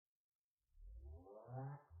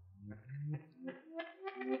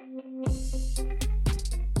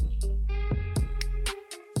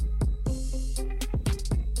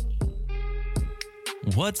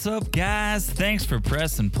What's up, guys? Thanks for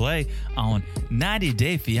pressing play on 90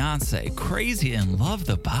 Day Fiance Crazy in Love,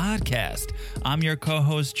 the podcast. I'm your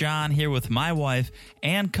co-host, John, here with my wife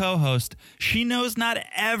and co-host. She knows not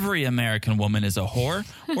every American woman is a whore,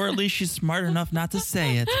 or at least she's smart enough not to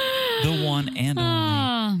say it. The one and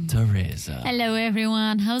only Teresa. Hello,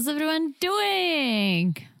 everyone. How's everyone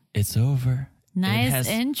doing? It's over. Nice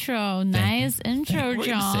intro. Nice intro,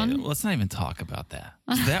 John. Let's not even talk about that.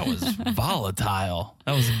 That was volatile.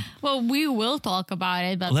 That was. Well, we will talk about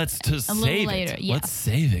it, but let's just a save little it. later. Yes. Let's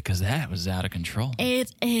save it because that was out of control.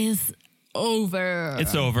 It is over.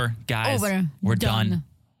 It's over, guys. Over. We're done.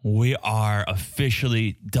 We are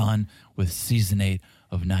officially done with season 8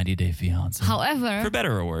 of 90 Day Fiance. However, for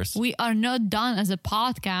better or worse, we are not done as a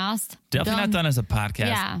podcast. Definitely not done as a podcast.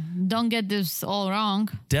 Yeah, don't get this all wrong.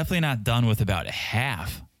 Definitely not done with about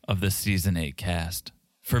half of the season 8 cast.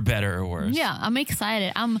 For better or worse. Yeah, I'm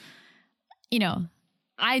excited. I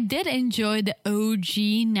did enjoy the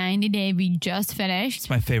OG 90 Day we just finished. It's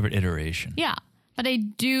my favorite iteration. Yeah, but I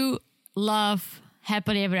do love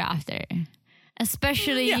Happily Ever After.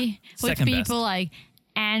 Especially with people like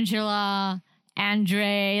Angela,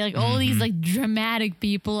 Andre, like all these like dramatic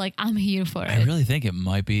people. Like, I'm here for it. I really think it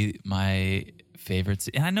might be my favorite.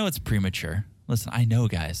 And I know it's premature. Listen, I know,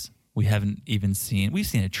 guys, we've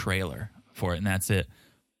seen a trailer for it and that's it.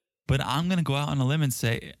 But I'm going to go out on a limb and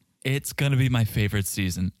say it's going to be my favorite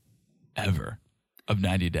season ever of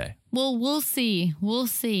 90 Day. Well, we'll see. We'll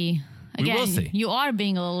see. Again, we will see. You are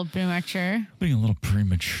being a little premature.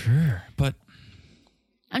 But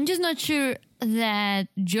I'm just not sure that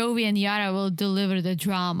Jovi and Yara will deliver the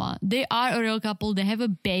drama. They are a real couple. They have a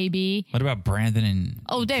baby. What about Brandon and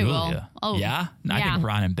they Julia? will. Oh, yeah? I think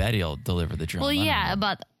Ron and Betty will deliver the drama. Well, yeah,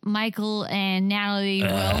 but Michael and Natalie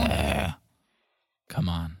will. Come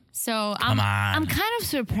on. So I'm kind of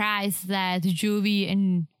surprised that Jovi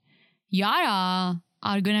and Yara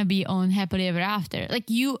are going to be on Happily Ever After.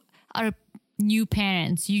 Like, you are new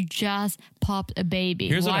parents. You just popped a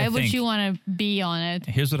baby. Why would you want to be on it?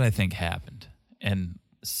 Here's what I think happened. And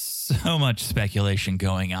so much speculation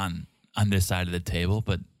going on this side of the table,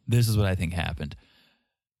 but this is what I think happened.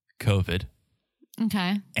 COVID.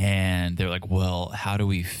 Okay. And they're like, well, how do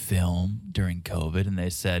we film during COVID? And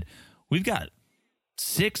they said, we've got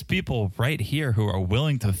 6 people right here who are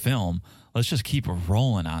willing to film. Let's just keep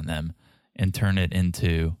rolling on them and turn it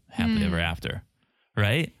into Happily Ever After.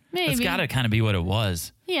 Right? Maybe. That's got to kind of be what it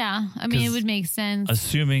was. Yeah. I mean, it would make sense.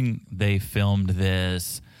 Assuming they filmed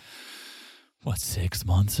this, 6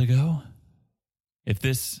 months ago? Do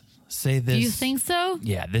you think so?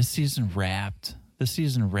 Yeah, this season wrapped. They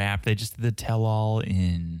just did the tell-all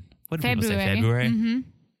in, what did people say, February? Mm-hmm.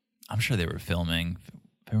 I'm sure they were filming.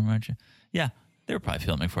 Yeah, they were probably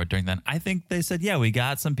filming for it during then. I think they said, yeah, we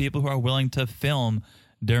got some people who are willing to film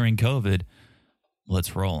during COVID.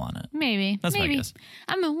 Let's roll on it. Maybe. That's my guess.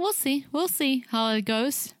 I mean, we'll see. We'll see how it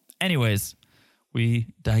goes. Anyways,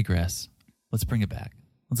 we digress. Let's bring it back.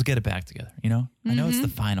 Let's get it back together. You know, I know it's the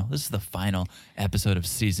final. This is the final episode of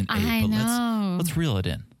season 8. Let's reel it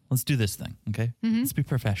in. Let's do this thing. Okay. Let's be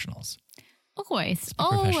professionals. Always.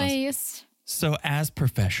 So as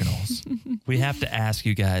professionals, we have to ask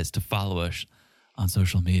you guys to follow us on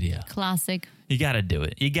social media. Classic. You got to do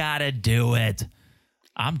it.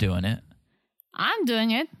 I'm doing it. I'm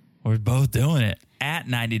doing it. We're both doing it at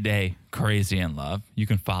 90 Day Crazy in Love. You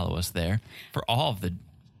can follow us there for all of the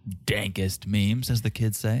dankest memes, as the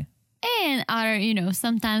kids say. And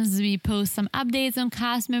sometimes we post some updates on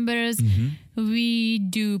cast members. We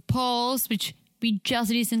do polls, which we just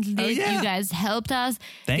recently did. Oh, yeah. You guys helped us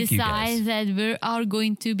decide that we are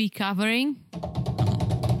going to be covering.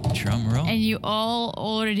 Drum roll. And you all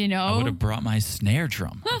already know. I would have brought my snare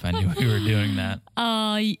drum if I knew we were doing that.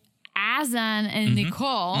 Azan and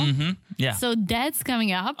Nicole. Yeah. So that's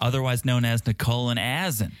coming up. Otherwise known as Nicole and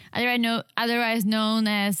Azan. Otherwise known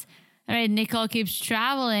as, all right, Nicole keeps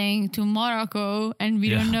traveling to Morocco and we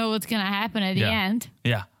don't know what's going to happen at the end.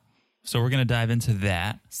 Yeah. So we're going to dive into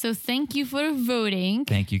that. So thank you for voting.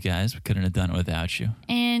 Thank you, guys. We couldn't have done it without you.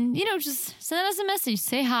 And, just send us a message.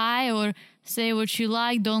 Say hi or say what you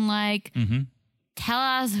like, don't like. Tell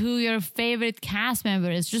us who your favorite cast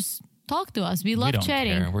member is. Just talk to us. We love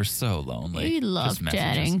chatting. Care. We're so lonely. We love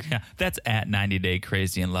chatting. Yeah, that's at 90 Day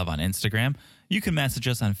Crazy in Love on Instagram. You can message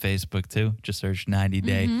us on Facebook too. Just search 90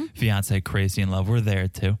 Day Fiance Crazy in Love. We're there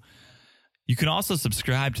too. You can also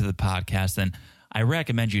subscribe to the podcast, and I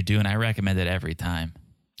recommend you do, and I recommend it every time.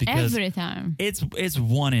 Because every time. It's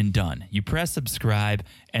one and done. You press subscribe,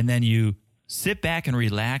 and then you sit back and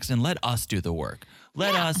relax and let us do the work.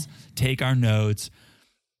 Let us take our notes,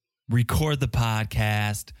 record the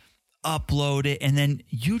podcast, upload it, and then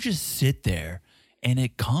you just sit there and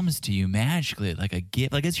it comes to you magically like a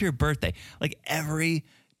gift. Like it's your birthday. Like every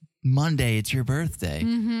Monday, it's your birthday.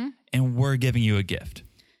 And we're giving you a gift.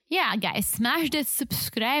 Yeah, guys, smash that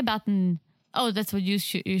subscribe button. Oh, that's what you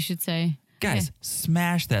should say. Guys, Okay.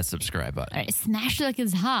 Smash that subscribe button. All right, smash it like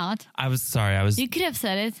it's hot. I was sorry. I was. You could have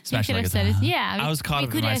said it. Smash you it could like have it's said it. hot. Yeah. I was caught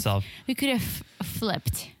up in myself. We could have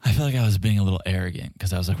flipped. I feel like I was being a little arrogant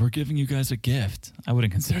because I was like, we're giving you guys a gift. I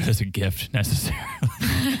wouldn't consider this a gift necessarily.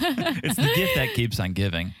 It's the gift that keeps on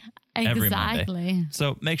giving every Monday. Exactly.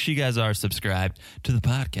 So make sure you guys are subscribed to the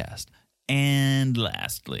podcast. And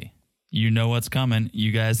lastly, you know what's coming.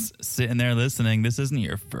 You guys sitting there listening. This isn't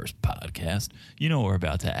your first podcast. You know what we're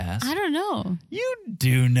about to ask. I don't know. You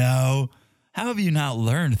do know. How have you not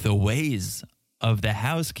learned the ways of the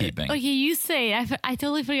housekeeping? Okay, you say it. I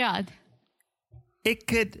totally forgot. It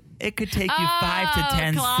could take you 5 to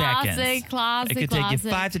 10 seconds. Classic. It could take you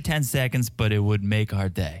 5 to 10 seconds, but it would make our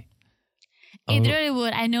day. It really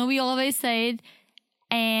would. I know we always say it,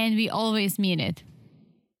 and we always mean it.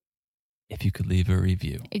 If you could leave a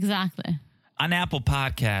review. Exactly. On Apple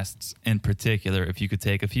Podcasts in particular, if you could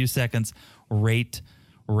take a few seconds, rate,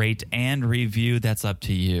 and review, that's up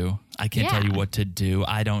to you. I can't tell you what to do.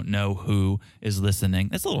 I don't know who is listening.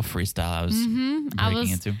 It's a little freestyle I was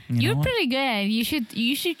breaking into. You're pretty good.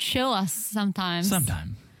 You should show us sometimes.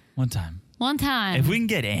 One time. If If we can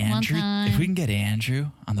get Andrew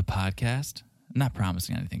on the podcast, I'm not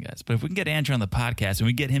promising anything, guys, but if we can get Andrew on the podcast and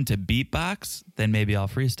we get him to beatbox, then maybe I'll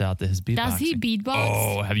freestyle to his beatbox. Does he beatbox?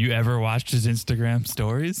 Oh, have you ever watched his Instagram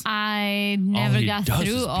stories? I never got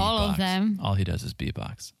through all of them. All he does is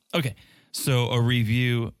beatbox. Okay, so a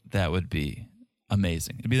review, that would be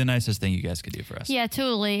amazing. It'd be the nicest thing you guys could do for us. Yeah,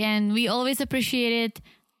 totally. And we always appreciate it.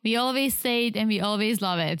 We always say it and we always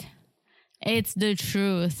love it. It's the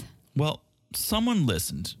truth. Well, someone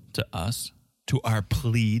listened to us, to our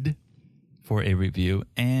plead for a review,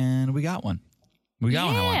 and we got one. We got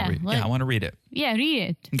one I want to read. I want to read it. Yeah, read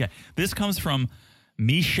it. Okay. This comes from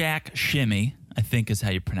Mishak Shimmy, I think is how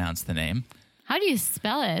you pronounce the name. How do you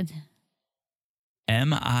spell it?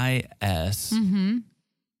 M-I-S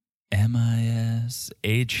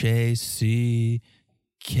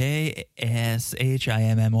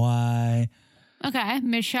M-I-S-H-A-C-K-S-H-I-M-M-Y. Okay,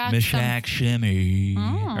 Mishak Shimmy.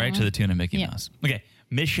 Oh. Right to the tune of Mickey Mouse. Okay.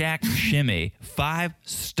 Mishak Shimmy, 5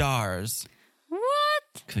 stars.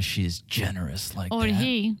 What? Because she's generous like Or that.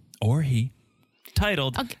 he. Or he.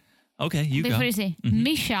 Titled. Okay, you Before go. you say,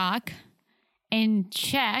 Mishak in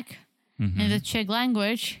Czech, in the Czech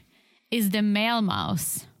language, is the male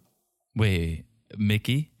mouse. Wait,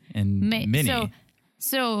 Mickey and Minnie.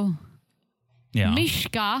 So yeah.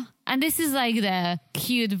 Mishka, and this is like the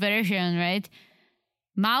cute version, right?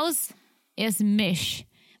 Mouse is Mish,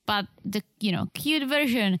 but the cute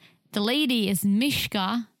version, the lady is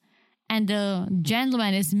Mishka, and the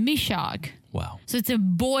gentleman is Mishak. Wow. So it's a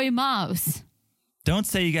boy mouse. Don't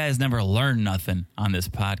say you guys never learn nothing on this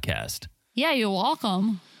podcast. Yeah, you're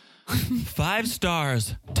welcome. 5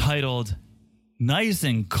 stars, titled Nice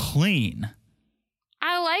and Clean.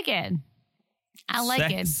 I like it. I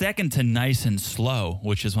like it. Second to Nice and Slow,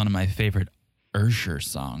 which is one of my favorite Usher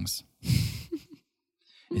songs.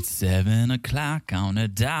 It's 7 o'clock on a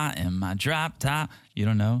dot in my drop top. You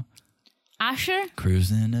don't know? Usher?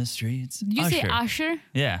 Cruising the streets. Did you say Usher?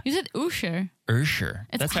 Yeah. You said Usher. Usher.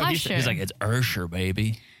 It's That's how he said. He's like, it's Usher,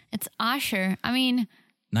 baby. It's Usher. I mean,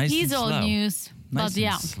 Nice he's and slow. old news. Nice but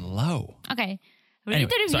yeah. and slow. Okay. Read Anyway,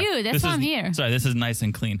 the review. sorry. That's why I'm here. Sorry, this is Nice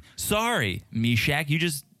and Clean. Sorry, Mishak. You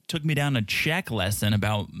just took me down a Czech lesson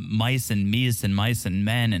about mice and meese and mice and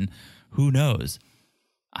men and who knows.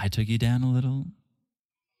 I took you down a little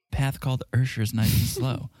path called Usher's Nice and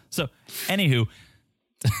Slow. So, anywho,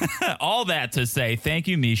 all that to say, thank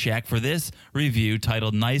you, Mishak, for this review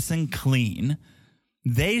titled Nice and Clean.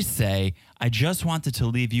 They say, I just wanted to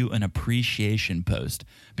leave you an appreciation post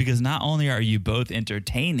because not only are you both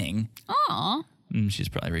entertaining. Aw. She's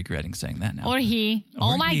probably regretting saying that now. Or he.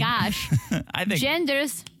 Or oh my he. gosh. I think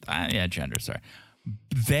Genders. yeah, gender. Sorry,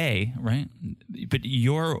 they right. But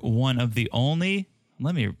you're one of the only.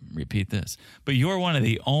 Let me repeat this. But you're one of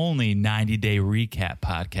the only 90-day recap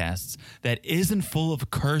podcasts that isn't full of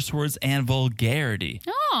curse words and vulgarity.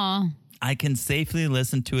 Oh. I can safely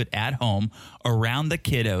listen to it at home around the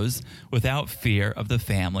kiddos without fear of the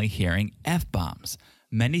family hearing F-bombs.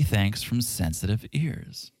 Many thanks from sensitive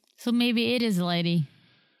ears. So maybe it is a lady.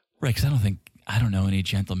 Right, because I don't know any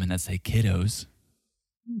gentlemen that say kiddos.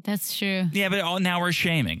 That's true. Yeah, but now we're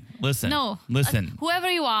shaming. Listen. No. Listen. Whoever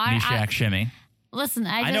you are. Mishak Shimmy. Listen,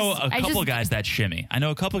 I know a couple guys that shimmy.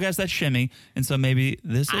 And so maybe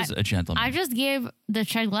this is a gentleman. I just gave the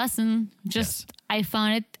Czech lesson. I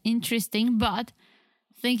found it interesting, but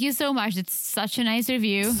thank you so much. It's such a nice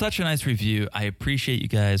review. Such a nice review. I appreciate you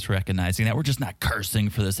guys recognizing that. We're just not cursing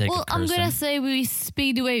for the sake of cursing. I'm going to say we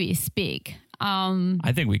speak the way we speak.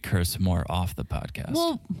 I think we curse more off the podcast.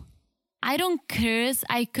 Well, I don't curse.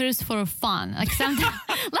 I curse for fun. Like sometimes,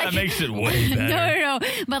 that makes it way better. No.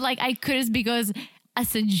 But like I curse because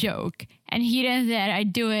as a joke, and here and there I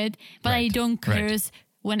do it. But I don't curse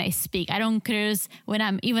when I speak. I don't curse when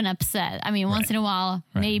I'm even upset. I mean, once in a while,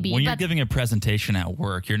 maybe. When you're giving a presentation at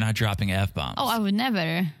work, you're not dropping F-bombs. Oh, I would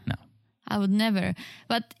never. No, I would never.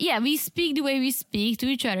 But yeah, we speak the way we speak to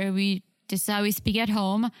each other. This is how we speak at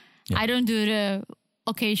home. Yeah. I don't do the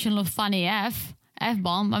occasional funny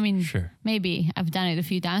F-bomb. I mean, maybe I've done it a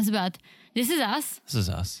few times, but this is us.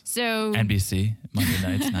 So NBC, Monday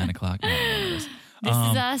nights, 9 o'clock. This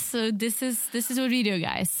is us. So this is what we do,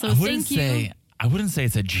 guys. So thank you. I wouldn't say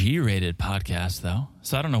it's a G-rated podcast, though.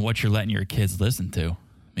 So I don't know what you're letting your kids listen to.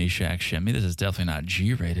 Meshack Shimmy. This is definitely not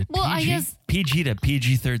G-rated. Well, I guess PG to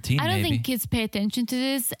PG-13, I don't think kids pay attention to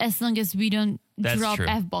this as long as we don't drop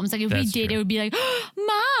F-bombs. Like if we did, it would be like,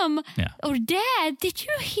 Mom or Dad, did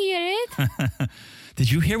you hear it? Did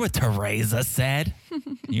you hear what Teresa said?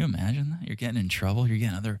 Can you imagine that? You're getting in trouble. You're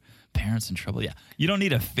getting other parents in trouble. Yeah. You don't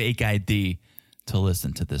need a fake ID to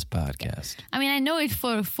listen to this podcast. I mean, I know it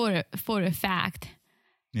for a fact.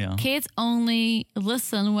 Yeah. Kids only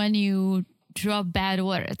listen when you drop bad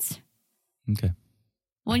words. Okay.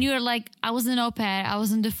 When you're like, I was an au pair, I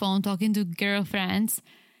was on the phone talking to girlfriends,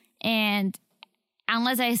 and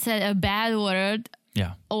unless I said a bad word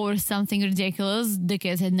or something ridiculous, the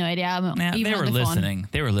kids had no idea. They were listening.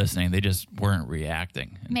 They were listening. They just weren't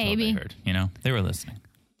reacting until Maybe. they heard. They were listening.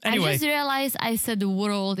 Anyway. I just realized I said the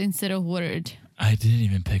world instead of word. I didn't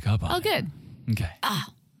even pick up on it. Oh, good. Okay.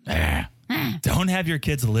 Don't have your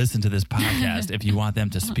kids listen to this podcast if you want them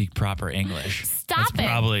to speak proper English. That's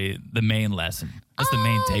probably the main lesson. That's the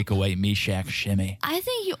main takeaway, Meshack Shimmy. I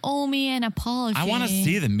think you owe me an apology. I want to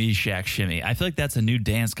see the Meshack Shimmy. I feel like that's a new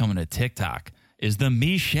dance coming to TikTok. Is the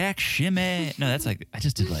Meshack Shimmy? No, that's like, I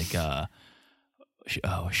just did like,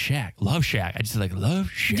 Shack. Love Shack. I just did like Love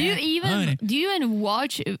Shack. Do you even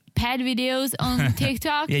watch pet videos on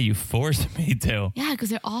TikTok? Yeah, you forced me to. Yeah,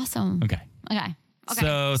 because they're awesome. Okay.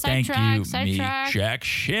 So thank you, Meshack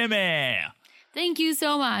Shimmy. Thank you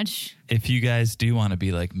so much. If you guys do want to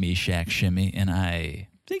be like Meshack Shimmy, and I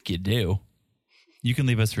think you do, you can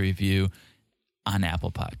leave us a review on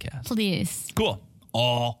Apple Podcasts. Please. Cool.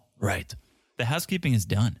 All right. The housekeeping is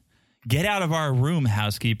done. Get out of our room,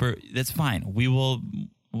 housekeeper. That's fine. We'll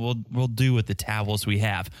do with the towels we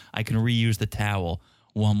have. I can reuse the towel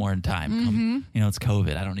one more time. Mm-hmm. It's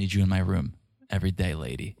COVID. I don't need you in my room every day,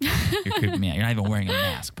 lady. You're creeping me out. You're not even wearing a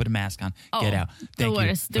mask. Put a mask on. Get out. The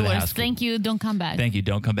worst. Thank you. Don't come back. Thank you.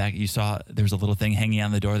 Don't come back. You saw there was a little thing hanging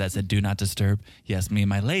on the door that said "Do not disturb." Yes, me and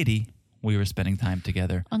my lady, we were spending time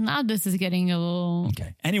together. Well, now this is getting a little...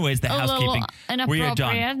 Okay. Anyways, the housekeeping. We are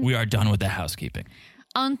done. We are done with the housekeeping.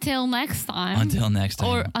 Until next time.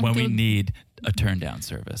 Or when we need a turn down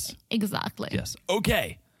service. Exactly. Yes.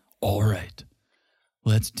 Okay. All right.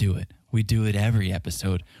 Let's do it. We do it every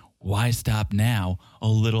episode. Why stop now? A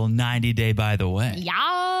little 90 day by the way. Yes.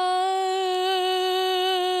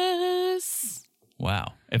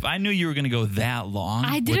 Wow. If I knew you were going to go that long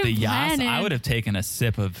with the yas, I would have taken a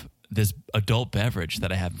sip of this adult beverage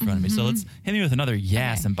that I have in front of me. So let's hit me with another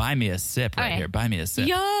yes and buy me a sip right here. Buy me a sip.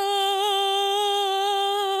 Yes.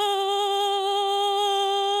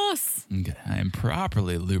 Okay. I am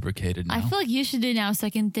properly lubricated now. I feel like you should do now so I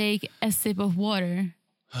can take a sip of water.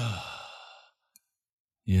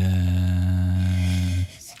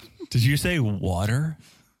 Yes. Did you say water?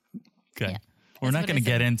 Okay. Yeah, we're not going to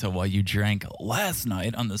get into what you drank last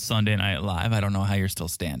night on the Sunday Night Live. I don't know how you're still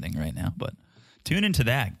standing right now, but tune into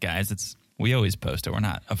that, guys. We always post it. We're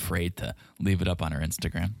not afraid to leave it up on our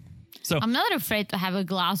Instagram. So I'm not afraid to have a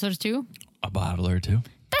glass or two. A bottle or two.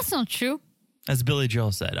 That's not true. As Billy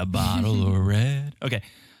Joel said, a bottle of red. Okay.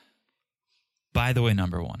 By the way,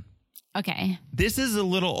 number one. Okay. This is a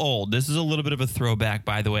little old. This is a little bit of a throwback,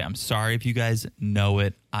 by the way. I'm sorry if you guys know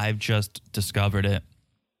it. I've just discovered it.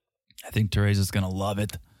 I think Teresa's going to love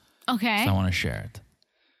it. Okay. So I want to share it.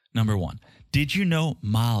 Number one. Did you know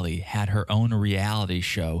Molly had her own reality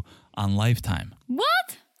show on Lifetime?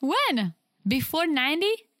 What? When? Before 90?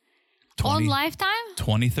 On Lifetime?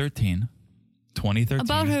 2013.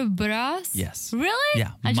 About her bras? Yes. Really?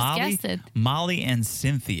 Yeah. I just guessed it. Molly and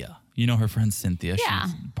Cynthia. You know her friend Cynthia. Yeah.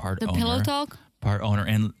 She's part owner. The Pillow Talk? Part owner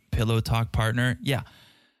and Pillow Talk partner. Yeah.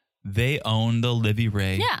 They own the Livy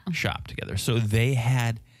Ray Yeah. shop together. So they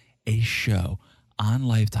had a show on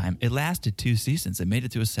Lifetime. It lasted 2 seasons. It made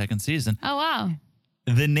it to a second season. Oh, wow.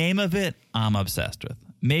 The name of it, I'm obsessed with.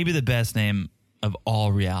 Maybe the best name of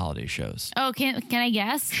all reality shows. Oh, can I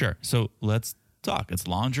guess? Sure. So let's talk. It's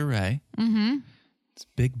lingerie. Mm-hmm. It's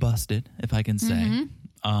big busted, if I can say.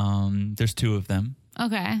 There's 2 of them.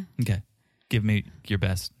 Okay. Okay. Give me your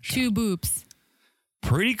best shot. 2 boobs.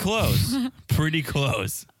 Pretty close. Pretty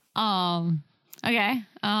close. Okay.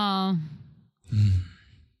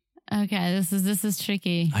 Okay, this is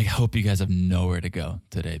tricky. I hope you guys have nowhere to go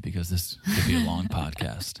today because this could be a long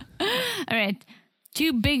podcast. All right.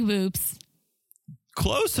 2 big boobs.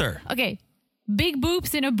 Closer. Okay. Big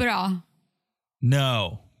boobs in a bra.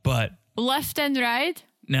 No, but Left and right?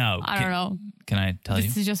 no. I don't know. Can I tell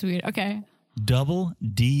This you? is just weird. Okay. Double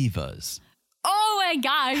Divas. Oh my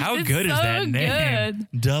gosh. How that's good is so that name?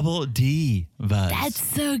 Good. Double Divas. That's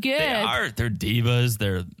so good. They are. They're divas.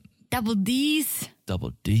 They're Double D's.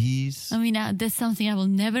 double D's. I mean, that's something I will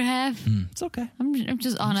never have. It's okay. I'm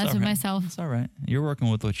just honest It's all with right. myself. It's all right. You're working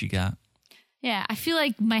with what you got. Yeah, I feel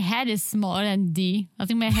like my head is smaller than D. I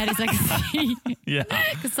think my head is like C. Yeah.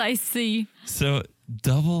 Because I see. So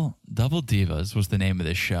Double Divas was the name of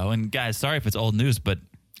this show. And guys, sorry if it's old news, but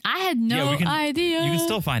I had no idea. You can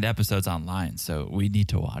still find episodes online, so we need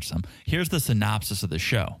to watch them. Here's the synopsis of the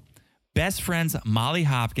show. Best friends Molly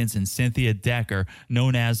Hopkins and Cynthia Decker,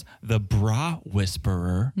 known as the Bra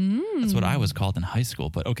Whisperer. That's what I was called in high school,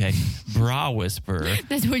 but okay. Bra Whisperer.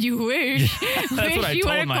 That's what you wish. That's what I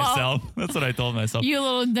told myself. That's what I told myself. You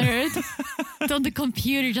little nerd. It's on the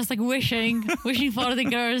computer, just like wishing for the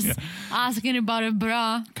girls, asking about a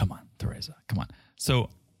bra. Come on, Teresa. Come on. So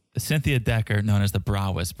Cynthia Decker, known as the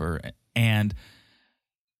Bra Whisperer, and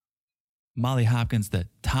Molly Hopkins, the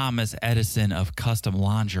Thomas Edison of custom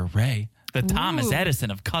lingerie. The Thomas Ooh. Edison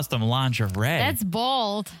of custom lingerie. That's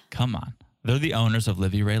bold. Come on. They're the owners of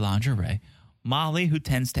Livy Ray Lingerie. Molly, who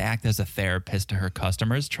tends to act as a therapist to her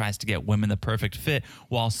customers, tries to get women the perfect fit,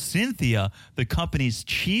 while Cynthia, the company's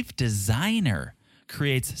chief designer,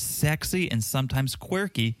 creates sexy and sometimes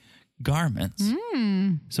quirky garments.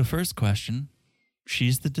 So first question,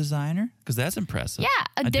 she's the designer? Because that's impressive. Yeah,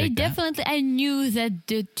 I they dig that. definitely. I knew that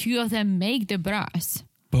the 2 of them make the bras.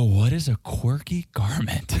 But what is a quirky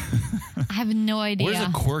garment? I have no idea. What is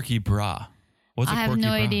a quirky bra? What's a I have quirky no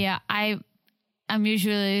bra? idea. I'm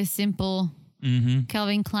usually a simple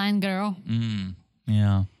Calvin Klein girl.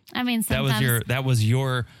 Yeah. I mean, sometimes That was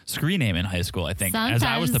your screen name in high school, I think. As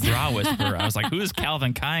I was the Sometimes. bra whisperer, I was like, who's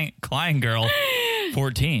Calvin Klein girl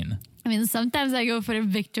 14? I mean, sometimes I go for a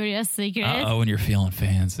Victoria's Secret, Oh, when you're feeling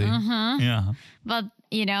fancy. Yeah. but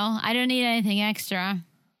I don't need anything extra.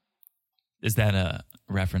 Is that a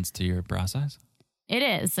reference to your bra size? It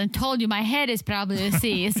is. I told you my head is probably a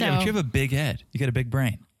C. So Yeah, but you have a big head. You got a big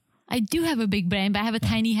brain. I do have a big brain, but I have a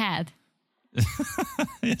tiny head.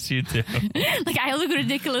 Yes, you do. Like I look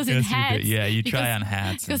ridiculous in Yes, you hats. do. Yeah, you try because- on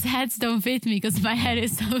hats. Because hats don't fit me because my head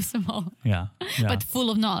is so small, Yeah. but full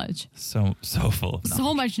of knowledge. so full of knowledge.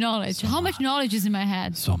 So much knowledge. How much knowledge is in my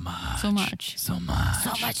head? So much. So much. So much.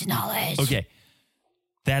 So much knowledge. Okay.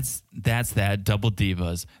 That's that. Double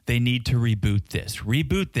Divas. They need to reboot this.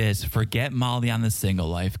 Reboot this. Forget Molly on the single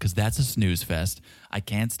life because that's a snooze fest. I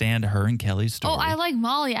can't stand her and Kelly's story. Oh, I like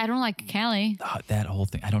Molly. I don't like Kelly. That whole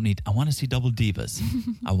thing. I want to see Double Divas.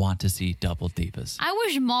 I want to see Double Divas. I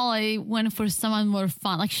wish Molly went for someone more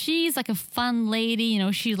fun. Like she's like a fun lady,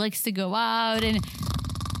 she likes to go out and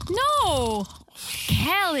no,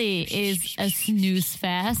 Kelly is a snooze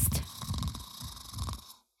fest.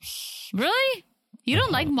 Really? You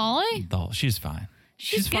don't like Molly? Oh, she's fine.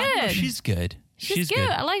 She's fine. No, good. she's good. She's good.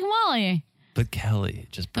 I like Molly. But Kelly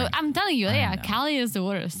just brings, But I'm telling you, know. Kelly is the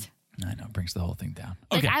worst. I know, brings the whole thing down.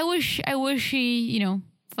 Like Okay. I wish she,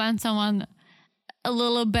 found someone a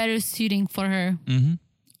little better suiting for her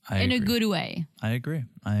I in agree. a good way. I agree.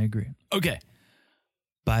 Okay.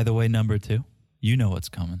 By the way, number 2. You know what's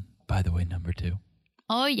coming. By the way, number 2.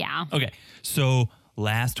 Oh yeah. Okay. So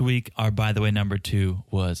last week, our By the way, number 2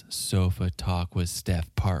 was Sofa Talk with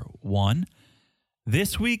Steph Part 1.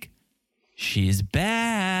 This week, she's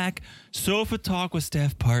back. Sofa Talk with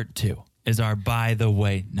Steph Part 2 is our By the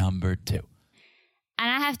way, number 2. And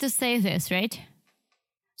I have to say this, right?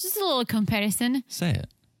 Just a little comparison. Say it.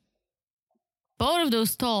 Both of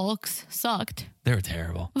those talks sucked. They were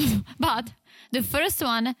terrible. But the first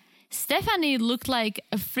one, Stephanie looked like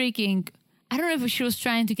a freaking, I don't know if she was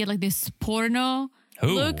trying to get like this porno Ooh,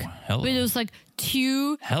 look. hello. With those like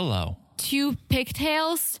two Hello.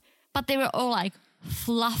 pigtails, but they were all like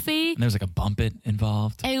fluffy. And there's like a bump it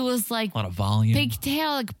involved. It was like A lot of volume.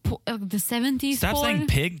 pigtail, like the 70s. Stop porn. saying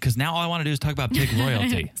pig, because now all I want to do is talk about pig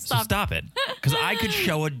royalty. So stop it. Because I could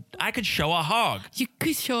show a hog. You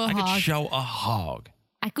could show a I hog. could show a hog.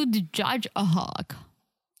 I could judge a hog.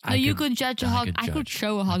 No, you could judge a hog. I could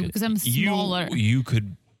show a hog because I'm smaller. You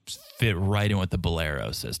could fit right in with the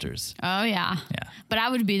Bolero sisters. Oh yeah. Yeah. But I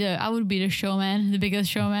would be the showman, the biggest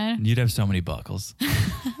showman. You'd have so many buckles.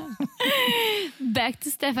 Back to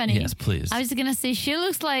Stephanie. Yes, please. I was gonna say she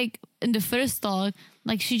looks like in the first talk,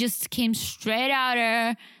 like she just came straight out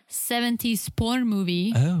of 70s porn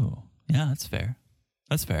movie. Oh, yeah, that's fair.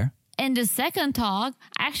 That's fair. In the second talk,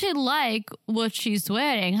 I actually like what she's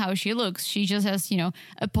wearing, how she looks. She just has,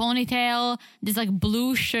 a ponytail, this like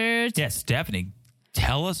blue shirt. Yeah, Stephanie,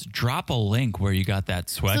 tell us, drop a link where you got that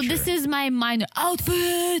sweatshirt. So this is my minor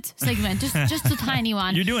outfit segment, just a tiny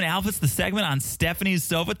one. You're doing outfits, the segment on Stephanie's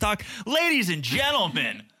Sofa Talk. Ladies and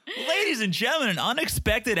gentlemen,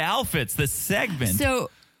 unexpected outfits, the segment. So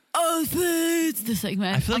outfits, the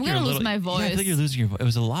segment. I feel like I'm you're gonna a lose little, my voice. Yeah, I feel like you're losing your voice. It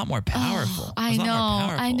was a lot more powerful. I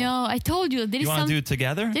know. I told you. You want to do it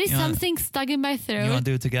together? There is something stuck in my throat. You want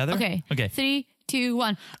to do it together? Okay. 3, 2,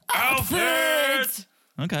 1. Outfits!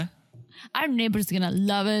 Okay. Our neighbor's gonna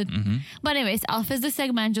love it. Mm-hmm. But anyways, outfits the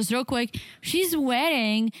segment, just real quick. She's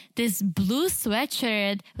wearing this blue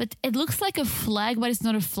sweatshirt, but it looks like a flag, but it's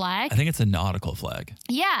not a flag. I think it's a nautical flag.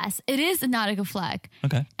 Yes, it is a nautical flag.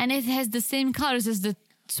 Okay. And it has the same colors as the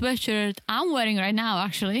sweatshirt I'm wearing right now,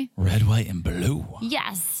 actually. Red, white, and blue.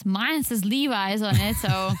 Yes, mine says Levi's on it,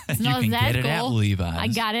 so it's You not can that get it at cool. Levi's. I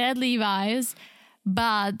got it at Levi's,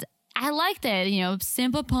 but I liked it.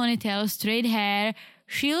 Simple ponytail, straight hair.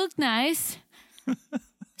 She looked nice.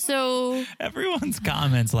 So Everyone's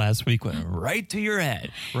comments last week went right to your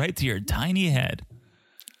head, right to your tiny head.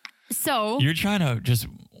 So You're trying to just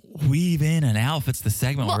weave in an outfits the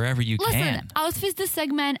segment wherever you listen, can. outfits the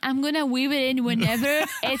segment. I'm gonna weave it in whenever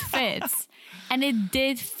it fits, and it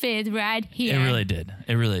did fit right here. It really did.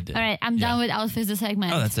 It really did. All right, I'm done with outfits the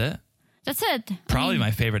segment. Oh, that's it? That's it. Probably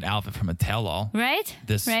my favorite outfit from a tell-all right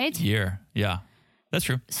this year. Yeah, that's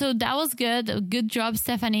true. So that was good. Good job,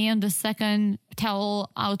 Stephanie, on the second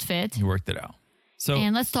towel outfit. You worked it out. So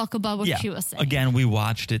And let's talk about what yeah, she was saying. again, we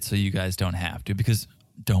watched it so you guys don't have to, because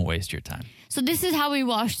don't waste your time. So this is how we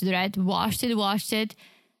watched it, right? Watched it.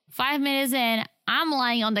 5 minutes in, I'm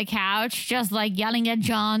lying on the couch, just like yelling at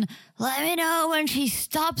John, let me know when she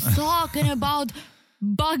stops talking about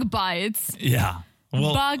bug bites. Yeah.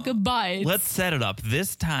 Well, Bug bites. let's set it up.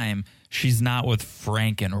 This time, she's not with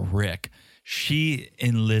Frank and Rick. She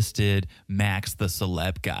enlisted Max, the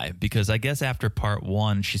celeb guy, because I guess after part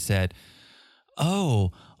 1, she said,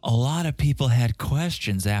 oh, a lot of people had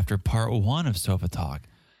questions after part 1 of Sofa Talk.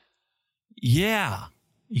 Yeah,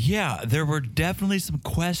 there were definitely some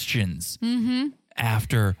questions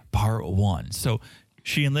after part 1. So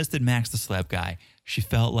she enlisted Max, the celeb guy. She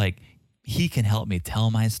felt like he can help me tell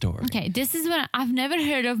my story. Okay, this is when I've never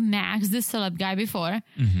heard of Max, the celeb guy, before.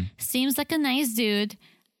 Seems like a nice dude.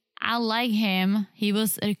 I like him. He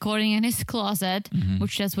was recording in his closet,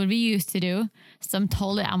 which that's what we used to do. So I'm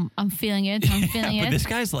totally, I'm feeling it. I'm feeling But it. this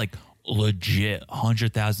guy's like legit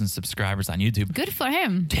 100,000 subscribers on YouTube. Good for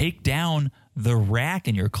him. Take down the rack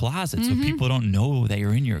in your closet so people don't know that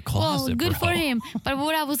you're in your closet. Well, good bro. for him. But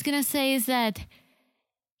what I was going to say is that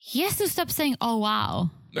he has to stop saying, oh,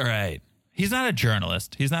 wow. All right. He's not a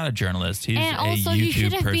journalist. He's and also, a he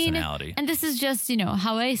should YouTube have personality. been, and this is just,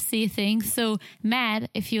 how I see things. So, Matt,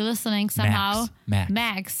 if you're listening somehow,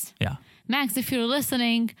 Max, if you're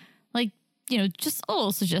listening, just a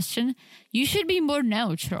little suggestion, you should be more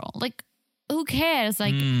neutral. Like, who cares?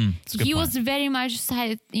 Like, he was very much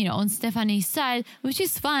on Stephanie's side, which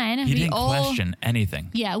is fine. He didn't question anything.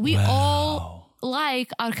 Yeah, we all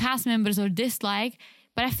like our cast members or dislike,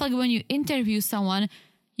 but I feel like when you interview someone,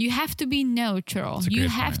 you have to be neutral. You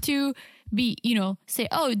have to be, say,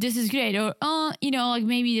 oh, this is great. Or,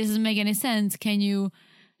 maybe this doesn't make any sense. Can you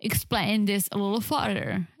explain this a little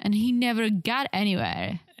further? And he never got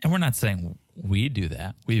anywhere. And we're not saying we do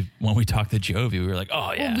that. When we talked to Jovi, we were like,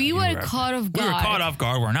 oh, yeah. Well, we were caught off guard. We were caught off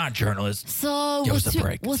guard. We're not journalists. So what's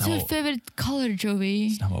your favorite color,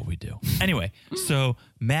 Jovi? It's not what we do. Anyway, so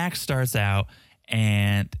Max starts out,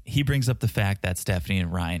 and he brings up the fact that Stephanie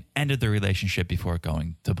and Ryan ended their relationship before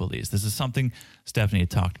going to Belize. This is something Stephanie had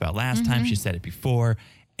talked about last time. She said it before.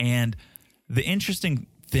 And the interesting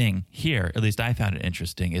thing here, at least I found it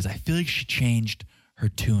interesting, is I feel like she changed her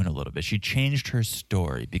tune a little bit. She changed her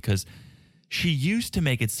story because she used to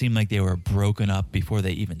make it seem like they were broken up before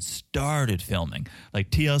they even started filming. Like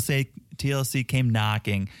TLC came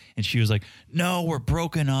knocking, and she was like, no, we're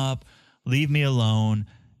broken up. leave me alone.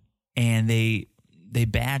 And they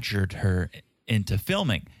badgered her into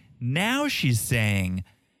filming. Now she's saying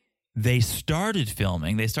they started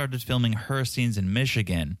filming her scenes in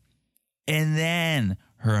Michigan, and then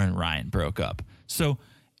her and Ryan broke up. So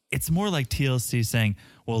it's more like TLC saying,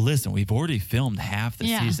 well, listen, we've already filmed half the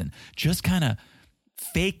season. Just kind of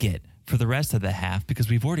fake it for the rest of the half because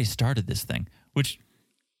we've already started this thing, which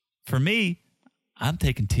for me, I'm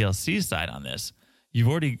taking TLC's side on this. You've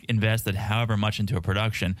already invested however much into a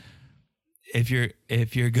production. If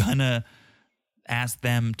you're gonna ask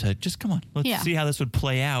them to just come on, let's see how this would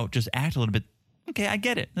play out. Just act a little bit. Okay, I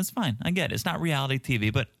get it. That's fine. I get it. It's not reality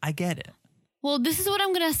TV, but I get it. Well, this is what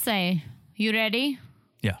I'm gonna say. You ready?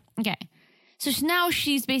 Yeah. Okay. So now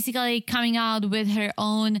she's basically coming out with her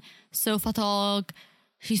own sofa talk.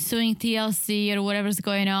 She's suing TLC or whatever's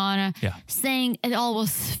going on. Yeah. Saying it all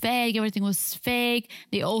was fake. Everything was fake.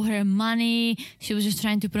 They owe her money. She was just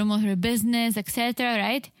trying to promote her business, etc.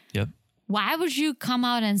 Right? Yep. Why would you come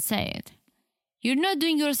out and say it? You're not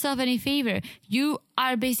doing yourself any favor. You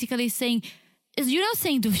are basically saying, you're not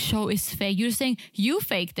saying the show is fake. You're saying you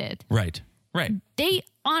faked it. Right.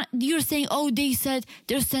 You're saying, oh, they said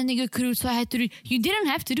they're sending a crew, so I had to do it. You didn't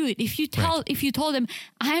have to do it. If you told them,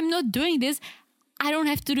 I am not doing this, I don't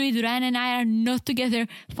have to do it. Ryan and I are not together.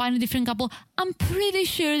 Find a different couple. I'm pretty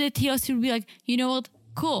sure that TLC will be like, you know what?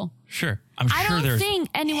 Cool. Sure. I'm sure there's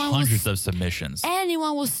hundreds of submissions.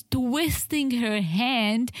 Anyone was twisting her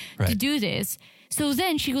hand to do this. So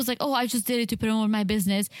then she was like, oh, I just did it to promote my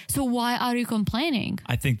business. So why are you complaining?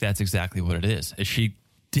 I think that's exactly what it is. She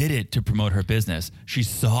did it to promote her business. She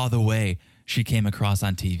saw the way she came across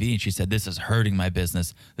on TV and she said, this is hurting my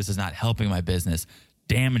business. This is not helping my business.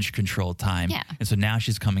 Damage control time. Yeah. And so now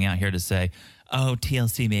she's coming out here to say, oh,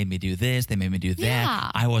 TLC made me do this. They made me do that.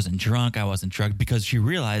 Yeah. I wasn't drunk. I wasn't drugged, because she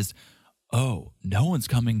realized, oh, no one's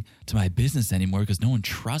coming to my business anymore because no one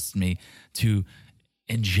trusts me to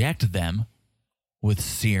inject them with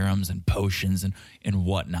serums and potions and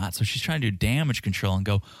whatnot. So she's trying to do damage control and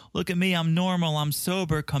go, look at me. I'm normal. I'm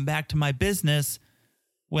sober. Come back to my business.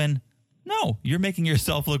 When no, you're making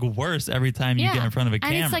yourself look worse every time you get in front of a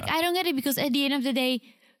camera. And it's like, I don't get it, because at the end of the day,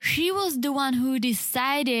 she was the one who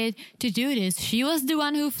decided to do this. She was the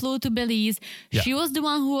one who flew to Belize. Yeah. She was the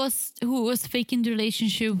one who was faking the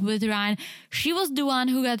relationship with Ryan. She was the one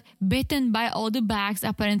who got bitten by all the bugs,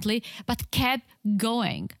 apparently, but kept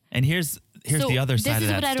going. And here's the other side of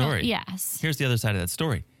that story. Yes. Here's the other side of that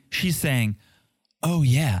story. She's saying, oh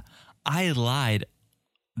yeah, I lied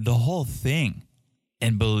the whole thing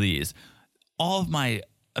in Belize. All of my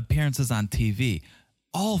appearances on TV,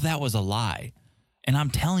 all of that was a lie. And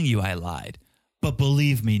I'm telling you I lied. But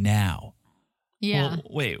believe me now. Yeah. Well,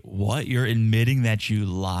 wait, what? You're admitting that you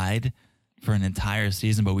lied for an entire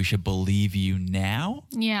season, but we should believe you now?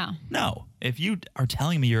 Yeah. No. If you are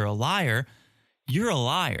telling me you're a liar, you're a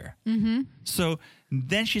liar. Mm-hmm. So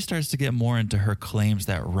then she starts to get more into her claims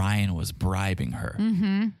that Ryan was bribing her.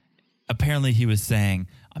 Mm-hmm. Apparently he was saying,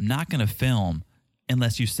 I'm not going to film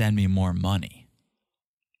unless you send me more money.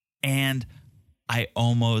 And I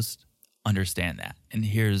almost understand that. And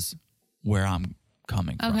here's where I'm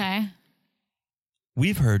coming from. Okay.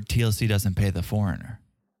 We've heard TLC doesn't pay the foreigner.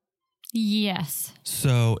 Yes.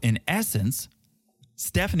 So in essence,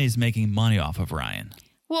 Stephanie's making money off of Ryan.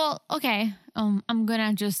 Well, okay. I'm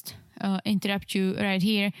gonna just interrupt you right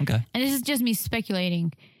here. Okay. And this is just me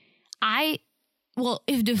speculating.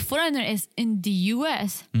 If the foreigner is in the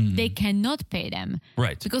US, they cannot pay them.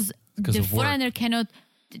 Right. Because the foreigner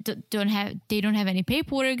don't have any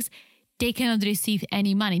paperwork. They cannot receive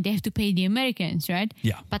any money. They have to pay the Americans, right?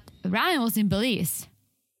 Yeah. But Ryan was in Belize.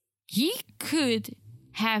 He could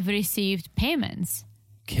have received payments.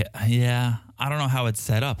 Yeah. I don't know how it's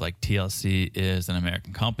set up. Like TLC is an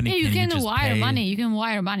American company. Yeah, you can wire money. You can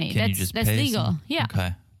wire money. That's legal. Yeah.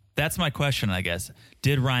 Okay. That's my question, I guess.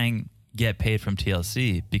 Did Ryan get paid from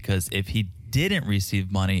TLC? Because if he didn't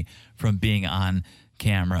receive money from being on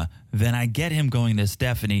camera, then I get him going to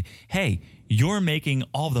Stephanie, hey, you're making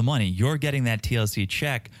all the money. You're getting that TLC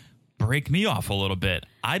check. Break me off a little bit.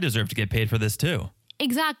 I deserve to get paid for this too.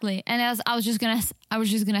 Exactly. And as I was just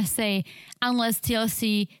gonna say, unless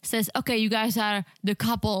TLC says, okay, you guys are the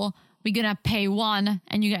couple, we're gonna pay one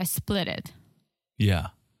and you guys split it. Yeah.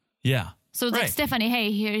 Yeah. So it's like, Stephanie,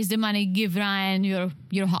 hey, here's the money, give Ryan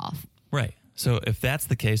your half. Right. So if that's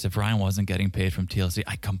the case, if Ryan wasn't getting paid from TLC,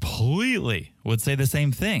 I completely would say the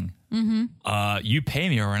same thing. Mm-hmm. You pay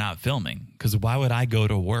me or we're not filming. Because why would I go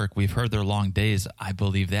to work? We've heard their long days. I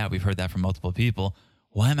believe that. We've heard that from multiple people.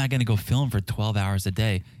 Why am I going to go film for 12 hours a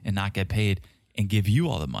day and not get paid and give you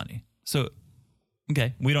all the money? So,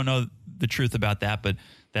 okay, we don't know the truth about that, but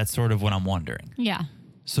That's sort of what I'm wondering. Yeah.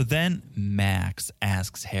 So then Max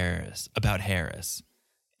asks Harris about Harris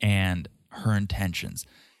and her intentions.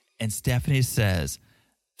 And Stephanie says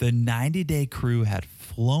the 90 Day crew had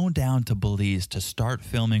flown down to Belize to start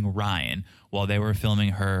filming Ryan while they were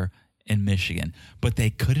filming her in Michigan, but they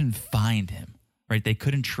couldn't find him, right? They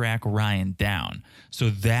couldn't track Ryan down. So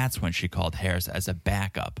that's when she called Harris as a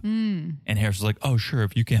backup. And Harris was like, oh, sure,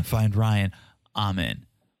 if you can't find Ryan, I'm in.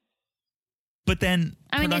 But then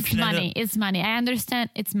it's money. It's money. I understand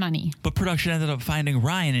it's money. But production ended up finding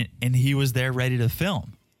Ryan, and he was there ready to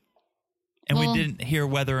film. And we didn't hear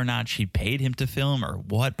whether or not she paid him to film or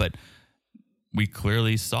what, but we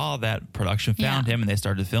clearly saw that production found him and they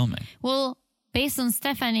started filming. Well, based on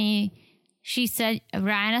Stephanie, she said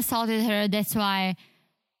Ryan assaulted her. That's why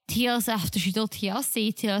TLC, after she told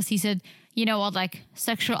TLC said, you know what, like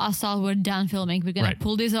sexual assault, we're done filming. We're going to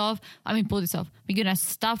pull this off. We're going to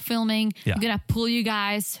stop filming. Yeah. We're going to pull you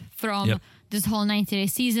guys from this whole 90-day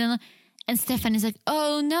season. And Stephanie's like,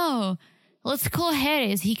 oh no, let's call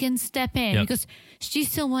Harris. He can step in because she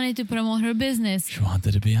still wanted to promote her business. She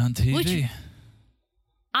wanted to be on TV. Which,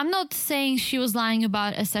 I'm not saying she was lying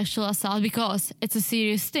about a sexual assault because it's a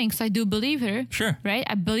serious thing. So I do believe her. Sure. Right?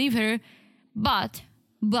 I believe her. But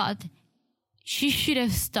she should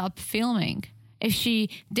have stopped filming. If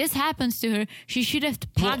this happens to her, she should have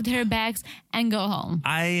packed her bags and go home.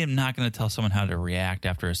 I am not going to tell someone how to react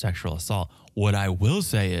after a sexual assault. What I will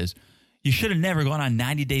say is you should have never gone on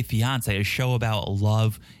 90 Day Fiancé, a show about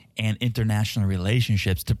love and international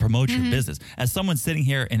relationships to promote your business. As someone sitting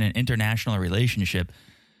here in an international relationship,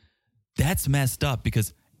 that's messed up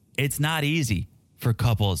because it's not easy for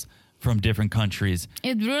couples from different countries.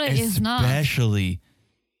 It really is not. Especially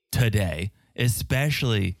today,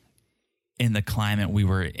 especially in the climate we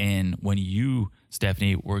were in when you,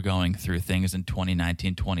 Stephanie, were going through things in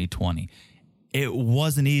 2019, 2020. It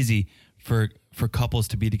wasn't easy for couples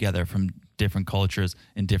to be together from different cultures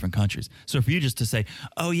in different countries. So for you just to say,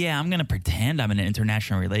 oh yeah, I'm going to pretend I'm in an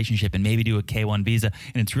international relationship and maybe do a K-1 visa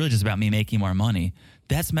and it's really just about me making more money,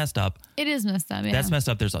 that's messed up. It is messed up, yeah. That's messed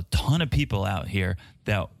up. There's a ton of people out here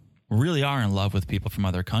that really are in love with people from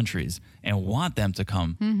other countries and want them to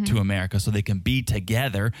come to America so they can be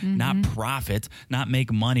together, not profit, not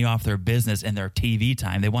make money off their business and their TV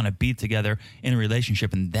time. They want to be together in a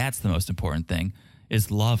relationship, and that's the most important thing, is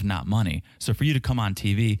love, not money. So for you to come on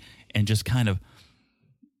TV and just kind of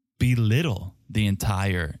belittle the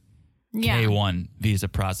entire K-1 visa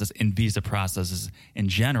process and visa processes in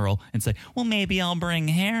general and say, well, maybe I'll bring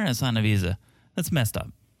Harris on a visa. That's messed up.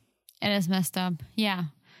 It is messed up. Yeah.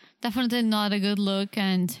 Definitely not a good look.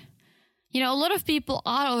 And, a lot of people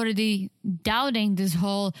are already doubting this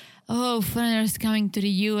whole, foreigners coming to the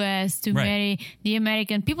U.S. to marry the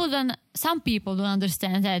American. Some people don't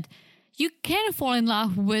understand that you can fall in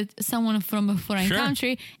love with someone from a foreign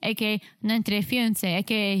country, aka 90 Day Fiancé,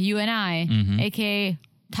 aka you and I, aka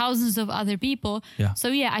thousands of other people. Yeah. So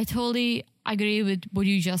yeah, I totally agree with what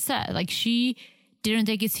you just said. Like, she didn't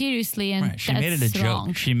take it seriously, and she made it a wrong.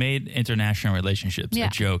 joke. She made international relationships a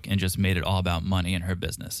joke and just made it all about money in her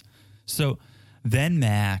business. So then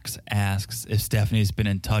Max asks if Stephanie's been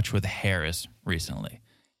in touch with Harris recently.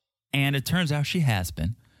 And it turns out she has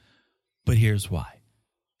been. But here's why.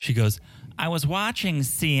 She goes, I was watching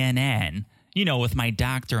CNN, with my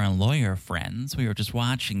doctor and lawyer friends. We were just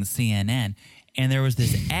watching CNN, and there was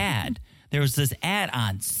this ad. There was this ad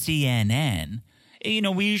on CNN.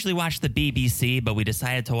 We usually watch the BBC, but we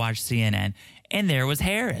decided to watch CNN, and there was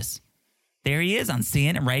Harris. There he is on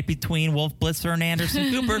CNN, right between Wolf Blitzer and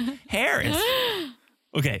Anderson Cooper. Harris.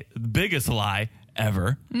 Okay, the biggest lie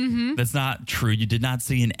ever. That's not true. You did not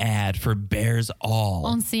see an ad for Bears All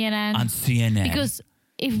on CNN. On CNN. Because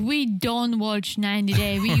if we don't watch 90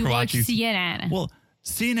 Day, we watch CNN. Well,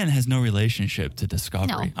 CNN has no relationship to Discovery.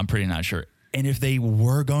 No. I'm pretty not sure. And if they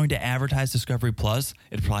were going to advertise Discovery Plus,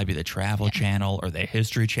 it'd probably be the Travel Channel or the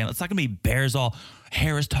History Channel. It's not going to be Bears All.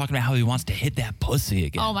 Harris talking about how he wants to hit that pussy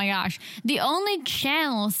again. Oh my gosh. The only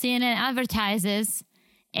channel CNN advertises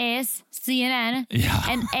is CNN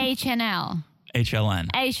and HNL. HLN.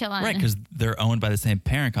 Right, because they're owned by the same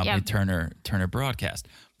parent company, Turner Broadcast.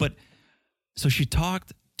 But so she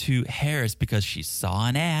talked to Harris because she saw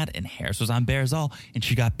an ad and Harris was on Bears All, and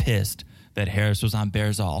she got pissed that Harris was on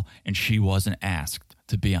Bears All and she wasn't asked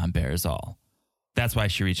to be on Bears All. That's why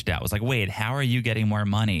she reached out. Was like, wait, how are you getting more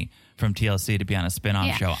money from TLC to be on a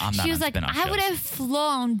spin-off show? I'm not on spin-off shows. I would have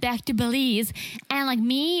flown back to Belize, and like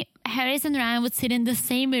me, Harris and Ryan would sit in the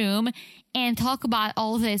same room and talk about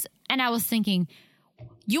all this. And I was thinking,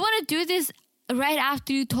 you want to do this right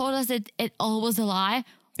after you told us that it all was a lie?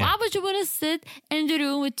 Why would you want to sit in the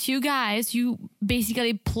room with two guys you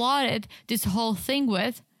basically plotted this whole thing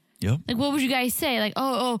with? Yep. Like, what would you guys say? Like,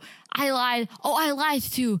 oh, I lied. Oh, I lied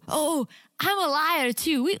too. Oh, I'm a liar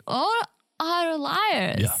too. We all are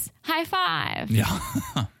liars. Yeah. High five. Yeah.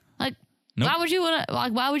 Like, Nope.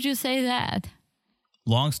 why would you say that?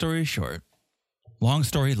 Long story short, long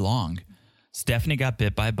story long, Stephanie got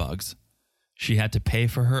bit by bugs. She had to pay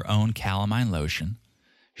for her own calamine lotion.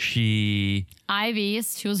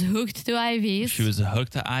 IVs. She was hooked to IVs. She was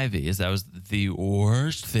hooked to IVs. That was the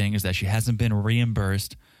worst thing, is that she hasn't been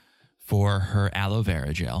reimbursed for her aloe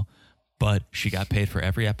vera gel, but she got paid for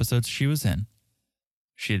every episode she was in.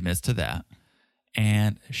 She admits to that.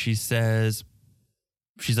 And she says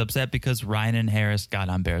she's upset because Ryan and Harris got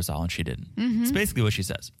on Bearzol and she didn't. It's basically what she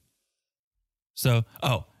says. So,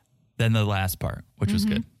 then the last part, which was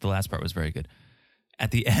good. The last part was very good.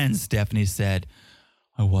 At the end, Stephanie said,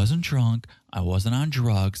 I wasn't drunk. I wasn't on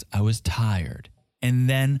drugs. I was tired. And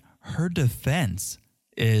then her defense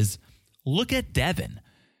is, look at Devin.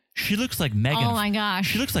 She looks like Megan. Oh my gosh.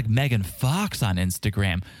 She looks like Megan Fox on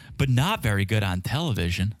Instagram, but not very good on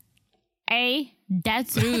television. A,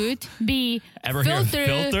 that's rude. B, Ever hear of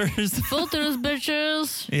filters? filters? Filters,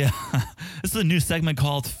 bitches. Yeah. This is a new segment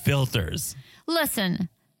called Filters. Listen,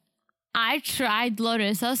 I tried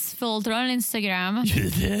Larissa's filter on Instagram. You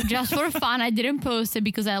did? Just for fun. I didn't post it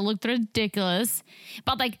because I looked ridiculous.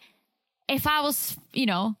 But like, if I was,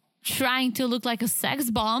 trying to look like a sex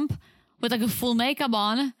bomb with like a full makeup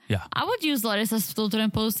on, Yeah. I would use Larissa's filter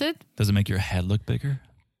and post it. Does it make your head look bigger?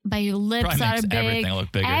 But your lips Probably are makes big. everything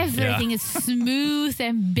look bigger. Everything Yeah. is smooth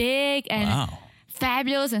and big and Wow.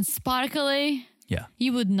 fabulous and sparkly. Yeah.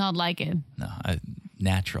 You would not like it. No,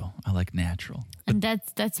 natural. I like natural. And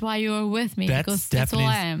that's why you're with me, because that's all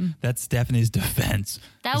I am. That's Stephanie's defense.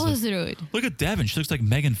 That It's was like, rude. look at Devin. She looks like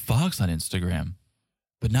Megan Fox on Instagram,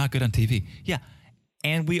 but not good on TV. Yeah.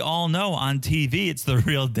 And we all know on TV it's the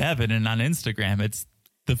real Devin, and on Instagram it's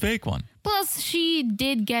the fake one. Plus, she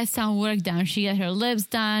did get some work done. She got her lips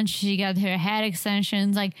done. She got her hair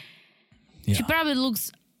extensions. Like, Yeah. she probably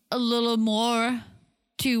looks a little more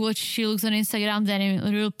to what she looks on Instagram than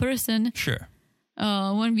a real person Sure.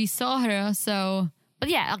 when we saw her. So, but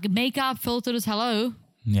yeah, like makeup, filters, hello.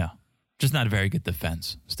 Yeah. Just not a very good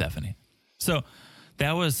defense, Stephanie. So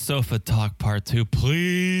that was Sofa Talk Part 2.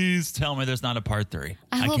 Please tell me there's not a Part 3.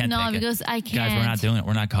 I hope can't not, take it. because I can't. Guys, we're not doing it.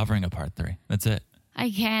 We're not covering a Part 3. That's it. I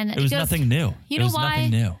can. It was nothing new. You It know was why?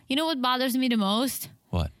 nothing new. You know what bothers me the most?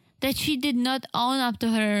 What? That she did not own up to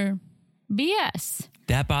her BS.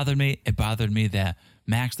 That bothered me. It bothered me that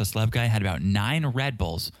Max, the celeb guy, had about 9 Red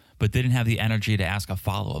Bulls, but didn't have the energy to ask a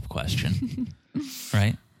follow-up question.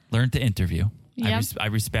 Right? Learn to interview. Yep. I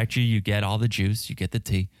respect you. You get all the juice. You get the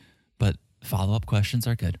tea. But follow-up questions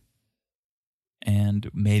are good. And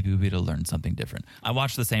maybe we'd have learned something different. I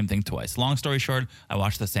watched the same thing twice. Long story short, I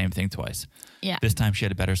watched the same thing twice. Yeah. This time she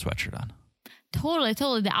had a better sweatshirt on. Totally.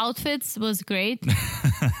 The outfits was great.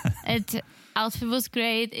 Outfit was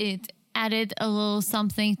great. It added a little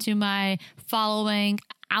something to my following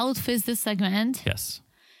outfits this segment. Yes.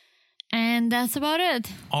 And that's about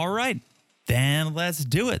it. All right. Then let's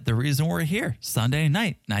do it. The reason we're here. Sunday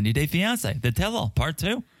night, 90 Day Fiance, The Tell-All, Part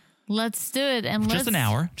 2. Let's do it. And Just an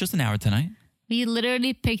hour tonight. We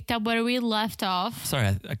literally picked up where we left off.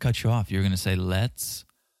 Sorry, I cut you off. You were going to say let's.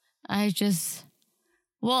 I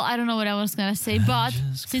don't know what I was going to say, but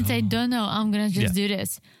since I don't know, I'm going to just do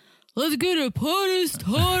this. Let's get a party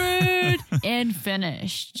started and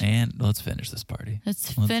finished. And let's finish this party.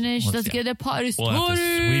 Let's get the party started. We'll have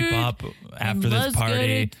to sweep up after this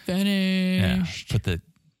party. Get it Yeah, finished. put the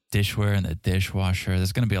dishware in the dishwasher.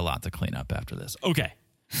 There's going to be a lot to clean up after this. Okay,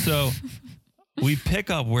 so we pick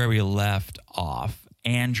up where we left off.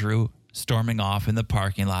 Andrew storming off in the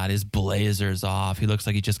parking lot, his blazer's off. He looks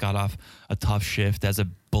like he just got off a tough shift as a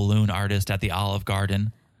balloon artist at the Olive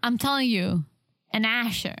Garden. I'm telling you, an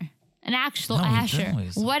actual No, Asher,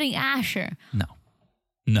 he's- wedding Asher. No.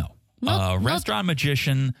 Not- Restaurant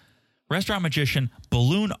magician,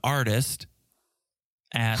 balloon artist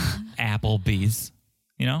at Applebee's.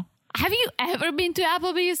 You know? Have you ever been to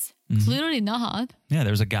Applebee's? Mm-hmm. Clearly not. Yeah,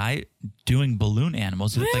 there was a guy doing balloon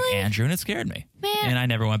animals who looked like Really? Andrew, and it scared me. Man. And I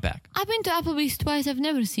never went back. I've been to Applebee's twice. I've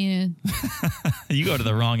never seen it. You go to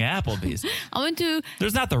the wrong Applebee's. I went to.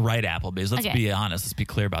 There's not the right Applebee's. Let's Okay. be honest. Let's be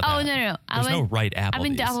clear about Oh, that. no. There's no right Applebee's. I've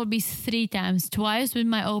been to Applebee's 3 times. Twice with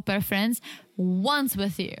my au pair friends. Once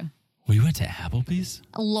with you. We went to Applebee's?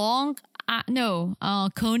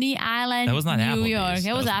 Coney Island, That was not New Applebee's. York. It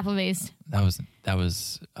That was was- Applebee's. That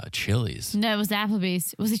was Chili's. No, it was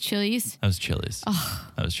Applebee's. Was it Chili's? That was Chili's.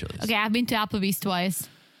 That was Chili's. Okay, I've been to Applebee's twice.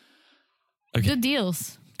 Okay. Good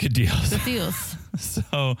deals. Good deals. Good deals.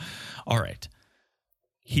 So, all right.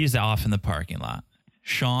 He's off in the parking lot.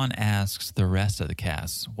 Sean asks the rest of the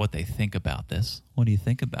cast what they think about this. What do you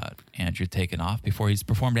think about Andrew taking off before he's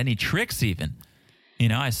performed any tricks even? You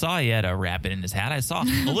know, I saw he had a rabbit in his hat. I saw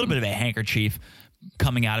a little bit of a handkerchief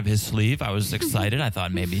coming out of his sleeve. I was excited. I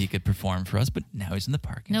thought maybe he could perform for us, but now he's in the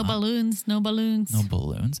parking lot. No balloons. No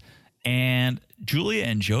balloons. And Julia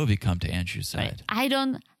and Jovi come to Andrew's side.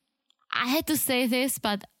 Right. I had to say this,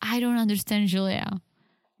 but I don't understand Julia.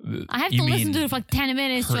 I have to listen to it for like 10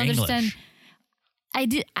 minutes to understand.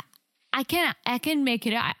 English. I can make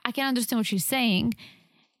it. I can understand what she's saying,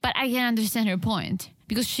 but I can't understand her point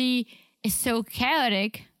because she is so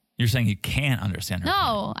chaotic. You're saying you can't understand her point.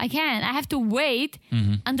 No, I can't. I have to wait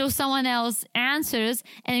until someone else answers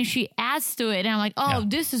and then she adds to it. And I'm like,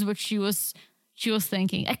 This is what she was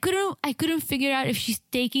thinking. I couldn't figure out if she's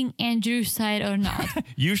taking Andrew's side or not.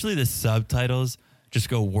 Usually the subtitles just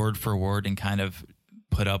go word for word and kind of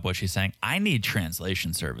put up what she's saying. I need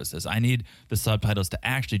translation services. I need the subtitles to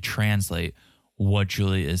actually translate what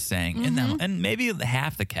Julia is saying. And maybe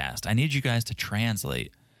half the cast. I need you guys to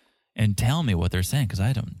translate and tell me what they're saying because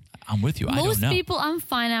I'm with you. I don't know. Most people, I'm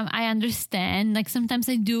fine. I understand. Like sometimes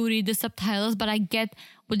I do read the subtitles, but I get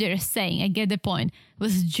what they're saying. I get the point.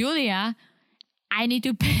 With Julia, I need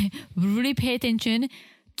to really pay attention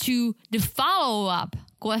to the follow-up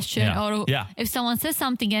question or if someone says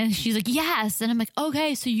something and she's like, yes. And I'm like,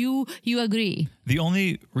 okay, so you agree. The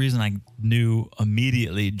only reason I knew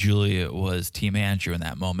immediately Julia was Team Andrew in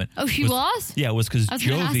that moment. Oh, she was? Yeah, it was because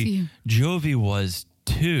Jovi was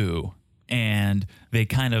 2 and they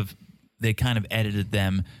kind of edited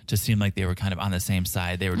them to seem like they were kind of on the same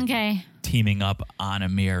side. They were teaming up on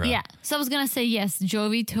Amira. Yeah. So I was going to say, yes,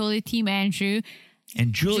 Jovi, totally Team Andrew.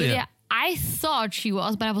 And Julia, I thought she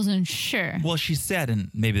was, but I wasn't sure. Well, she said, and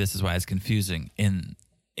maybe this is why it's confusing,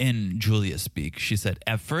 in Julia's speak, she said,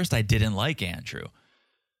 at first I didn't like Andrew,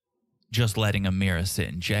 just letting Amira sit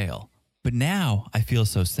in jail. But now I feel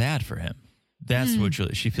so sad for him. That's what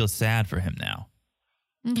she feels sad for him now.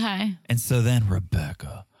 Okay. And so then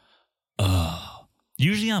Rebecca.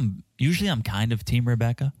 Usually I'm kind of Team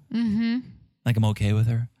Rebecca. Mm-hmm. Like I'm okay with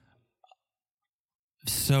her.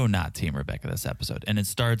 So not Team Rebecca this episode. And it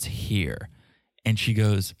starts here. And she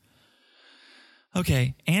goes,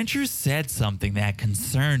 okay, Andrew said something that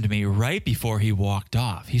concerned me right before he walked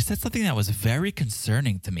off. He said something that was very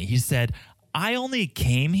concerning to me. He said, I only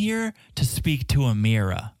came here to speak to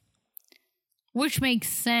Amira. Which makes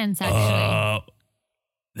sense, actually.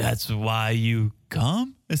 That's why you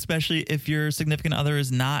come? Especially if your significant other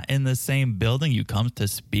is not in the same building. You come to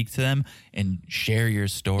speak to them and share your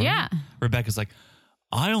story. Yeah. Rebecca's like,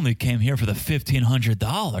 I only came here for the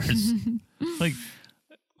 $1,500. Like,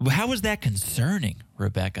 how was that concerning,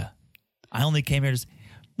 Rebecca? I only came here to...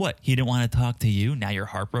 What? He didn't want to talk to you? Now you're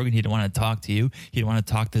heartbroken. He didn't want to talk to you. He didn't want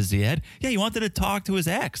to talk to Zied. Yeah, he wanted to talk to his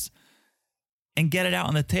ex and get it out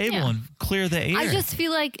on the table and clear the air. I just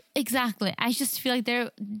feel like... Exactly. I just feel like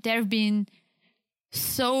there have been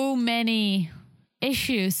so many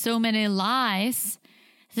issues, so many lies...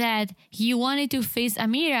 that he wanted to face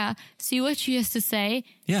Amira, see what she has to say,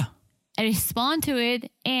 respond to it,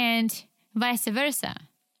 and vice versa.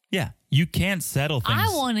 Yeah, you can't settle things. I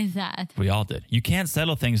wanted that. We all did. You can't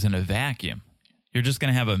settle things in a vacuum. You're just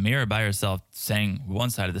going to have Amira by herself saying one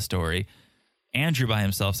side of the story, Andrew by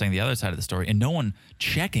himself saying the other side of the story, and no one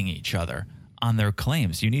checking each other on their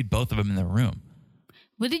claims. You need both of them in the room.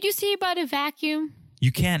 What did you say about a vacuum?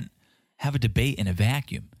 You can't have a debate in a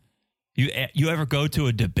vacuum. You ever go to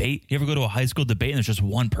a debate? You ever go to a high school debate and there's just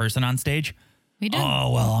one person on stage? We don't.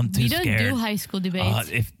 Oh, well, I'm too scared. We don't do high school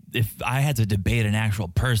debates. If I had to debate an actual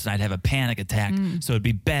person, I'd have a panic attack. So it'd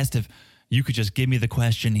be best if you could just give me the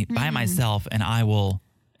question by myself and I will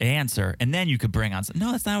answer. And then you could bring on...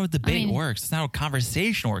 No, that's not how a debate works. That's not how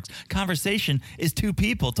conversation works. Conversation is two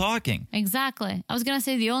people talking. Exactly. I was going to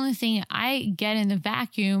say the only thing I get in the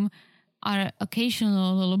vacuum are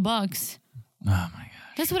occasional little bugs. Oh, my God.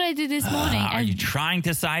 That's what I did this morning. Are you trying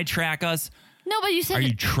to sidetrack us? No, but you said... Are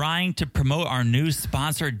you trying to promote our new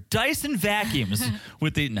sponsor, Dyson Vacuums?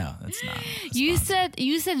 No, that's not. You said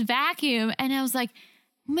vacuum, and I was like,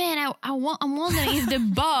 man, I'm wondering if the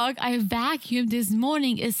bug I vacuumed this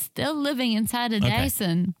morning is still living inside the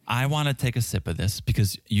Dyson. I want to take a sip of this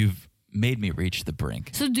because you've made me reach the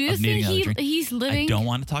brink. So do you think he's living? I don't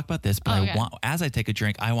want to talk about this, but as I take a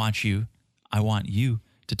drink, I want you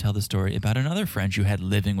to tell the story about another friend you had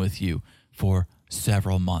living with you for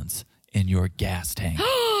several months in your gas tank.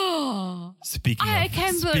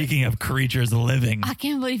 Speaking of creatures living. I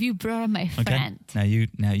can't believe you brought up my friend. Okay.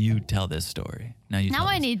 Now you tell this story. Now Now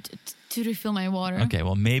I need to refill my water. Okay,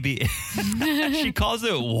 well maybe she calls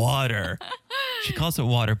it water. She calls it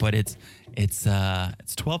water, but it's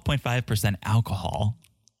 12.5% alcohol,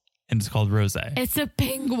 and it's called rosé. It's a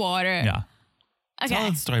pink water. Yeah. Okay. Tell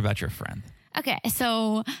us a story about your friend. Okay,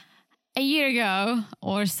 so a year ago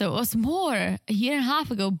or so, it was more, a year and a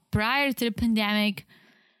half ago, prior to the pandemic,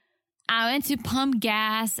 I went to pump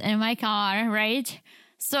gas in my car, right?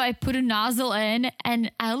 So I put a nozzle in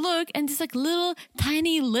and I look and this like little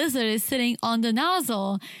tiny lizard is sitting on the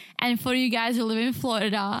nozzle. And for you guys who live in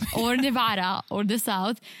Florida or Nevada or the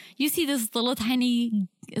South, you see this little tiny,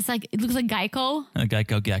 it looks like Geico. A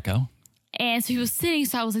Geico gecko. And so he was sitting,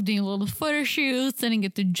 so I was like doing a little photo shoot, sending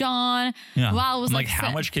it to John. Yeah. While I was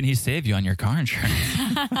how much can he save you on your car insurance?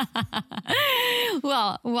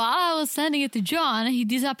 Well, while I was sending it to John, he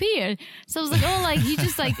disappeared. So I was like, oh, like he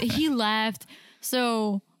just like, he left.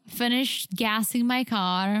 So finished gassing my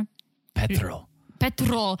car. Petrol.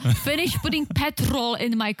 Finished putting petrol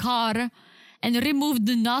in my car and removed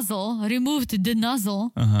the nozzle.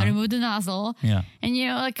 Yeah.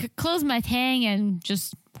 And, like closed my tank and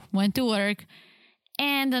just went to work.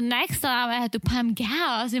 And the next time I had to pump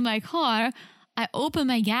gas in my car, I opened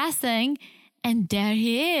my gas tank and there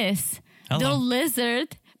he is. Hello. The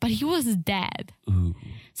lizard, but he was dead. Ooh.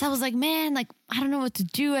 So I was like, man, like, I don't know what to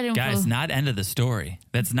do. Guys, not end of the story.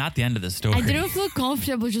 That's not the end of the story. I didn't feel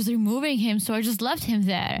comfortable just removing him, so I just left him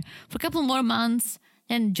there for a couple more months.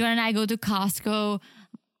 Then John and I go to Costco.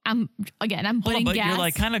 I'm putting gas. You're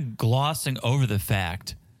like kind of glossing over the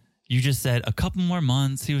fact. You just said a couple more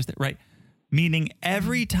months. He was there, right? Meaning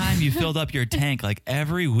every time you filled up your tank, like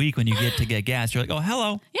every week when you get to get gas, you're like, oh,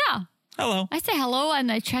 hello. Yeah. Hello. I say hello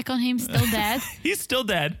and I check on him, still dead. He's still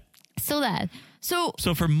dead. Still dead. So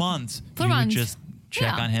for months, you would just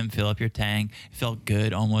check on him, fill up your tank. It felt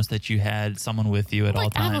good almost that you had someone with you at all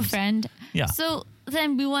times. I have a friend. Yeah. So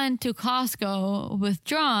then we went to Costco with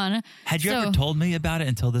John. Had you ever told me about it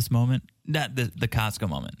until this moment? Not the Costco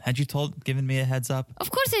moment. Had you given me a heads up? Of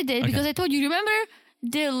course I did, because I told you, remember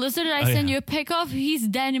the lizard I sent you a pic of? He's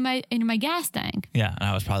dead in my gas tank. Yeah, and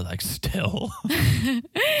I was probably like, still.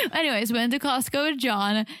 Anyways, went to Costco with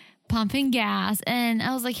John, pumping gas, and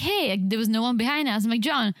I was like, hey, there was no one behind us. I'm like,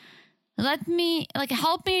 John, help me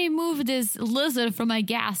remove this lizard from my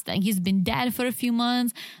gas tank. He's been dead for a few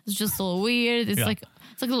months. It's just a little weird. It's like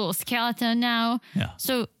a little skeleton now. Yeah.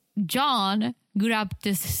 So John grabbed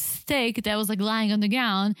this stick that was like lying on the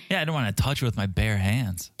ground. Yeah, I don't want to touch it with my bare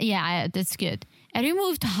hands. Yeah, that's good. I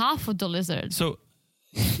removed half of the lizard. So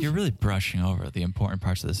you're really brushing over the important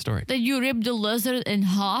parts of the story. That you ripped the lizard in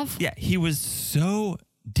half? Yeah, he was so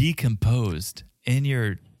decomposed in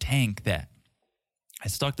your tank that I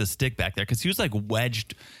stuck the stick back there because he was like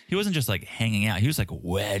wedged. He wasn't just like hanging out. He was like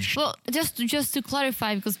wedged. Well, just to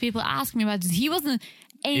clarify, because people ask me about this, he wasn't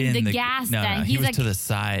in the gas tank. No, he was like to the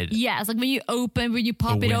side. Yeah, it's like when you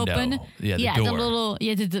pop it open. Yeah, the door.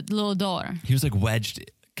 The little door. He was like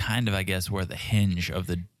wedged kind of, I guess, where the hinge of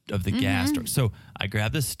the gas door. So I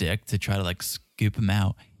grabbed a stick to try to like scoop him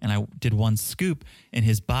out, and I did one scoop and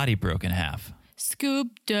his body broke in half. Scoop,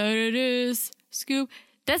 scoop.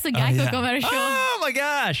 That's a Geico commercial. Oh my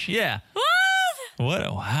gosh, yeah.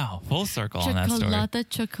 Wow, full circle on that story.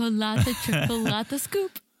 Chocolate,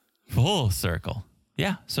 scoop. Full circle.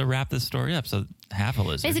 Yeah, so wrap this story up. So half a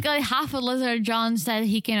lizard. Basically, half a lizard. John said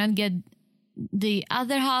he cannot get the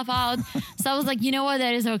other half out. So I was like, you know what?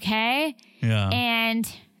 That is okay. Yeah.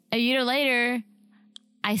 And a year later,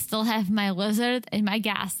 I still have my lizard in my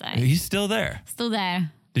gas tank. He's still there. Still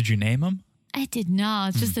there. Did you name him? I did not.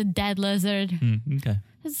 It's just a dead lizard. Okay.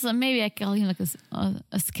 Maybe I call him like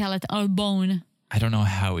a skeleton or a bone. I don't know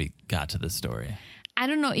how we got to this story. I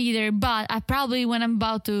don't know either, but I probably when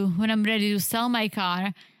I'm ready to sell my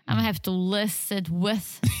car, I'm gonna have to list it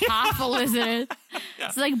with half a lizard. Yeah.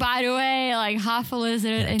 It's like, by the way, like half a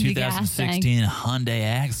lizard in the gas tank. 2016 Hyundai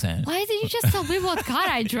Accent. Why did you just tell me what car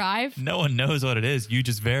I drive? No one knows what it is. You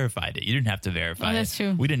just verified it. You didn't have to verify it. That's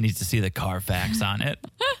true. We didn't need to see the Carfax on it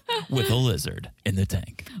with a lizard in the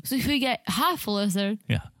tank. So if we get half a lizard.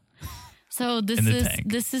 Yeah. So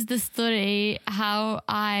this is the story how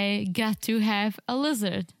I got to have a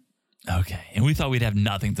lizard. Okay. And we thought we'd have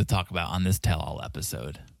nothing to talk about on this tell-all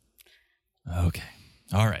episode. Okay.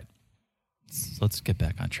 All right. Let's get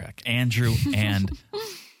back on track. Andrew and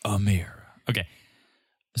Amira. Okay.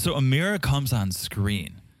 So Amira comes on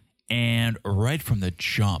screen, and right from the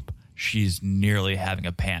jump, she's nearly having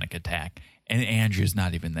a panic attack, and Andrew's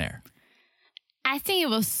not even there. I think it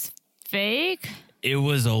was fake. It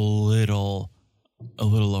was a little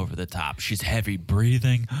over the top. She's heavy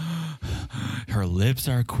breathing. Her lips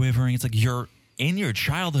are quivering. It's like you're in your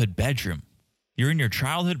childhood bedroom. You're in your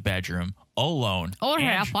childhood bedroom alone. Or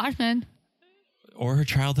her apartment. Or her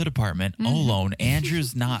childhood apartment alone.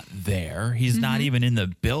 Andrew's not there. He's not even in the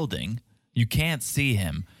building. You can't see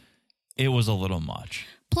him. It was a little much.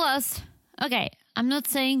 Plus, okay, I'm not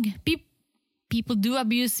saying people do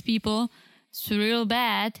abuse people. It's real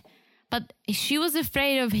bad. But she was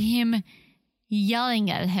afraid of him yelling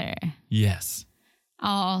at her. Yes.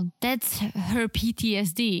 Oh, that's her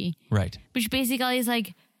PTSD. Right. Which basically is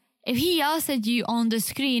like, if he yells at you on the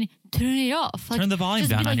screen, turn it off. Like, turn the volume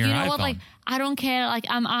just down be like, on your you know iPhone. what? Like, I don't care. Like,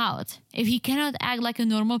 I'm out. If he cannot act like a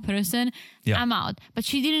normal person, I'm out. But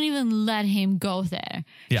she didn't even let him go there.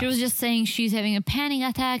 Yeah. She was just saying she's having a panic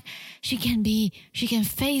attack. She can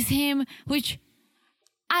face him, which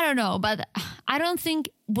I don't know. But I don't think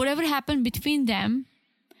whatever happened between them,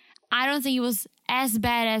 I don't think it was as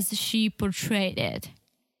bad as she portrayed it.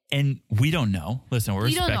 And we don't know. Listen,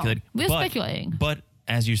 we're speculating. We're speculating. But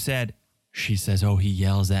as you said, she says, oh, he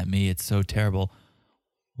yells at me. It's so terrible.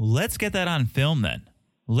 Let's get that on film then.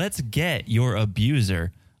 Let's get your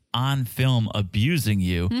abuser on film abusing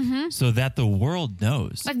you so that the world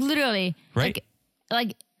knows. Like literally. Right?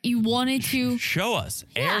 Like you wanted to. Show us.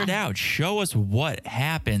 Air it out. Show us what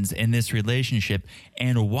happens in this relationship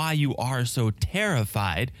and why you are so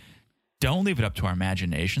terrified. Don't leave it up to our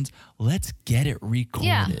imaginations. Let's get it recorded.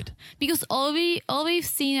 Yeah, because all we've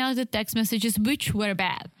seen out of the text messages, which were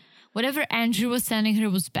bad. Whatever Andrew was sending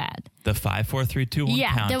her was bad. The 5, 4, 3, 2, 1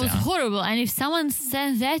 countdown. That was horrible. And if someone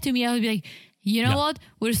sent that to me, I would be like, you know what?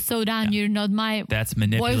 We're so done. You're not my That's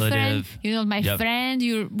manipulative. boyfriend. You're not my friend.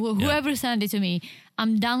 You're whoever sent it to me.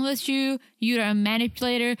 I'm done with you. You're a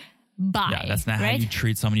manipulator. Bye. Yeah, that's not how you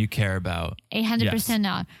treat someone you care about. 100%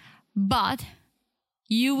 not. But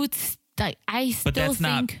you would. But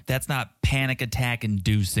that's not panic attack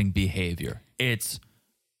inducing behavior. It's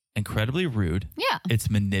incredibly rude. Yeah. It's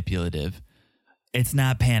manipulative. It's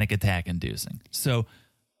not panic attack inducing. So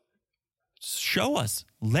show us.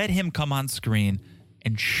 Let him come on screen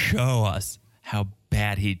and show us how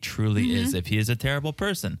bad he truly is, if he is a terrible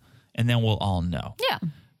person. And then we'll all know. Yeah.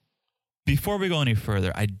 Before we go any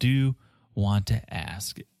further, I do want to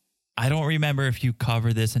ask. I don't remember if you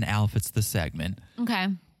cover this in Outfits the segment. Okay.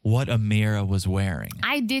 What Amira was wearing.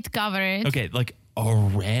 I did cover it. Okay, like a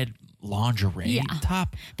red lingerie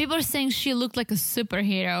top. People are saying she looked like a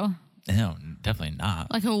superhero. No, definitely not.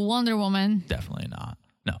 Like a Wonder Woman. Definitely not.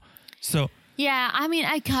 No. So. Yeah, I mean,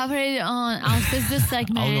 I covered it on Outfits the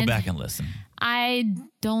segment. I'll go back and listen. I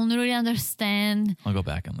don't really understand. I'll go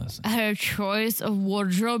back and listen. Her choice of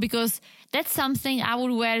wardrobe, because that's something I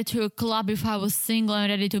would wear to a club if I was single and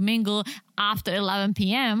ready to mingle after 11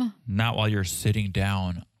 p.m. Not while you're sitting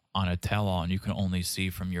down on a tell-all and you can only see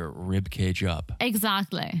from your rib cage up.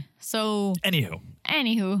 Exactly. So. Anywho.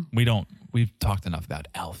 We've talked enough about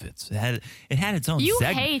outfits. It had its own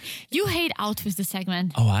segment. You hate Outfits the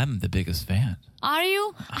segment. Oh, I'm the biggest fan. Are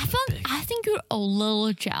you? I think you're a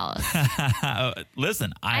little jealous.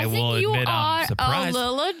 Listen, I will admit I'm surprised.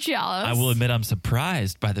 A little jealous. I will admit I'm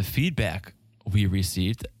surprised by the feedback we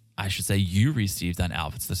received. I should say you received on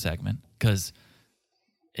Outfits the segment, because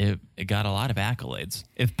it got a lot of accolades.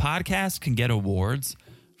 If podcasts can get awards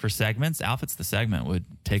for segments, Outfits the segment would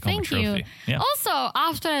take home a trophy. Thank you. Yeah. Also,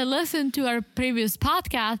 after I listened to our previous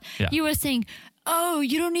podcast, you were saying, "Oh,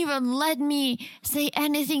 you don't even let me say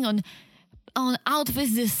anything on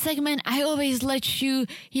Outfits this segment. I always let you,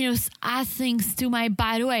 add things to my."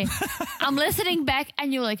 By the way, I'm listening back,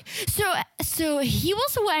 and you're like, so he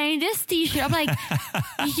was wearing this T-shirt. I'm like,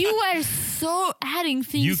 you were so adding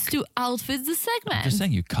things to Outfits the segment. I'm just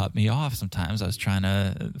saying, you cut me off sometimes. I was trying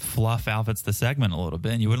to fluff Outfits the segment a little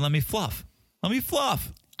bit, and you wouldn't let me fluff. Let me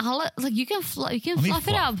fluff. You can fluff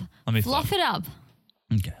it up. Let me fluff it up.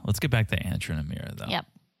 Okay, let's get back to Andrew and Amira, though. Yep.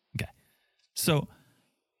 Okay, so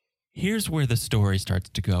here's where the story starts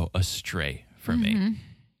to go astray for me.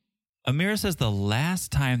 Amira says the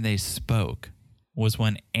last time they spoke was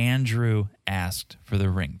when Andrew asked for the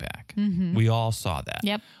ring back. We all saw that.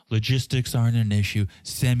 Yep. Logistics aren't an issue.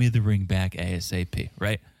 Send me the ring back ASAP,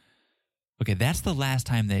 right? Okay, that's the last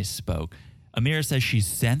time they spoke. Amira says she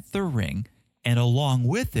sent the ring, and along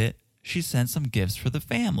with it, she sent some gifts for the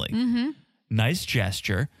family. Nice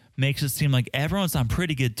gesture. Makes it seem like everyone's on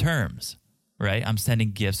pretty good terms, right? I'm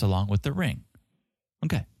sending gifts along with the ring.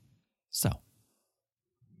 Okay, so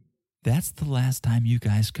that's the last time you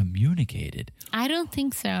guys communicated. I don't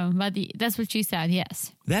think so, but that's what she said,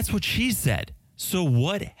 yes. That's what she said. So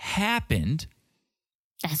what happened?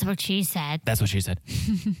 That's what she said. That's what she said.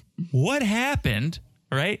 What happened,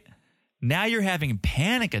 right? Now you're having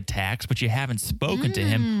panic attacks, but you haven't spoken to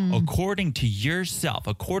him according to yourself,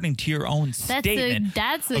 according to your own statement.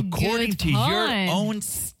 That's a according good to point. your own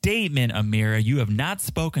statement, Amira, you have not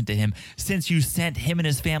spoken to him since you sent him and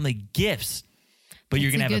his family gifts. But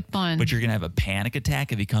you're gonna have a panic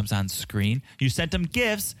attack if he comes on screen. You sent him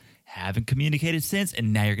gifts, haven't communicated since,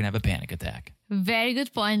 and now you're gonna have a panic attack. Very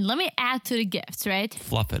good point. Let me add to the gifts, right?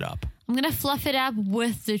 Fluff it up. I'm going to fluff it up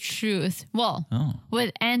with the truth. Well,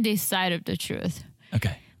 with Andy's side of the truth.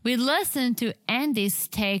 Okay. We listened to Andy's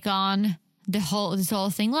take on this whole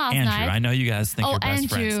thing last night. Andrew, I know you guys think you're best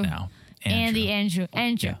friends now. Andrew.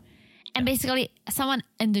 Yeah. And basically, someone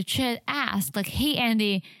in the chat asked, like, hey,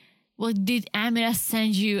 Andy, well, did Amira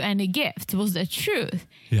send you any gift? Was that truth?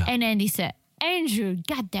 Yeah. And Andy said, Andrew,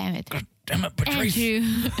 God damn it, Patrice.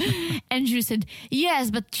 Andrew said,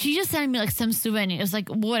 yes, but she just sent me like some souvenirs, like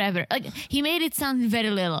whatever. Like he made it sound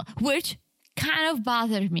very little, which kind of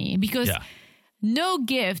bothered me because no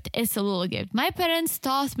gift is a little gift. My parents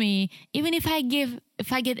taught me even if I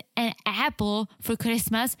get an apple for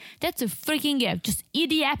Christmas, that's a freaking gift. Just eat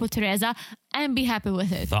the apple, Teresa, and be happy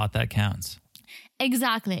with it. Thought that counts.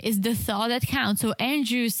 Exactly. It's the thought that counts. So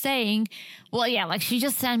Andrew's saying, well, yeah, like she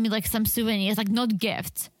just sent me like some souvenirs, like not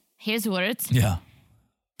gifts. His words. Yeah.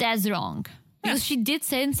 That's wrong. Because she did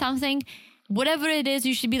say something, whatever it is,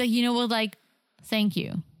 you should be like, you know what, like, thank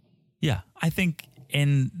you. Yeah. I think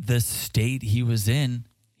in the state he was in,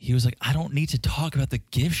 he was like, I don't need to talk about the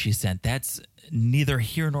gift she sent. That's neither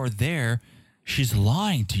here nor there. She's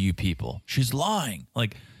lying to you people. She's lying.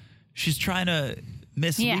 Like, she's trying to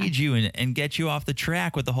mislead you and get you off the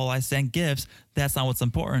track with the whole I sent gifts. That's not what's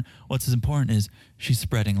important. What's important is she's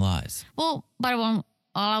spreading lies. Well, but all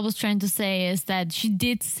I was trying to say is that she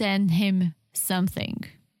did send him something.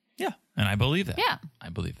 Yeah, and I believe that. Yeah. I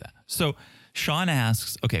believe that. So Sean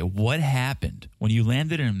asks, okay, what happened? When you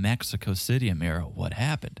landed in Mexico City, Amira, what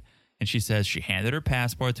happened? And she says she handed her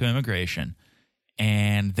passport to immigration,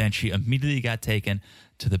 and then she immediately got taken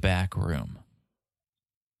to the back room.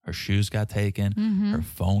 Her shoes got taken, her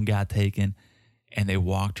phone got taken, and they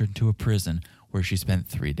walked her into a prison where she spent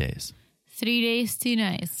 3 days. 3 days, 2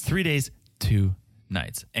 nights. 3 days, 2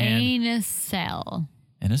 nights. And in a cell.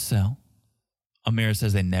 In a cell. Amira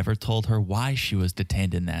says they never told her why she was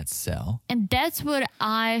detained in that cell. And that's what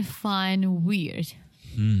I find weird.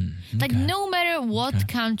 Like, no matter what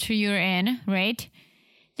country you're in, right?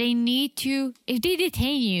 They need to, if they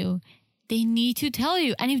detain you, they need to tell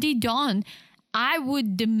you. And if they don't, I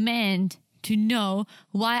would demand to know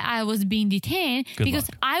why I was being detained because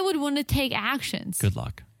I would want to take actions. Good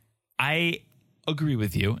luck. I agree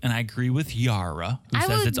with you, and I agree with Yara, who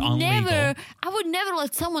says it's unlegal. I would never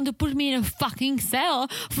let someone to put me in a fucking cell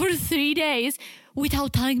for 3 days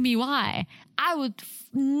without telling me why. I would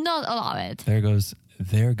not allow it.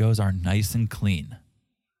 There goes our nice and clean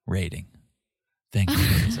rating. Thank you.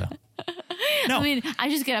 So, no, I mean, I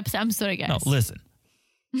just get upset. I'm sorry, guys. No, listen.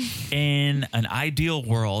 In an ideal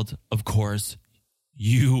world, of course,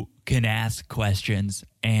 you can ask questions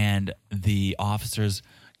and the officers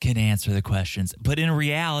can answer the questions. But in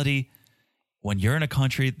reality, when you're in a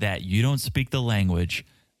country that you don't speak the language,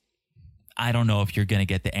 I don't know if you're going to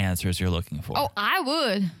get the answers you're looking for. Oh, I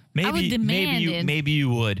would. I would demand it. Maybe you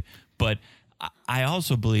would. But I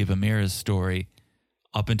also believe Amira's story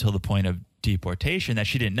up until the point of deportation that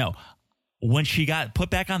she didn't know. When she got put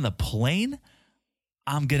back on the plane,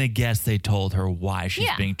 I'm going to guess they told her why she's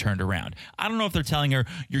being turned around. I don't know if they're telling her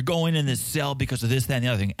you're going in this cell because of this, that, and the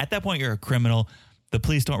other thing. At that point, you're a criminal. The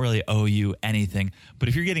police don't really owe you anything. But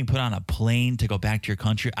if you're getting put on a plane to go back to your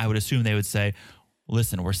country, I would assume they would say,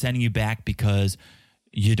 listen, we're sending you back because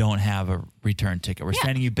you don't have a return ticket. We're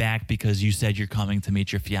sending you back because you said you're coming to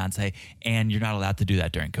meet your fiance and you're not allowed to do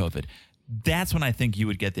that during COVID. That's when I think you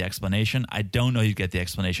would get the explanation. I don't know you'd get the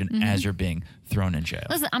explanation as you're being thrown in jail.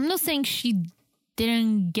 Listen, I'm not saying she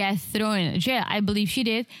didn't get thrown in jail. I believe she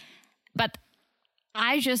did. But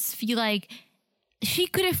I just feel like she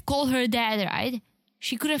could have called her dad, right?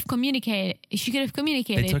 She could have communicated.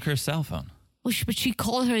 They took her cell phone. But she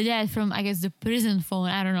called her dad from, I guess, the prison phone.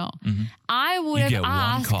 I don't know. I would have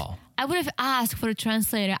asked. One call. I would have asked for a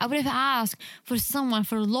translator. I would have asked for someone,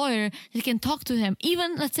 for a lawyer that can talk to him.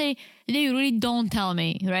 Even, let's say, they really don't tell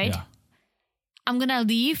me, right? Yeah. I'm going to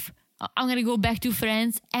leave. I'm going to go back to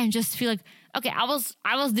France and just feel like, okay, I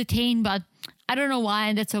was detained, but I don't know why,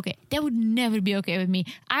 and that's okay. That would never be okay with me.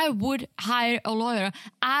 I would hire a lawyer.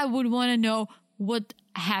 I would want to know what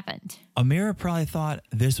happened. Amira probably thought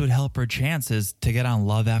this would help her chances to get on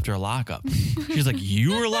Love After Lockup. She's like,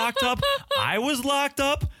 you were locked up? I was locked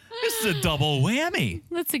up? This is a double whammy.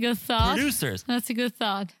 That's a good thought. Producers. That's a good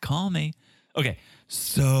thought. Call me. Okay,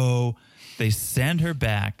 so They send her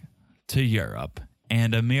back to Europe.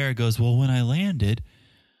 And Amira goes, well, when I landed,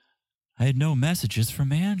 I had no messages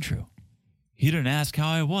from Andrew. He didn't ask how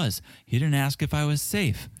I was. He didn't ask if I was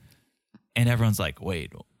safe. And everyone's like,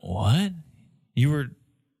 wait, what? You were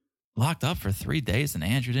locked up for 3 days and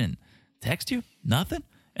Andrew didn't text you? Nothing?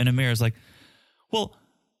 And Amira's like, well,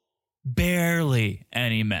 barely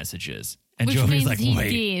any messages. And Which Joey's means like, he wait.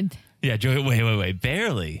 did. Yeah, Joey, wait.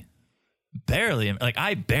 Barely. Like,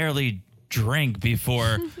 I barely drink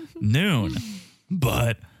before noon.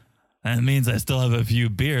 But that means I still have a few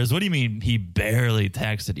beers. What do you mean he barely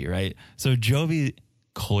texted you, right? So Jovi,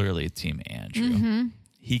 clearly Team Andrew. Mm-hmm.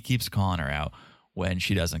 He keeps calling her out when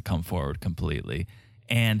she doesn't come forward completely.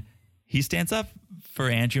 And he stands up for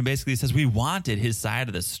Andrew and basically says, we wanted his side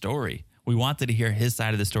of the story. We wanted to hear his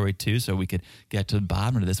side of the story too so we could get to the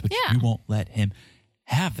bottom of this, but you won't let him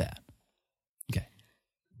have that. Okay.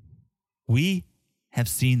 We have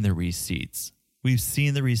seen the receipts. We've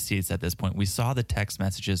seen the receipts at this point. We saw the text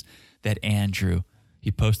messages that Andrew, he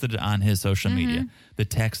posted it on his social media. The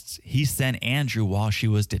texts he sent Andrew while she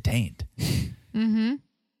was detained.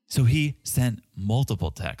 So he sent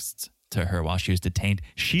multiple texts to her while she was detained.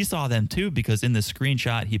 She saw them too because in the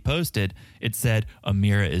screenshot he posted, it said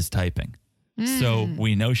Amira is typing. So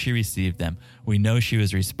we know she received them. We know she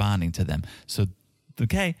was responding to them. So,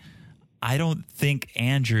 okay, I don't think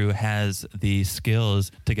Andrew has the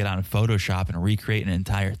skills to get on Photoshop and recreate an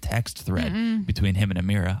entire text thread between him and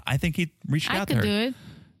Amira. I think he reached out to her. I could do it.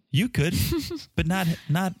 You could, but not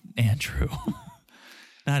Andrew.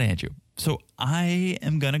 Not Andrew. So I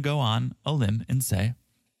am going to go on a limb and say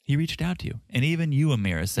he reached out to you. And even you,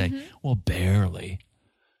 Amira, say, well, barely.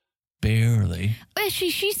 But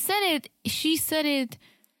she said it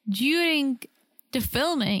during the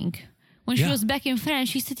filming. When she was back in France,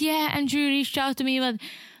 she said, yeah, Andrew reached out to me, but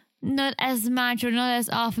not as much or not as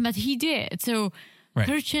often, but he did. So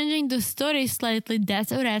her changing the story slightly,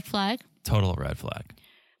 that's a red flag. Total red flag.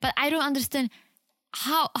 But I don't understand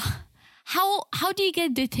how do you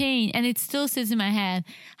get detained? And it still sits in my head.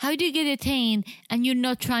 How do you get detained and you're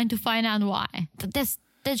not trying to find out why? That's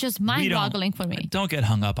just mind-boggling for me. Don't get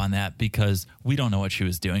hung up on that because we don't know what she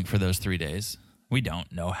was doing for those 3 days. We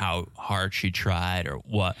don't know how hard she tried or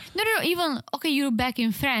what. No. Even, okay, you're back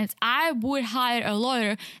in France. I would hire a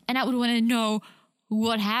lawyer and I would want to know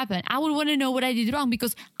what happened. I would want to know what I did wrong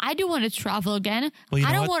because I do want to travel again. Well,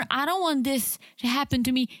 I don't want this to happen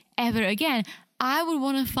to me ever again. I would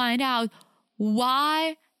want to find out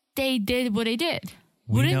why they did what they did.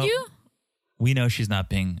 Wouldn't you? We know she's not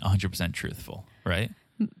being 100% truthful, right?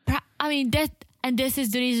 I mean, and this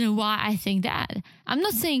is the reason why I think that. I'm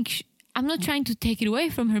not saying... I'm not trying to take it away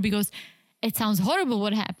from her because it sounds horrible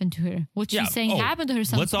what happened to her. What she's saying happened to her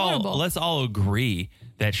sounds horrible. Let's all agree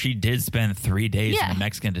that she did spend 3 days in a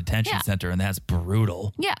Mexican detention center, and that's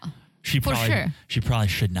brutal. Yeah, She probably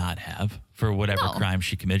should not have for whatever crime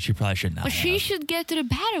she committed. She probably should not have. But she should get to the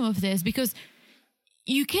bottom of this because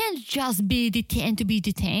you can't just be detained to be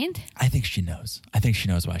detained. I think she knows. I think she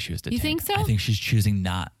knows why she was detained. You think so? I think she's choosing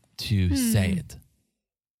not to say it.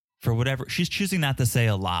 For whatever, she's choosing not to say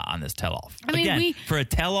a lot on this tell-all. Again, for a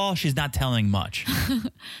tell-all, she's not telling much.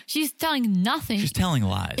 She's telling nothing. She's telling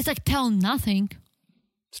lies. It's like tell nothing.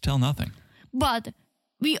 It's tell nothing. But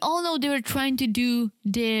we all know they were trying to do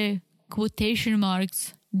the quotation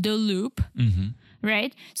marks, the loop,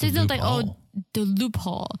 right? So it's not like, the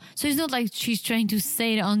loophole. So it's not like she's trying to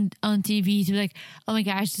say it on TV to be like, oh my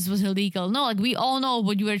gosh, this was illegal. No, like we all know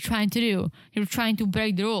what you were trying to do. You're trying to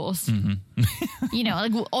break the rules. You know,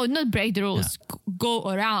 like, not break the rules, go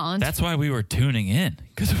around. That's why we were tuning in,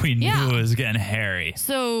 because we knew it was getting hairy.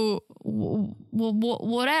 So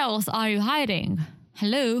what else are you hiding?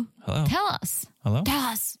 Hello? Tell us. Hello? Tell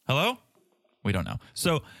us. Hello? We don't know.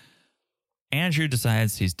 So Andrew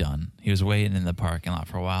decides he's done. He was waiting in the parking lot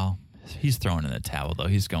for a while. He's throwing in the towel, though.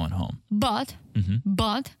 He's going home. But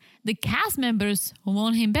the cast members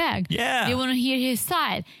want him back. Yeah. They want to hear his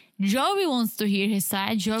side. Joey wants to hear his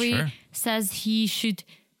side. Joey says he should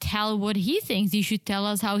tell what he thinks. He should tell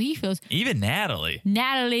us how he feels. Even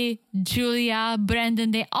Natalie, Julia,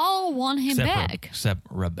 Brandon, they all want him back. Except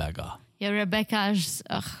Rebecca. Yeah, Rebecca's...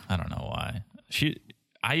 I don't know why.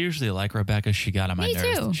 I usually like Rebecca. She got on my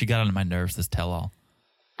nerves. Too. She got on my nerves, this tell-all.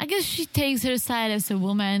 I guess she takes her side as a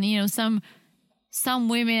woman. You know, some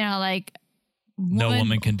women are like... No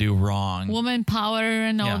woman can do wrong. Woman power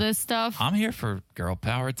and all this stuff. I'm here for girl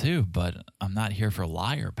power too, but I'm not here for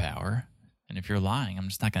liar power. And if you're lying, I'm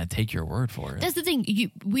just not going to take your word for it. That's the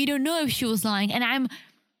thing. We don't know if she was lying. And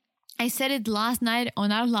I said it last night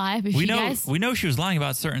on our live. We know she was lying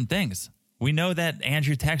about certain things. We know that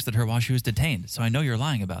Andrew texted her while she was detained. So I know you're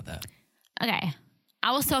lying about that. Okay.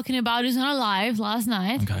 I was talking about this on a live last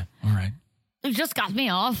night. Okay. All right. It just got me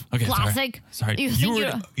off. Okay. Classic. Sorry.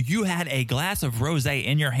 You had a glass of rosé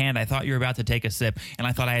in your hand. I thought you were about to take a sip, and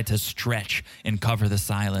I thought I had to stretch and cover the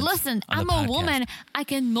silence. Listen, I'm a woman. I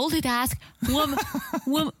can multitask.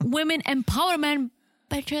 Women empowerment,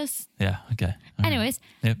 bitches. Yeah. Okay. All right. Anyways,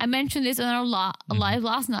 Yep. I mentioned this on our live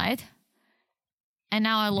last night, and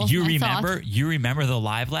now I lost my thought. You remember the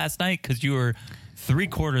live last night because you were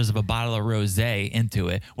 3/4 of a bottle of rosé into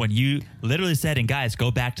it when you literally said, and guys,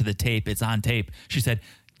 go back to the tape. It's on tape. She said,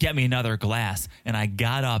 get me another glass. And I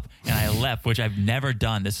got up and I left, which I've never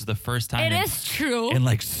done. This is the first time It is true. in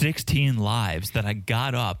like 16 lives that I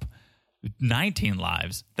got up, 19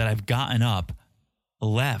 lives that I've gotten up,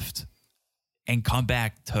 left, and come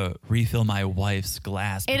back to refill my wife's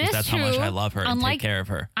glass because that's true. how much I love her and take care of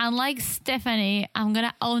her. Unlike Stephanie, I'm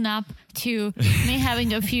gonna own up to me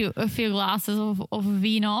having a few glasses of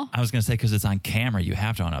vino. I was going to say because it's on camera, you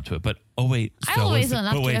have to own up to it. But I always own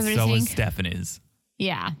up to everything. So is Stephanie's.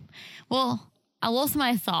 Yeah. Well, I lost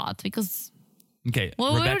my thought because. Okay.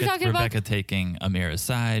 Well, we were talking about Rebecca taking Amira's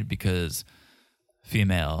side because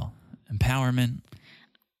female empowerment.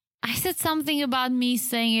 I said something about me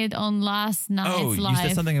saying it on last night's live.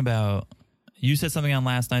 You said something on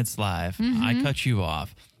last night's live. Mm-hmm. I cut you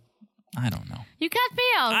off. I don't know. You cut me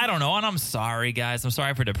off. I don't know. And I'm sorry, guys. I'm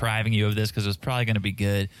sorry for depriving you of this because it was probably going to be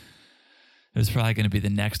good. It was probably going to be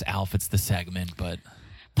the next Alphits the segment, but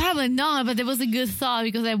probably not. But it was a good thought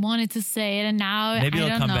because I wanted to say it, and now maybe I it'll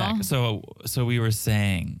don't come know. back. So we were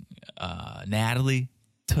saying Natalie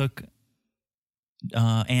took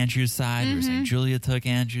Andrew's side. We were saying Julia took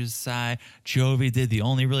Andrew's side. Jovi did. The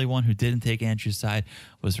only really one who didn't take Andrew's side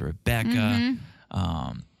was Rebecca.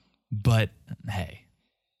 But hey,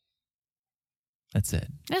 that's it.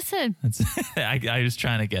 That's it. I was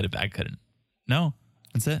trying to get it back. I couldn't. No,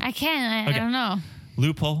 that's it. I can't. I don't know.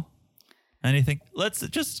 Loophole. Anything?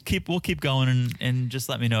 We'll keep going and just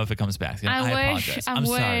let me know if it comes back. I apologize. I'm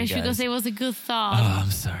sorry, guys. Because it was a good thought. Oh,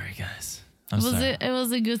 I'm sorry, guys. It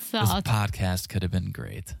was a good thought. This podcast could have been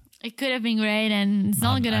great. It could have been great, and it's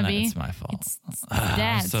not going to be. It's my fault. It's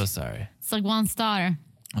that. I'm so sorry. It's like 1 star.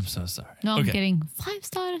 I'm so sorry. No, I'm kidding. 5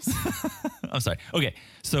 stars. I'm sorry. Okay,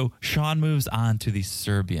 so Sean moves on to the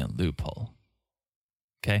Serbian loophole.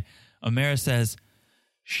 Okay, Amira says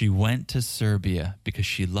she went to Serbia because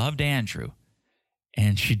she loved Andrew,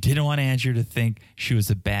 and she didn't want Andrew to think she was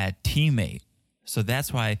a bad teammate. So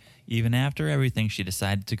that's why, even after everything, she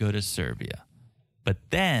decided to go to Serbia. But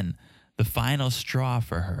then the final straw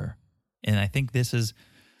for her, and I think this is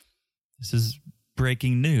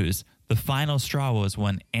breaking news. The final straw was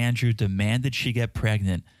when Andrew demanded she get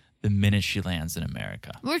pregnant the minute she lands in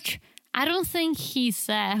America. Which I don't think he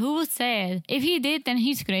said. Who would say it? If he did, then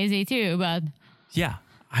he's crazy too. But yeah,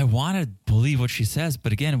 I want to believe what she says.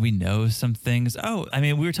 But again, we know some things.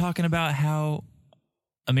 We were talking about how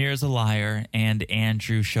Amira's a liar, and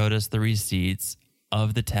Andrew showed us the receipts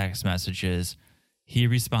of the text messages. He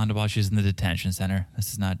responded while she's in the detention center.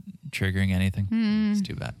 This is not triggering anything. It's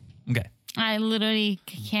too bad. Okay. I literally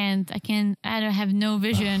can't. I don't have no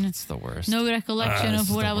vision. It's the worst. No recollection of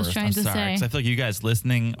what I was trying to say. I feel like you guys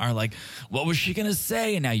listening are like, what was she going to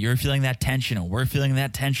say? And now you're feeling that tension, and we're feeling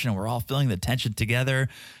that tension, and we're all feeling the tension together.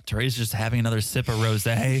 Teresa's just having another sip of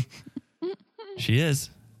rosé. She is.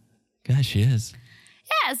 Guys, she is.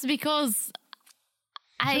 Yes, because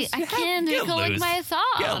I can't recollect my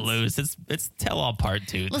thoughts. Get loose. It's tell-all part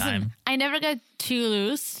 2 time. I never got too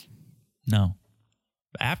loose. No.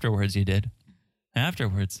 Afterwards, you did.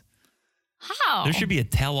 Afterwards. How? There should be a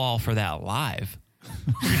tell-all for that live.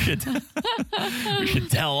 we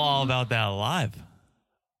should tell all about that live.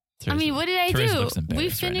 Teresa, what did I do? We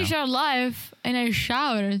finished our live and I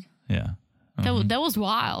showered. Yeah. That was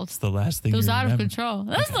wild. It's the last thing. It was out of control.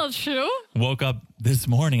 That's not true. Woke up this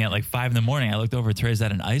morning at like 5 a.m. I looked over. Teresa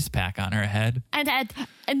had an ice pack on her head.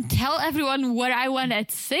 And tell everyone what I went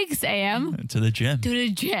at 6 a.m. To the gym.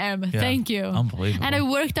 Yeah. Thank you. Unbelievable. And I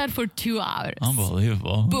worked out for 2 hours.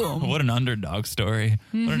 Unbelievable. Boom. What an underdog story.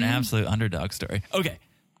 What an absolute underdog story. Okay.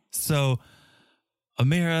 So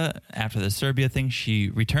Amira, after the Serbia thing,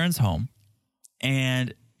 she returns home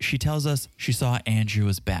and she tells us she saw Andrew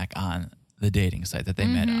was back on the dating site that they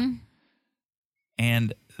met on.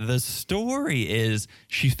 And the story is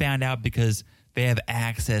she found out because they have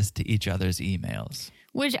access to each other's emails.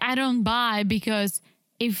 Which I don't buy, because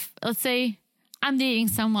if, let's say, I'm dating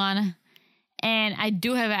someone and I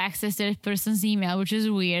do have access to that person's email, which is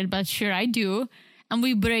weird, but sure I do, and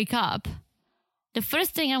we break up, the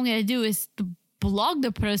first thing I'm going to do is to block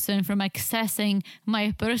the person from accessing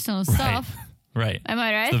my personal stuff. Right. Am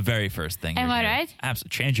I right? It's the very first thing. Am I right?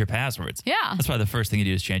 Absolutely. Change your passwords. Yeah. That's why the first thing you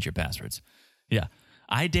do is change your passwords. Yeah.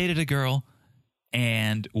 I dated a girl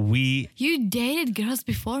and You dated girls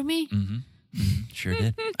before me? Sure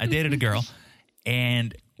did. I dated a girl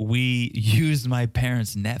and we used my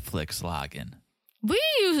parents' Netflix login. We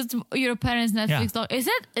used your parents' Netflix.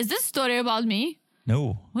 Is this story about me?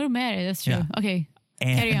 No. We're married. That's true. Yeah. Okay.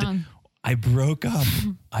 And Carry on. I broke up.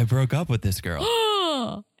 I broke up with this girl.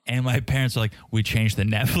 And my parents were like, we changed the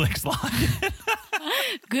Netflix login.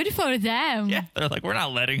 Good for them. Yeah. They're like, we're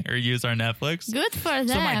not letting her use our Netflix. Good for them.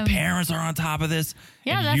 So my parents are on top of this.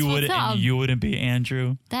 Yeah, and that's what's up. And you wouldn't be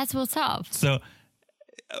Andrew. That's what's up. So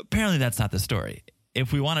apparently that's not the story.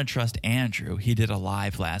 If we want to trust Andrew, he did a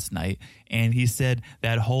live last night and he said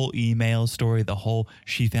that whole email story,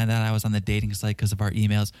 she found out I was on the dating site because of our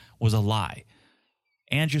emails, was a lie.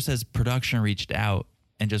 Andrew says production reached out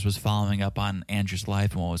and just was following up on Andrew's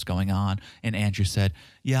life and what was going on. And Andrew said,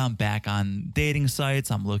 yeah, I'm back on dating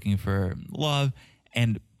sites. I'm looking for love.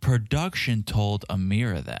 And production told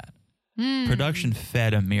Amira that. Production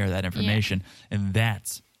fed Amira that information. Yeah. And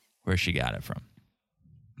that's where she got it from.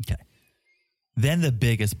 Okay. Then the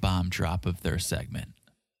biggest bomb drop of their segment.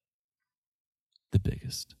 The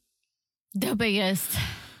biggest. The biggest.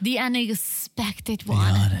 The unexpected one.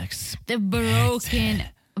 The unexpected. The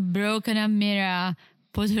broken Amira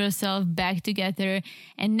put herself back together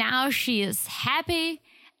and now she is happy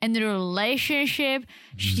in the relationship.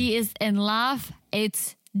 She is in love.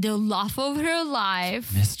 It's the love of her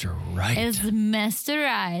life. Mr. Right. It's Mr.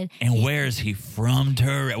 Right. And where is he from?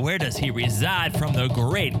 Where does he reside from the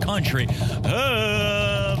great country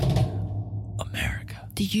of America?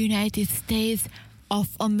 The United States of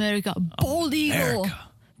America. Bald eagle.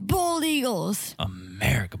 Bald eagles.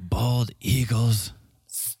 America. Bald eagles.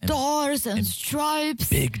 Stars and stripes.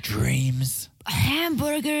 Big dreams.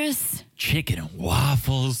 Hamburgers. Chicken and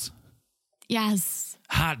waffles. Yes.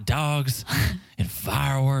 Hot dogs and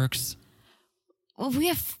fireworks. Well, we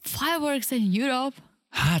have fireworks in Europe.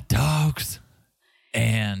 Hot dogs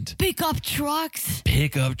and pickup trucks.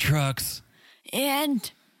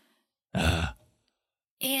 And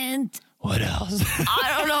what else?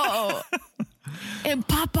 I don't know. And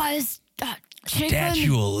Popeye's chicken.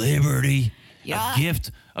 Statue of Liberty. Yeah.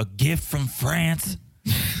 A gift from France.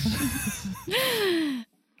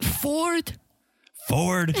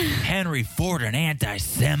 Henry Ford, an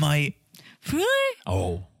anti-Semite. Really?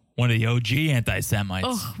 Oh, one of the OG anti-Semites.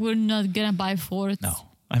 Oh, we're not gonna buy Fords. No.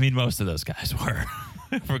 I mean, most of those guys were,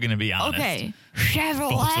 if we're going to be honest. Okay.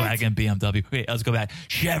 Chevrolet. Volkswagen, BMW. Wait, let's go back.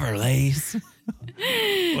 Chevrolets.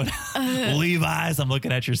 Levi's. I'm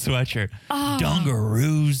looking at your sweatshirt.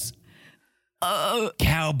 Dungaroos.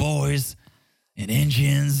 Cowboys and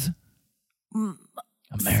Indians.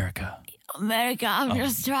 America. I'm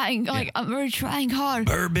just trying. We're trying hard.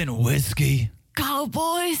 Bourbon whiskey.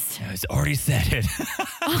 Cowboys. I already said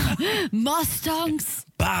it. Mustangs.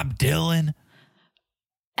 Bob Dylan.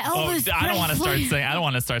 Elvis I don't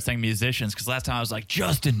want to start saying musicians because last time I was like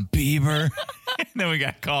Justin Bieber, and then we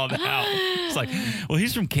got called out. It's like, well,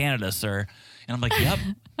 he's from Canada, sir, and I'm like, yep,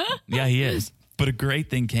 yeah, he is. But a great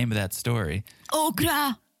thing came of that story.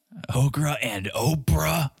 Okra and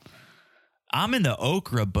Oprah. I'm in the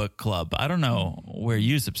Okra book club. I don't know where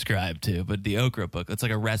you subscribe to, but the Okra book, it's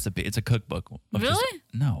like a recipe. It's a cookbook. Really?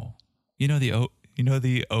 No. You know the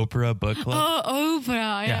Oprah book club? Oh,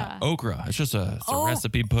 Oprah, yeah. Okra. It's just a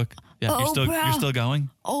recipe book. Yeah, you're still going?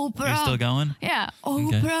 Oprah. You're still going? Yeah,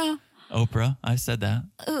 Oprah. Okay. Oprah. I said that.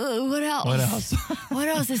 What else? What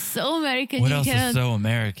else is so American? What else is so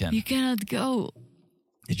American? You cannot go.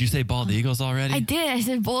 Did you say bald eagles already? I did. I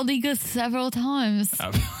said bald eagles several times.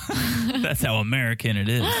 That's how American it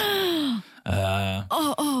is.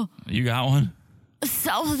 You got one?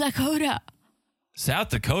 South Dakota. South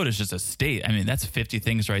Dakota is just a state. I mean, that's 50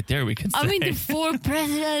 things right there we can say. I mean, the 4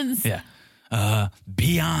 presidents. Yeah.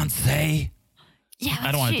 Beyonce. Yeah.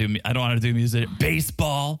 I don't want to do music.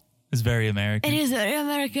 Baseball is very American. It is very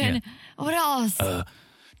American. Yeah. What else?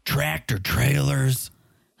 Tractor trailers.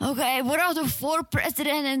 Okay, what are the 4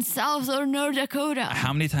 presidents in South or North Dakota?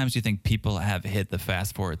 How many times do you think people have hit the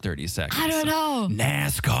fast forward 30 seconds? I don't know.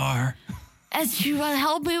 NASCAR. And she will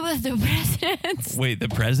help me with the presidents. Wait, the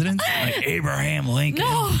presidents? Like Abraham Lincoln?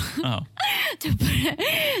 No. Oh. The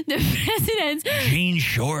presidents. Jean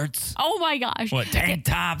shorts. Oh my gosh. What, tank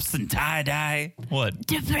tops and tie-dye? What?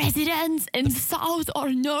 The presidents in South or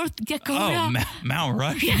North Dakota. Oh, Mount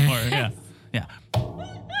Rushmore. Yeah.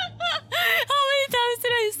 How many times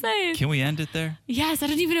did I say it? Can we end it there? Yes, I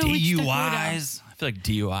don't even know which Dakota. DUIs. I feel like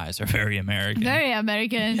DUIs are very American. Very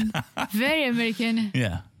American. Very American.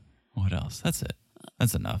 Yeah. What else? That's it.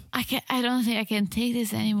 That's enough. I don't think I can take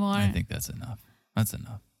this anymore. I think that's enough. That's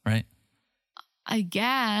enough, right? I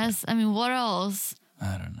guess. I mean, what else?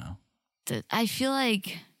 I don't know. I feel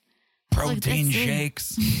like Protein that's it.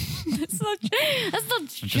 shakes. that's not I'm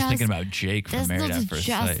just thinking about Jake from that's Married not at First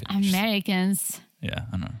just Sight. Americans. Yeah,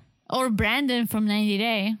 I don't know. Or Brandon from 90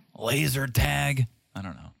 Day. Laser tag. I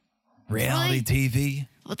don't know. Reality TV.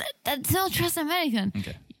 Well, that's not just American.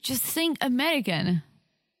 Okay. Just think American.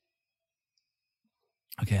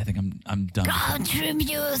 Okay, I think I'm done. Country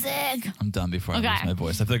music. I'm done before I lose my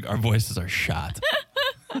voice. I think our voices are shot.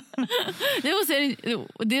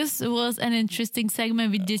 This was an interesting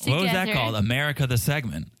segment we did together. What was that called? America the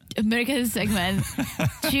segment. America the segment.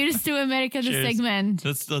 Cheers to America the segment.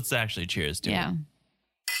 Let's actually cheers to it.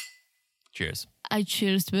 Cheers. I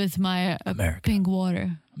cheers with my pink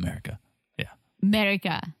water. America. Yeah.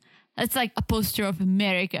 America. That's like a poster of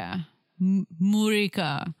America.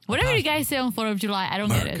 Murica. Whatever you guys say on 4th of July, I don't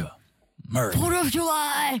get it. America. 4th of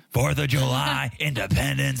July. 4th of July,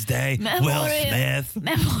 Independence Day, Will Smith.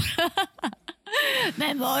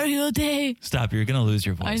 Memorial Day. Stop, you're going to lose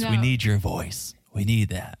your voice. We need your voice. We need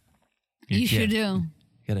that. You sure do.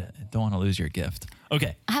 Don't want to lose your gift.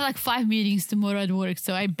 Okay. I have like 5 meetings tomorrow at work,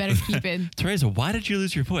 so I better keep it. Teresa, why did you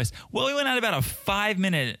lose your voice? Well, we went on about a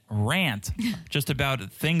 5-minute rant just about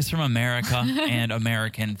things from America and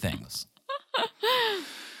American things.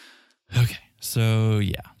 Okay. So,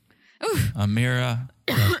 yeah. Oof. Amira,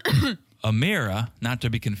 not to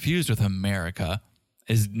be confused with America,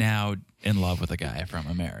 is now in love with a guy from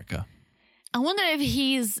America. I wonder if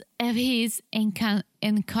he's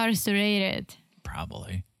incarcerated.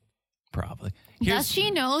 Probably. Does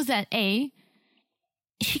she know that she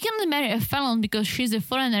can marry a felon because she's a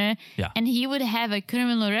foreigner, and he would have a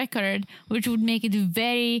criminal record, which would make it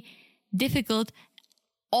very difficult,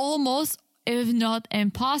 almost if not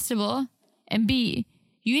impossible. And B,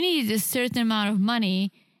 you need a certain amount of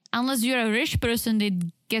money. Unless you're a rich person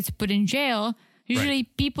that gets put in jail, usually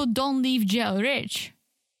people don't leave jail rich.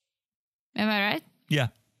 Am I right? Yeah.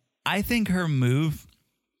 I think her move,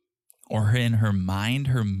 or in her mind,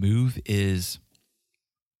 her move is,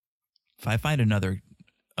 if I find another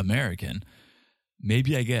American,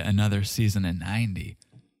 maybe I get another season in 90.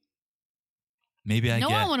 No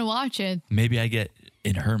one want to watch it. Maybe I get,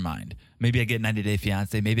 in her mind, maybe I get 90 Day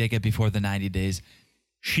Fiancé. Maybe I get Before the 90 Days.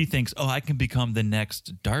 She thinks, I can become the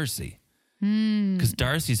next Darcy. Because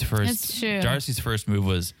Darcy's first move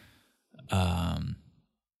was, why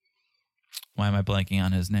am I blanking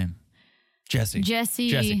on his name? Jesse.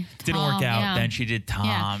 Didn't work out. Yeah. Then she did Tom.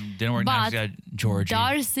 Yeah. Didn't work out. She got Georgie.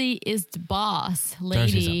 Darcy is the boss, lady.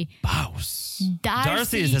 Darcy's a boss.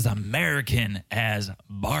 Darcy is as American as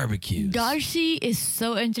barbecue. Darcy is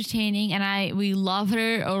so entertaining, and we love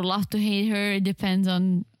her or love to hate her. It depends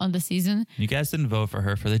on the season. You guys didn't vote for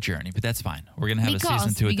her for the journey, but that's fine. We're gonna have a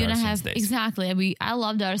season 2 of Darcy and Stacey. Exactly. I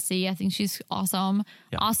love Darcy. I think she's awesome,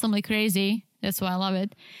 awesomely crazy. That's why I love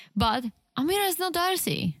it. But Amira's not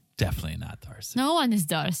Darcy. Definitely not Darcy. No one is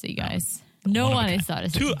Darcy, guys. No one is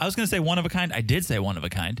Darcy. I was going to say one of a kind. I did say one of a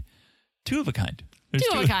kind. Two of a kind.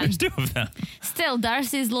 There's two of them. Still,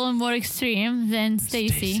 Darcy is a little more extreme than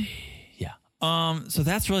Stacey. Yeah. So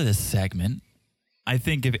that's really the segment. I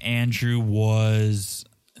think if Andrew was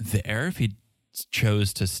there, if he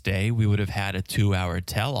chose to stay, we would have had a 2-hour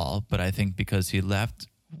tell-all. But I think because he left,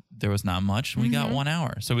 there was not much. We got 1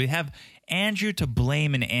 hour. So we have Andrew to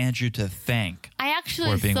blame and Andrew to thank. I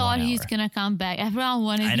actually thought he's going to come back. Everyone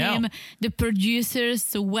wanted him. The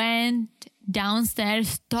producers went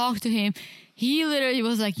downstairs, talked to him. He literally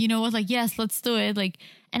was like, you know what? Like, yes, let's do it. Like,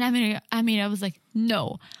 and I was like,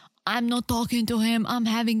 no, I'm not talking to him. I'm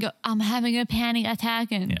having a panic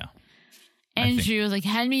attack. And Andrew was like,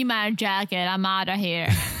 hand me my jacket. I'm out of here.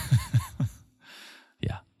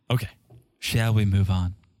 Yeah. Okay. Shall we move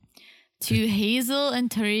on? To Hazel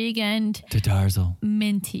and Tariq and to Darzel.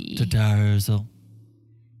 Minty. To Darzel.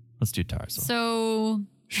 Let's do Darzel. So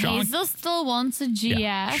Hazel still wants a GF.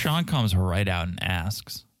 Yeah. Sean comes right out and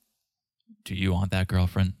asks, do you want that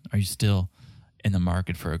girlfriend? Are you still in the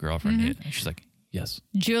market for a girlfriend? And she's like, yes.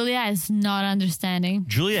 Julia is not understanding.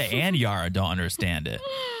 Julia and Yara don't understand it.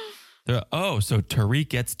 So Tariq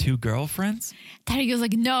gets 2 girlfriends? Tariq goes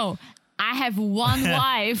like, no, I have one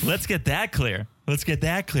wife. Let's get that clear.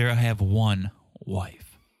 I have one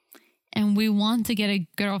wife. And we want to get a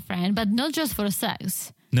girlfriend, but not just for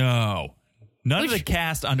sex. No. None of the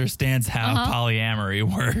cast understands how polyamory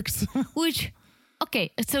works.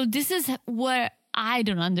 Okay, so this is where I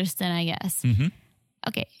don't understand, I guess. Mm-hmm.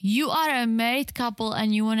 Okay, you are a married couple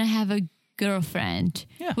and you want to have a girlfriend.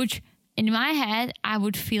 Yeah. Which in my head, I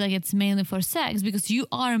would feel like it's mainly for sex because you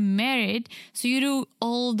are married. So you do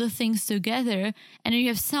all the things together and you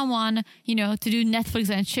have someone, to do Netflix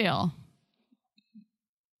and chill.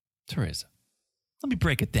 Teresa, let me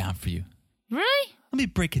break it down for you. Really? Let me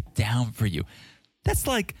break it down for you. That's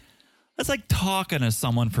like talking to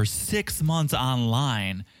someone for 6 months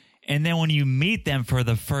online, and then when you meet them for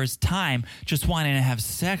the first time, just wanting to have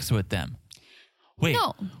sex with them. Wait,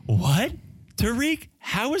 no. What? Tariq?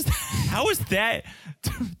 How is that?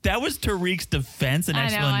 That was Tariq's defense and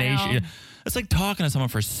explanation. I know. It's like talking to someone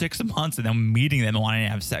for 6 months and then meeting them and wanting to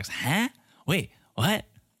have sex. Huh? Wait, what?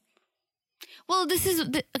 Well, this is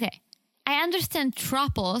okay. I understand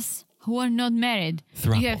throuples who are not married.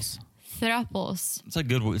 Throuples. You have throuples.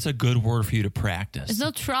 It's a good word for you to practice. It's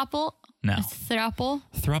not throuple. No. It's throuple.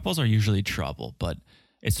 Thruples are usually trouble, but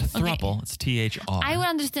it's a thruple. Okay. It's THR. I would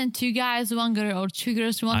understand 2 guys, 1 girl, or 2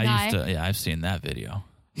 girls, 1 guy. I've seen that video.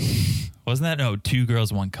 Wasn't that? No, 2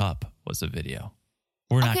 girls, 1 cup was a video.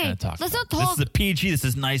 We're not going to talk about it. This is a PG. This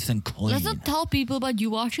is nice and clean. Let's not tell people about you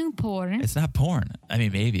watching porn. It's not porn. I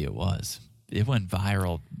mean, maybe it was. It went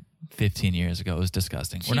viral 15 years ago. It was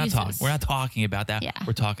disgusting. Jesus. We're not talking about that. Yeah.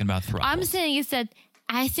 We're talking about thruples. I'm saying is that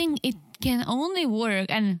I think it can only work,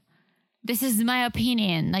 and this is my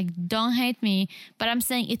opinion. Like, don't hate me, but I'm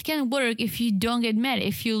saying it can work if you don't get married.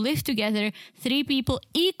 If you live together, 3 people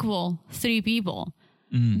equal 3 people.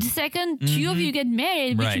 The second 2 of you get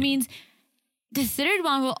married, which means the third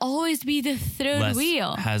one will always be the third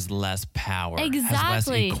wheel. Has less power. Exactly. Has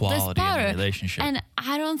less equality less power. in the relationship. And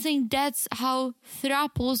I don't think that's how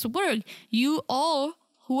throuples work. You all,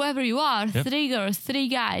 whoever you are, 3 girls, 3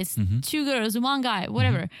 guys, 2 girls, 1 guy,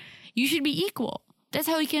 whatever. You should be equal. That's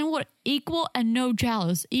how it can work. Equal and no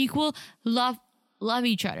jealous. Equal, love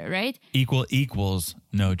each other, right? Equal equals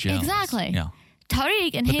no jealous. Exactly. Yeah.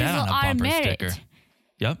 Tariq and Hazel are married. Sticker.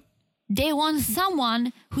 Yep. They want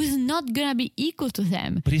someone who's not gonna be equal to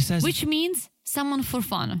them. But he says, which means someone for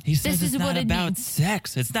fun. He says this it's is not what about it means.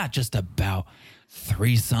 sex. It's not just about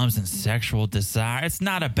threesomes and sexual desire. It's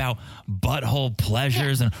not about butthole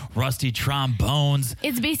pleasures and rusty trombones.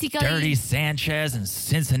 It's basically Dirty Sanchez and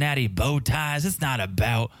Cincinnati bow ties. It's not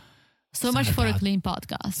about so much for a clean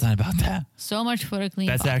podcast. It's not about that. So much for a clean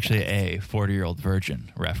podcast. That's actually a 40-year-old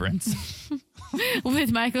virgin reference.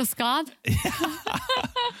 With Michael Scott?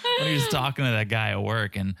 When he was talking to that guy at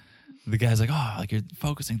work, and the guy's like, oh, like you're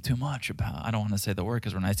focusing too much about, I don't want to say the word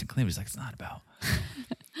because we're nice and clean. But he's like, it's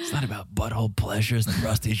not about butthole pleasures and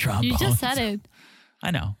rusty trombones. You just said it.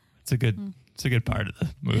 I know. It's a good part of the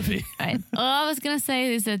movie. Right. All I was going to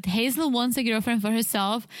say is that Hazel wants a girlfriend for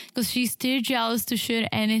herself because she's too jealous to share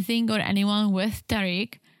anything or anyone with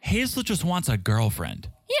Tariq. Hazel just wants a girlfriend.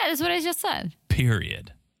 Yeah, that's what I just said.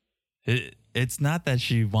 Period. It's not that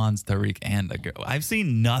she wants Tariq and a girl. I've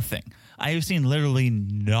seen nothing. I have seen literally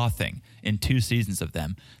nothing in 2 seasons of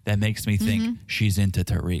them that makes me think she's into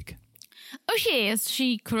Tariq. Oh, she is.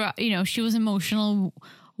 She was emotional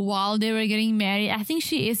while they were getting married. I think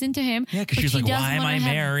she is into him. Yeah, because she's like, why am I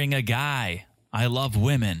marrying a guy? I love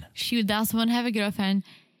women. She does want to have a girlfriend.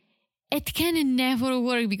 It can never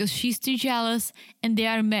work because she's too jealous and they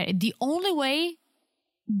are married. The only way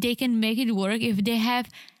they can make it work if they have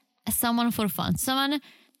someone for fun, someone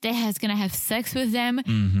that is gonna have sex with them,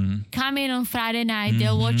 come in on Friday night,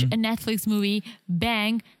 they'll watch a Netflix movie,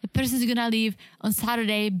 bang, the person's gonna leave on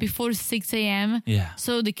Saturday before 6 a.m. Yeah.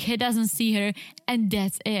 So the kid doesn't see her, and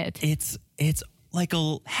that's it. It's like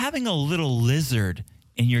having a little lizard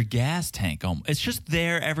in your gas tank. It's just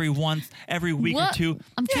there every week or 2.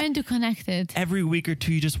 I'm trying to connect it. Every week or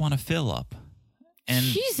 2, you just want to fill up. And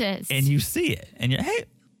Jesus. And you see it, and you're, hey,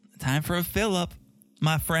 time for a fill up,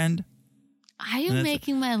 my friend. Are you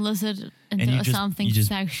making my lizard into something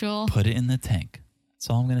sexual? Put it in the tank. That's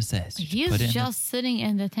all I'm going to say. He's just sitting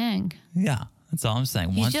in the tank. Yeah, that's all I'm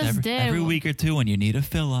saying. He's just there. Every week or 2 when you need a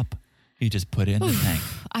fill up, you just put it in the tank.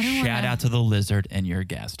 Shout out to the lizard in your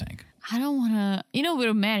gas tank. I don't want to.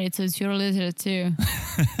 We're married, so it's your lizard too.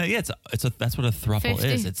 Yeah, that's what a thruple 50.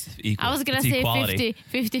 is. It's equal. I was going to say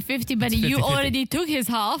 50-50, but you already took his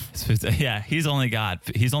half. Yeah, he's only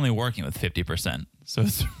working with 50%. So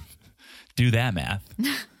do that math.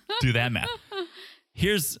 I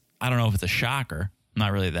don't know if it's a shocker. I'm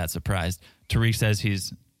not really that surprised. Tariq says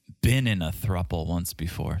he's been in a thruple once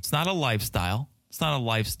before. It's not a lifestyle. It's not a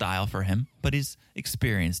lifestyle for him, but he's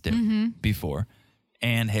experienced it before.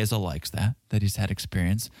 And Hazel likes that he's had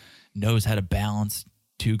experience, knows how to balance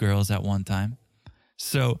 2 girls at one time.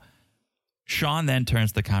 So Sean then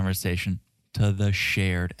turns the conversation to the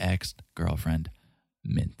shared ex-girlfriend,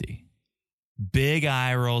 Minty. Big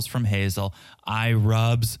eye rolls from Hazel, eye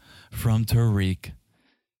rubs from Tariq.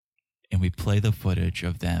 and we play the footage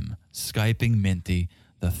of them Skyping Minty,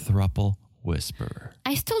 the thruple whisperer.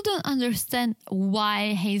 I still don't understand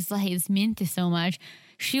why Hazel hates Minty so much.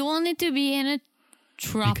 She wanted to be in a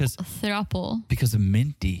thruple. Because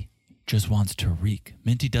Minty just wants Tariq.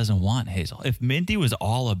 Minty doesn't want Hazel. If Minty was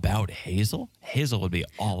all about Hazel, Hazel would be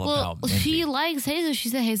all about Minty. She likes Hazel. She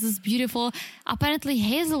said Hazel's beautiful. Apparently,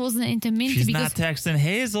 Hazel wasn't into Minty. She's not texting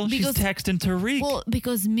Hazel. She's texting Tariq. Well,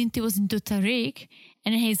 because Minty was into Tariq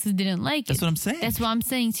and Hazel didn't like it. That's what I'm saying. That's what I'm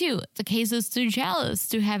saying too. Like Hazel's too jealous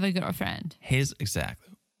to have a girlfriend. Hazel,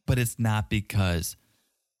 exactly. But it's not because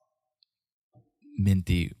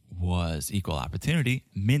Minty was equal opportunity.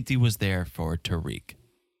 Minty was there for Tariq.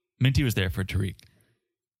 Minty was there for Tariq.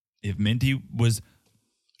 If Minty was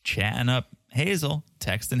chatting up Hazel,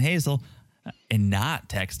 texting Hazel, and not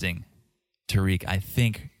texting Tariq, I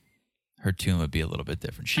think her tune would be a little bit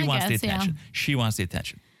different. She wants the attention. Yeah. She wants the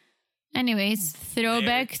attention. Anyways,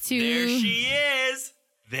 throwback to... There she is.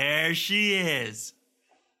 There she is.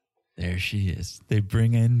 There she is. They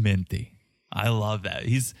bring in Minty. I love that.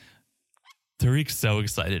 Tariq's so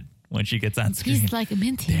excited when she gets on screen. He's like,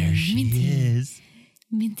 Minty. There she is.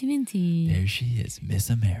 Minty. There she is, Miss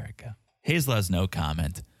America. Hazel has no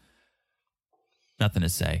comment. Nothing to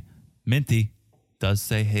say. Minty does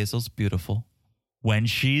say Hazel's beautiful when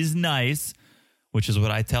she's nice, which is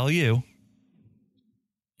what I tell you.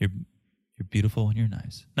 You're beautiful when you're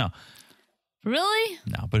nice. No. Really?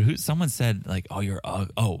 No, but someone said like,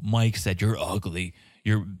 Mike said you're ugly.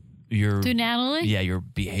 You're to Natalie? Yeah, your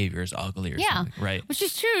behavior is ugly or something, right? Which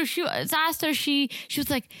is true. She asked her, she was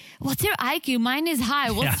like, what's your IQ? Mine is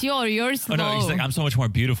high. What's yours low? Oh, no, he's like, I'm so much more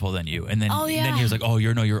beautiful than you. And then, then he was like,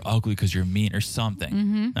 you're ugly because you're mean or something.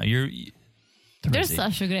 Mm-hmm. No, they're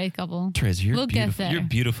such a great couple. Teresa, you're beautiful. You're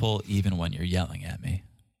beautiful even when you're yelling at me.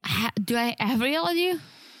 Do I ever yell at you?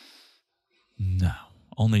 No,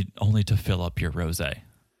 only to fill up your rosé.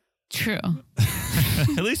 True.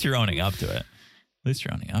 At least you're owning up to it. At least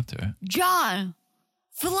you're owning up to it. John,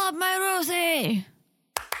 fill up my rosé.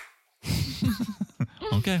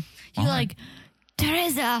 Okay. You're like,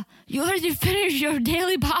 Teresa, you already finished your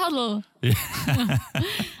daily bottle. Yeah.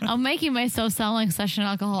 I'm making myself sound like such an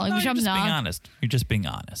alcoholic, which I'm not. Being honest. You're just being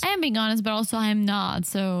honest. I am being honest, but also I'm not.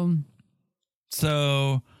 So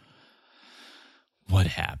what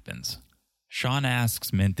happens? Sean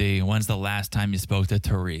asks Minty, when's the last time you spoke to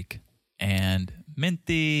Tariq? And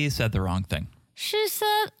Minty said the wrong thing. She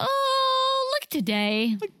said, look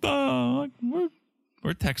today.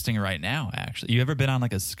 We're texting right now, actually. You ever been on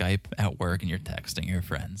like a Skype at work and you're texting your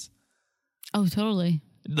friends? Oh, totally.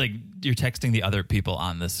 Like you're texting the other people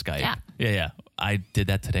on the Skype. Yeah. I did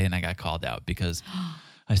that today and I got called out because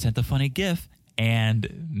I sent a funny GIF and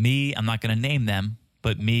I'm not going to name them,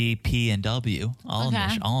 but me, P, and W,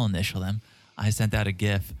 I'll initial them. I sent out a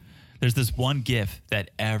GIF. There's this one GIF that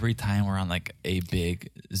every time we're on like a big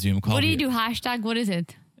Zoom call. What do you do? Hashtag? What is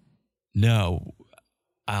it? No,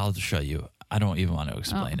 I'll show you. I don't even want to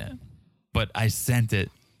explain it. But I sent it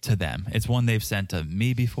to them. It's one they've sent to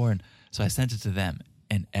me before. And so I sent it to them.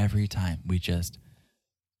 And every time we just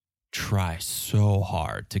try so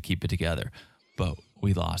hard to keep it together. But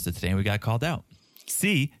we lost it today and we got called out.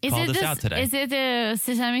 Called us out today. Is it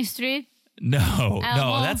Sesame Street? No,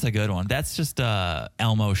 that's a good one. That's just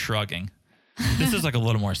Elmo shrugging. This is like a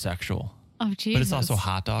little more sexual. Oh, Jesus. But it's also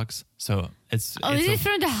hot dogs. So it's... is it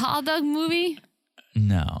from the hot dog movie?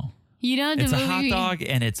 No. You know the movie? It's a hot dog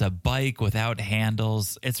and it's a bike without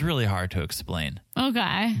handles. It's really hard to explain.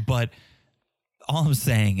 Okay. But all I'm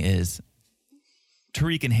saying is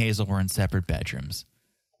Tariq and Hazel were in separate bedrooms.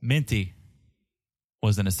 Minty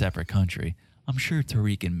was in a separate country. I'm sure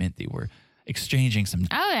Tariq and Minty were exchanging some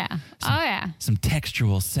some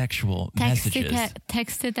textual sexual messages.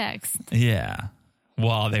 Text to text. Yeah.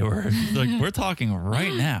 While they were like, we're talking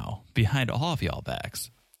right now behind all of y'all backs.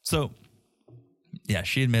 So yeah,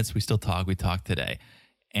 she admits we still talk. We talked today.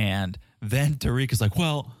 And then Tariq is like,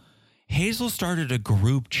 well, Hazel started a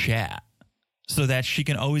group chat so that she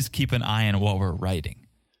can always keep an eye on what we're writing,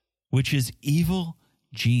 which is evil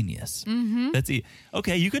genius. Mm-hmm. That's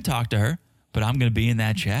okay. You could talk to her, but I'm going to be in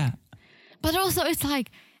that chat. But also it's like,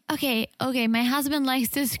 okay, my husband likes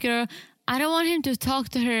this girl. I don't want him to talk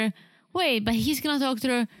to her. Wait, but he's going to talk to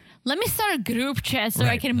her. Let me start a group chat so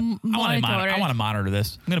I can monitor it. I want to monitor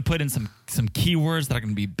this. I'm going to put in some keywords that are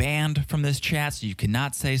going to be banned from this chat so you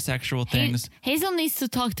cannot say sexual things. Hazel needs to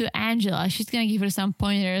talk to Angela. She's going to give her some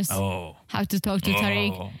pointers. How to talk to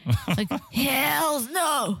Tariq. Like, hells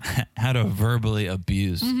no. How to verbally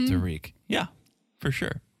abuse Tariq. Yeah, for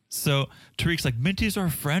sure. So Tariq's like, Minty's our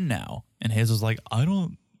friend now. And Hazel's like, I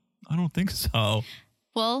don't think so.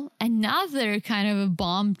 Well, another kind of a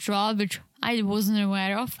bomb drop, which I wasn't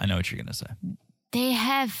aware of. I know what you're going to say. They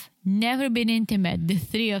have never been intimate, the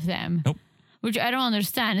three of them. Nope. Which I don't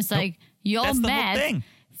understand. It's like, y'all That's met. the whole thing.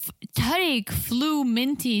 Tariq flew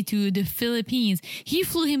Minty to the Philippines. He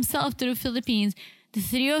flew himself to the Philippines. The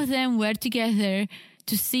three of them were together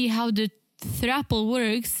to see how the throuple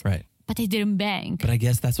works. Right. But they didn't bang. But I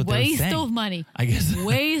guess that's what they were saying. Waste of money. I guess.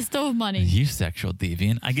 Waste of money. You sexual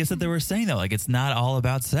deviant. I guess that they were saying, though, like, it's not all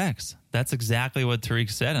about sex. That's exactly what Tariq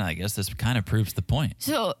said, and I guess this kind of proves the point.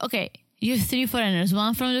 So, okay, you have three foreigners,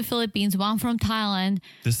 one from the Philippines, one from Thailand,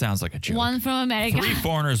 This sounds like a joke. one from America. 3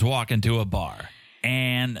 foreigners walk into a bar,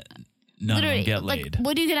 and none of them get like, laid.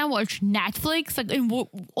 what are you gonna watch? Netflix? Like,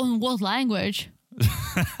 on what language?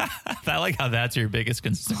 I like how that's your biggest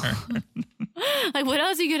concern. Like, what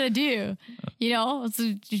else are you gonna do? You know, so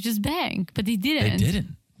you just bang. But they didn't. They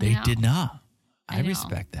didn't. They know. did not. I know.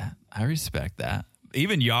 respect that. I respect that.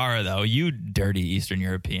 Even Yara, though, you dirty Eastern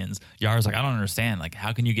Europeans. Yara's like, I don't understand. Like,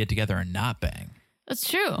 how can you get together and not bang? That's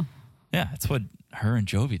true. Yeah, that's what her and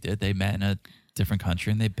Jovi did. They met in a different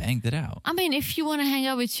country and they banged it out. I mean, if you want to hang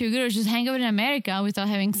out with two girls, just hang out in America without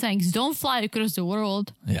having sex. Don't fly across the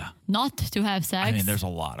world Yeah. not to have sex. I mean, there's a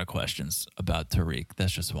lot of questions about Tariq.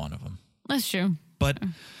 That's just one of them. That's true. But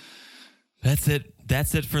that's it.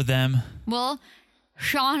 That's it for them. Well,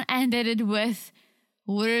 Sean ended it with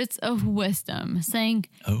words of wisdom, saying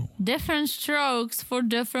Oh, different strokes for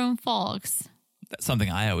different folks. that's something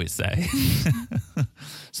I always say.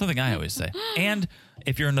 Something I always say. And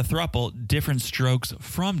if you're in a throuple, different strokes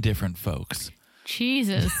from different folks.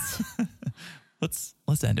 Jesus.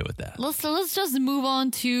 Let's end it with that. let's just move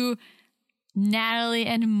on to Natalie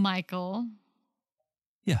and Michael.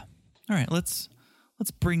 Yeah. All right. Let's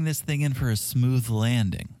bring this thing in for a smooth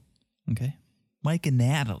landing. Okay. Mike and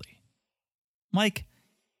Natalie. Mike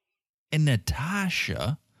and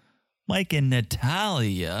Natasha. Mike and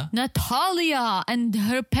Natalia. Natalia and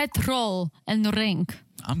her petrol and ring.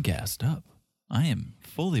 I'm gassed up. I am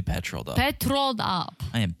fully petroled up. Petroled up.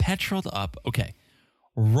 I am petroled up. Okay.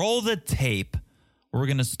 Roll the tape. We're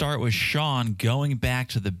going to start with Sean going back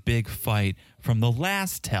to the big fight from the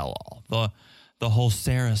last tell-all, the whole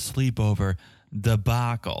Sarah sleepover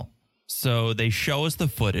debacle. So they show us the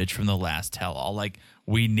footage from the last tell-all. Like,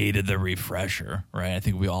 we needed the refresher, right? I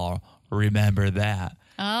think we all remember that.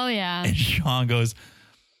 Oh, yeah. And Sean goes,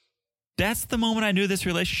 that's the moment I knew this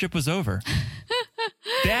relationship was over.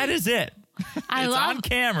 That is it. It's on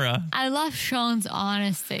camera. I love Sean's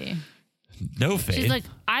honesty. No faith. She's like,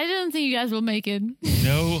 I didn't think you guys will make it.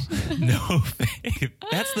 No faith.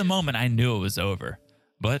 That's the moment I knew it was over.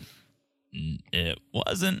 But it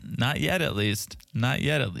wasn't. Not yet, at least. Not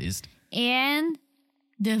yet, at least. And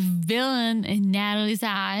the villain in Natalie's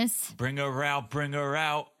eyes. Bring her out. Bring her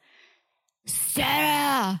out.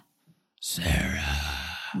 Sarah.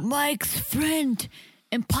 Mike's friend.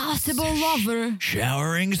 Impossible lover.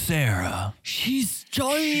 Showering Sarah. She's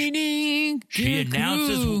joining. She the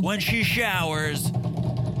announces crew. when she showers.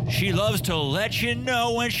 She loves to let you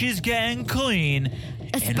know when she's getting clean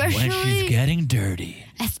and when she's getting dirty.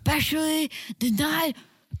 Especially the night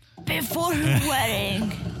before her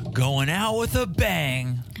wedding. Going out with a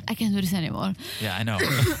bang. I can't do this anymore. Yeah, I know.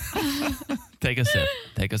 Take a sip.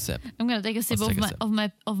 Take a sip. I'm gonna take a sip Let's of take a my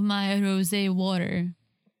sip. of my rosé water.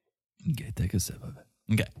 Okay, take a sip of it.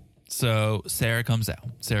 Okay. So Sarah comes out.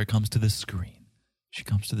 Sarah comes to the screen. She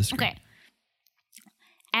comes to the screen. Okay.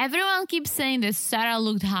 Everyone keeps saying that Sarah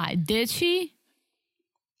looked high. Did she?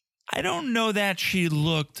 I don't know that she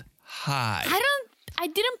looked high, I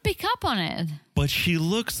didn't pick up on it. but she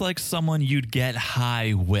looks like someone you'd get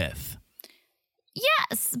high with.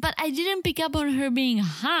 Yes, but I didn't pick up on her being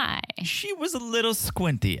high. She was a little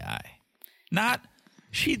squinty eye. A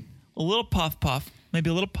little puff, maybe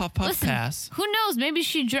a little puff Listen, pass. who knows? Maybe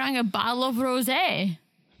she drank a bottle of rosé.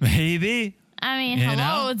 Maybe. I mean, You hello,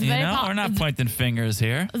 know, it's you very know? We're not pointing fingers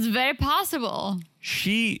here. it's very possible.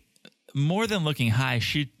 She, more than looking high,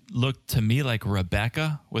 she looked to me like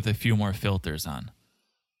Rebecca with a few more filters on.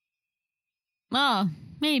 Oh,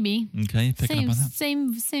 maybe. Okay, picking up on that?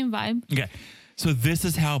 Same vibe. Okay, so this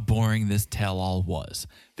is how boring this tell-all was.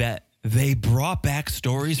 That they brought back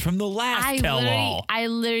stories from the last tell-all. I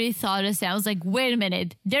literally thought this. I was like, wait a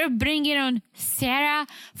minute. They're bringing on Sarah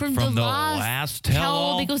from the last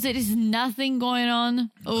tell-all? because there is nothing going on.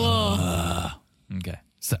 Oh, Okay,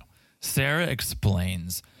 so Sarah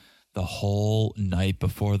explains the whole night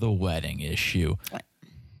before the wedding issue.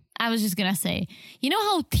 I was just going to say, you know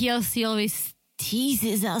how TLC always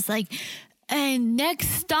teases us like, And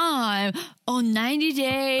next time on 90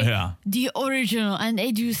 Day, Yeah. the original, and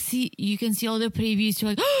you can see all the previews.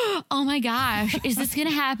 You're like, oh my gosh, is this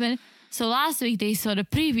gonna happen? So last week they saw the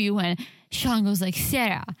preview and Sean goes like,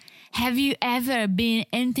 Sarah, have you ever been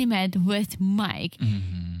intimate with Mike?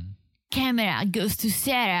 Camera goes to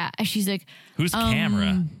Sarah, and she's like, Who's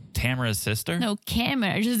Camera? Tamara's sister? no,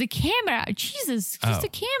 camera, just the camera. Jesus, just the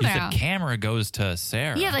You camera. said camera goes to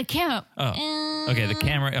Sarah. Yeah, the camera. Oh. Okay, the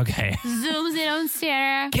camera. Okay. Zooms in on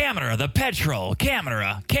Sarah. Camera, the petrol.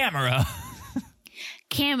 Camera.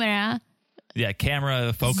 Camera Yeah,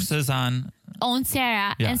 camera focuses on. on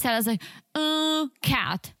Sarah. Yeah. And Sarah's like,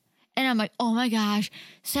 cat. And I'm like, oh my gosh,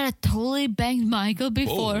 Sarah totally banged Michael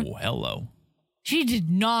before. Oh, hello. She did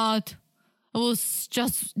not. It was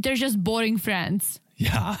just, they're just boring friends.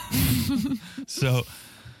 Yeah. So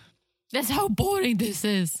That's how boring this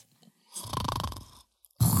is.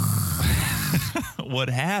 what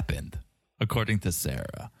happened, according to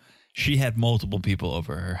Sarah, she had multiple people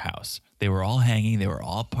over her house. They were all hanging. They were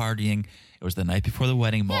all partying. It was the night before the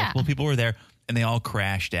wedding. Multiple people were there, and they all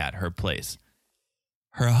crashed at her place.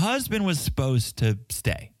 Her husband was supposed to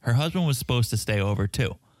stay. Her husband was supposed to stay over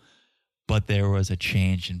too. But there was a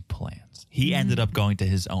change in plans. He ended up going to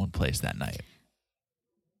his own place that night.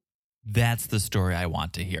 That's the story I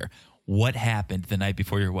want to hear. What happened the night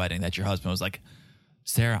before your wedding that your husband was like,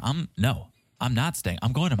 Sarah, I'm not staying.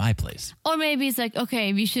 I'm going to my place. Or maybe it's like,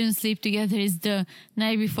 okay, we shouldn't sleep together. It's the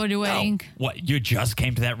night before the wedding. No. What, you just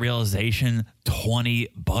came to that realization 20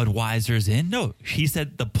 Budweisers in? No, she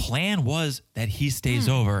said the plan was that he stays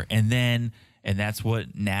over, and that's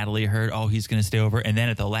what Natalie heard. Oh, he's going to stay over. And then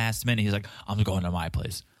at the last minute, he's like, I'm going to my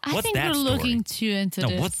place. I What's think that we're story? looking too into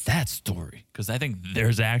this. What's that story? Because I think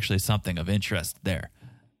there's actually something of interest there,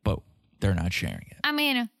 but they're not sharing it. I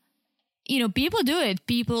mean, people do it.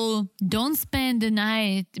 People don't spend the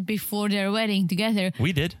night before their wedding together.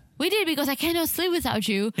 We did. We did because I cannot sleep without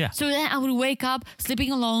you. Yeah. So then I would wake up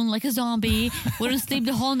sleeping alone like a zombie. Wouldn't sleep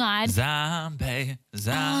the whole night. Zombie.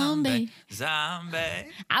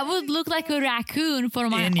 I would look like a raccoon for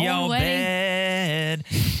my In own your wedding. bed.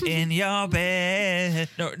 In your bed.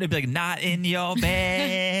 No, they'd be like, not in your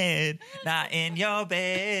bed. Not in your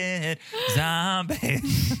bed. Zombie.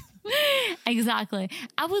 Exactly.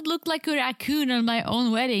 I would look like a raccoon on my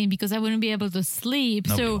own wedding because I wouldn't be able to sleep.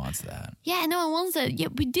 Nobody wants that. Yeah, no one wants that. Yeah,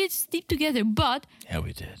 we did sleep together, but Yeah,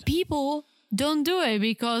 we did. people don't do it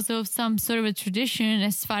because of some sort of a tradition,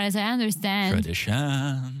 as far as I understand.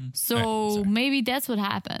 Tradition. So All right, sorry. maybe that's what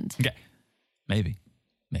happened. Okay. Maybe.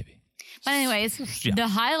 But anyways, Yeah. the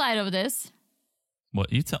highlight of this,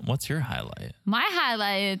 What's your highlight? my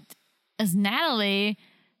highlight is Natalie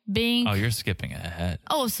being... Oh, you're skipping ahead.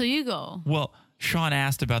 Oh, so you go. Well, Sean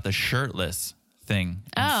asked about the shirtless thing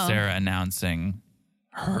and Oh. Sarah announcing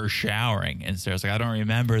her showering. And Sarah's like, I don't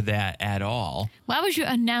remember that at all. Why would you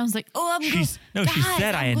announce like, oh, I'm She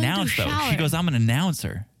said I announced though. She goes, I'm an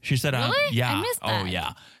announcer. She said, Really? yeah. I missed that. Oh,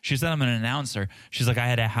 yeah. She said, I'm an announcer. She's like, I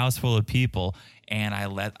had a house full of people and I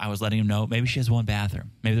was letting them know maybe she has one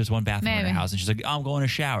bathroom. Maybe there's one bathroom in her Maybe. house. And she's like, oh, I'm going to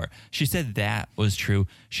shower. She said that was true.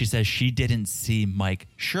 She says she didn't see Mike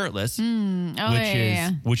shirtless,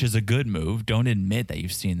 which is a good move. Don't admit that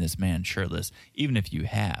you've seen this man shirtless, even if you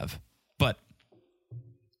have. But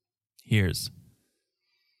here's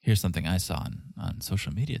something I saw on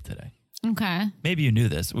social media today. Okay. Maybe you knew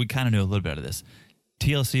this. We kind of knew a little bit of this.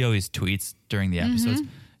 TLC always tweets during the episodes.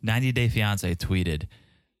 90 Day Fiancé tweeted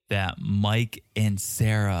that Mike and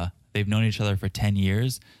Sarah, they've known each other for 10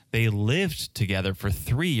 years. They lived together for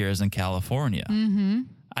 3 years in California.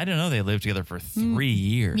 I didn't know they lived together for 3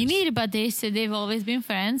 years. Me neither, but they said they've always been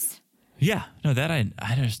friends. Yeah. No, that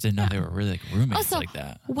I just didn't know they were really like roommates Also, like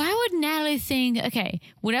that. why would Natalie think, okay,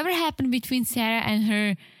 whatever happened between Sarah and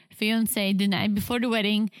her fiance the night before the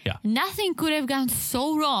wedding, Yeah. nothing could have gone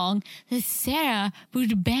so wrong that Sarah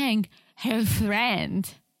would bang her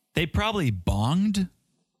friend. They probably bonged.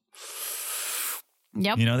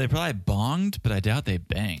 Yep. You know, they probably bonged, but I doubt they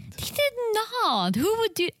banged. He did not. Who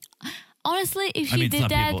would do... Honestly, if she did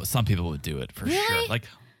that... some people would do it for Really? sure. Like,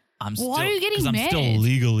 I'm still, Why are you getting 'cause I'm still married?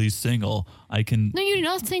 legally single. I can No, you're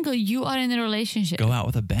not single. You are in a relationship. go out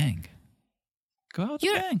with a bang. Go out with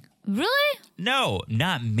You're- a bang. Really? No,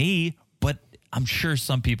 not me, but I'm sure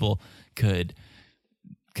some people could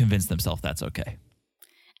convince themselves that's okay.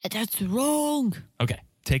 That's wrong. Okay,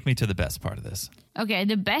 take me to the best part of this. Okay,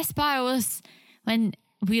 the best part was when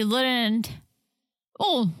we learned...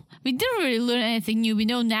 Oh, we didn't really learn anything new. We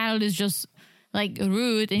know Natalie is just like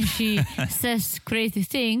rude and she says crazy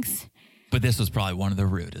things. But this was probably one of the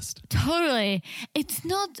rudest. Totally. It's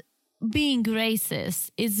not being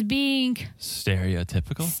racist. It's being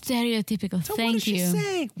Stereotypical. stereotypical. So what Thank did she you.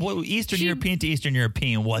 say? Well, Eastern European to Eastern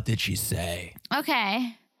European. What did she say?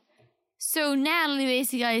 Okay. So Natalie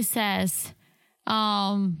basically says,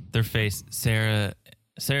 Sarah's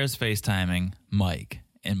FaceTiming Mike,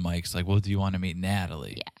 and Mike's like, well, do you want to meet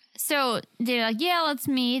Natalie? yeah. So they're like, yeah, let's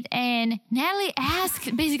meet. And Natalie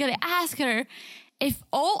basically asked her if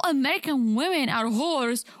all American women are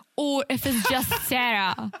whores or if it's just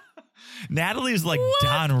Sarah. Natalie's like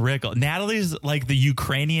Don Rickles. Natalie's like the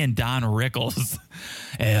Ukrainian Don Rickles.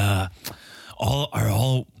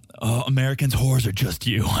 All Americans whores or just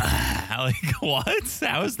you? Like, what?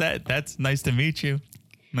 How is that? That's nice to meet you.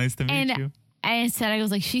 Nice to meet you. And Sarah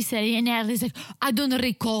goes like, she said it, and Natalie's like, I do not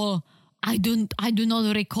recall. I do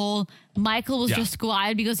not recall. Michael was just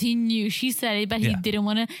quiet because he knew she said it, but he didn't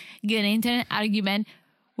want to get into an argument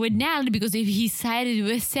with Natalie because if he sided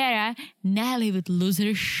with Sarah, Natalie would lose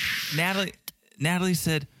her Natalie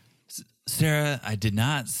said, Sarah, I did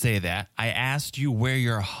not say that. I asked you where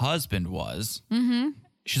your husband was. Mm-hmm.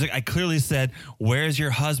 She's like, I clearly said, where's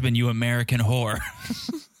your husband, you American whore?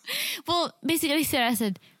 Well, basically Sarah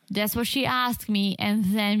said, that's what she asked me. And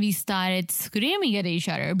then we started screaming at each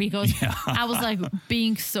other because I was like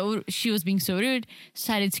she was being so rude,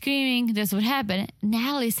 started screaming. That's what happened.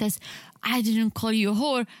 Natalie says, I didn't call you a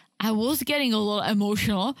whore. I was getting a little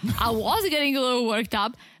emotional. I was getting a little worked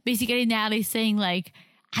up. Basically, Natalie's saying like,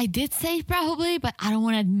 I did say it probably, but I don't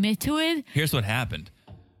want to admit to it. Here's what happened.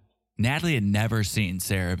 Natalie had never seen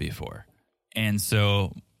Sarah before. And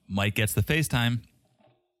so Mike gets the FaceTime.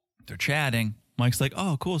 They're chatting. Mike's like,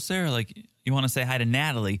 oh, cool, Sarah. Like, you want to say hi to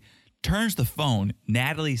Natalie? Turns the phone.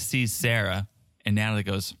 Natalie sees Sarah. And Natalie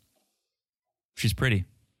goes, she's pretty.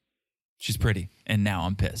 She's pretty. And now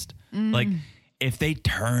I'm pissed. Like, if they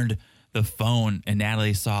turned the phone and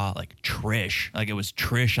Natalie saw, like, Trish. Like, it was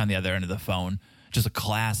Trish on the other end of the phone. Just a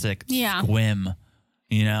classic squim.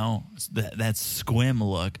 You know, that squim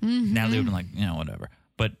look. Mm-hmm. Natalie would have been like, you know, whatever.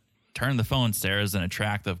 But turn the phone, Sarah's an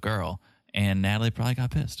attractive girl. And Natalie probably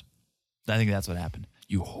got pissed. I think that's what happened.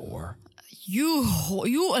 You whore.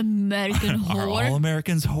 You American whore. Are all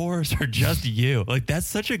Americans whores or just you? Like, that's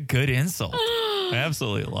such a good insult. I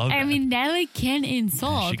absolutely love that. I mean, Natalie can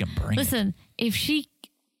insult. Yeah, she can bring Listen,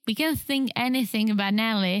 we can think anything about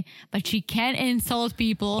Natalie, but she can insult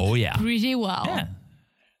people pretty well. Yeah.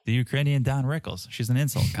 The Ukrainian Don Rickles. She's an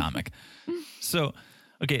insult comic. So,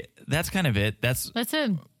 okay, that's kind of it. That's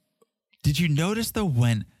it. Did you notice, though,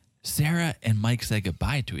 when Sarah and Mike said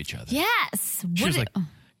goodbye to each other? Yes. She was like,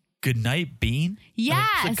 good night, Bean? Yeah,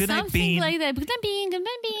 like, good night, something Bean. like that. Good night, Bean. Good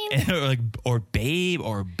night, Bean. or, like, or babe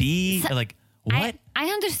or bee. Or like, what? I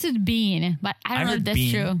understood Bean, but I don't know if that's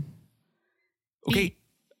Bean. true. Okay.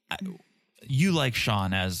 You like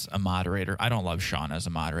Sean as a moderator. I don't love Sean as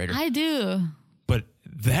a moderator. I do. But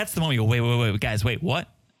that's the moment you go, wait, guys, wait, what?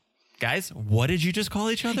 Guys, what did you just call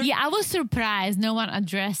each other? Yeah, I was surprised no one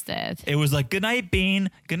addressed it. It was like, good night, Bean.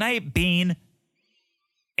 Good night, Bean.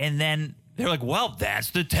 And then they're like, well, that's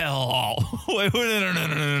the tell-all. Wait,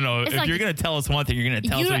 no. If like, you're going to tell us one thing, you're going to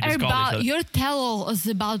tell us what you just called each other. Your tell-all is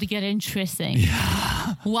about to get interesting.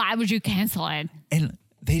 Yeah. Why would you cancel it? And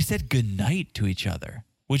they said good night to each other,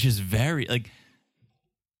 which is very, like,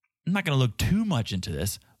 I'm not going to look too much into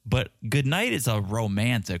this, but good night is a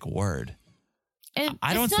romantic word.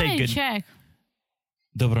 I don't say good. Czech.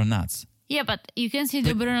 Dobronoc. Yeah, but you can say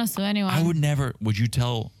dobronoc to anyone. I would never. Would you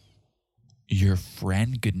tell your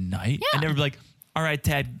friend good night? Yeah. I'd never be like, all right,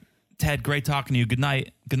 Ted, great talking to you. Good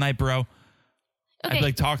night, bro. Okay. I'd be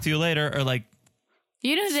like, talk to you later, or like,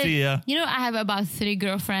 see ya. You know, I have about 3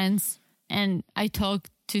 girlfriends, and I talk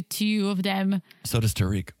to 2 of them. So does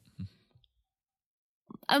Tariq.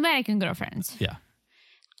 American girlfriends. Yeah.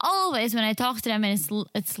 Always when I talk to them and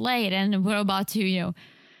it's late and we're about to,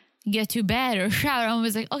 get to bed or shower, I'm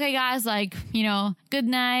always like, okay, guys, like, good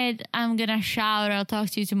night. I'm going to shower. I'll talk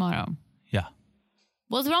to you tomorrow. Yeah.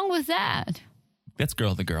 What's wrong with that? That's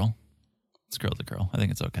girl to girl. It's girl to girl. I think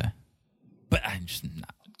it's okay. But I'm just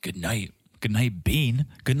not. Good night. Good night, Bean.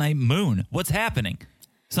 Good night, Moon. What's happening?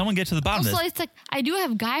 Someone get to the bottom of this. It's like, I do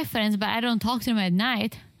have guy friends, but I don't talk to them at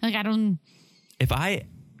night. Like, I don't. If I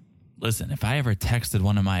ever texted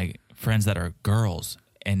one of my friends that are girls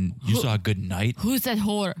and you saw a good night. Who's that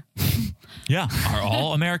whore? Yeah. Are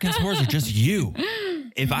all Americans whores or just you?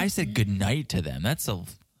 If I said good night to them, that's a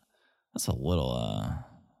little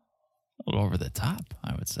over the top,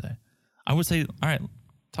 I would say. I would say, all right,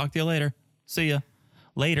 talk to you later. See ya.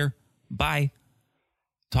 Later. Bye.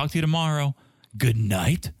 Talk to you tomorrow. Good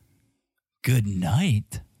night. Good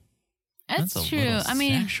night. That's true. I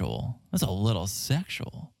mean, sexual. That's a little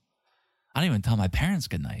sexual. I don't even tell my parents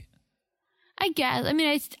good night. I guess. I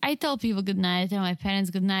mean, I tell people good night. I tell my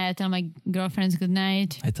parents good night. I tell my girlfriends good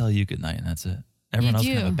night. I tell you good night, and that's it. Everyone else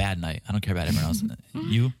can have a bad night. I don't care about everyone else.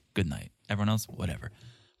 You, good night. Everyone else, whatever.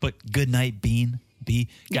 But good night, Bean.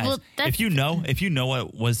 Guys, Well, if you know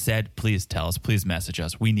what was said, please tell us. Please message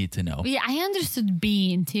us. We need to know. Yeah, I understood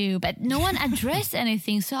bean too, but no one addressed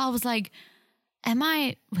anything. So I was like, am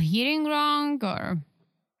I hearing wrong or?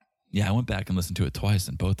 Yeah, I went back and listened to it twice,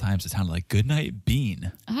 and both times it sounded like good night,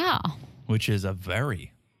 Bean. Oh. Which is a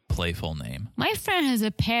very playful name. My friend has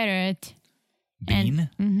a parrot. Bean?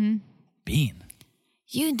 Bean.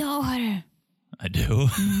 You know her. I do.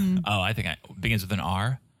 Oh, I think it begins with an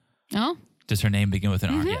R. Oh? Does her name begin with an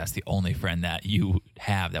R? Yeah, it's the only friend that you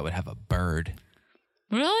have that would have a bird.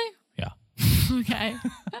 Really? Yeah. Okay.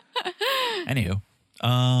 Anywho,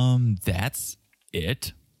 that's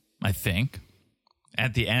it, I think.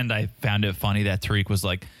 At the end, I found it funny that Tariq was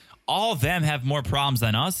like, all of them have more problems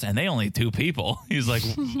than us, and they only 2 people. He's like,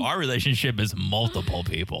 our relationship is multiple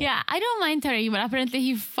people. Yeah, I don't mind Tariq, but apparently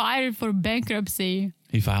he filed for bankruptcy.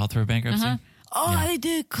 He filed for bankruptcy? I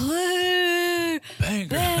declare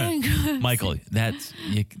bankruptcy. Michael, that's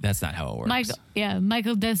not how it works.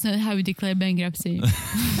 Michael, that's not how we declare bankruptcy.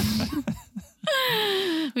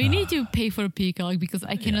 We need to pay for Peacock because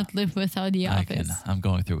I cannot live without The Office. I'm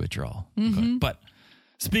going through withdrawal. But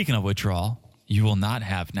speaking of withdrawal, you will not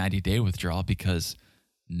have 90-day withdrawal because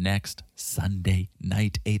next Sunday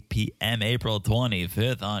night, 8 p.m., April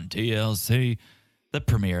 25th on TLC, the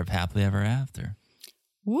premiere of Happily Ever After.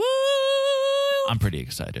 Woo! I'm pretty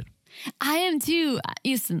excited. I am too.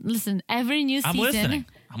 Listen. Every new season, I'm listening.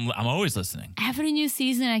 I'm always listening. Every new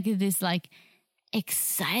season, I get this like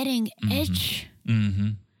exciting itch, Yeah.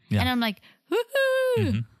 and I'm like,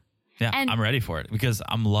 woohoo! Yeah, And- I'm ready for it because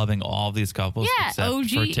I'm loving all these couples except OG,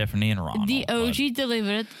 for Tiffany and Ron. The OG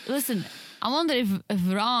delivered. Listen, I wonder if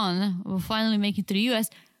Ron will finally make it to the US.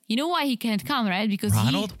 You know why he can't come, right? Because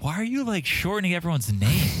Ronald, why are you like shortening everyone's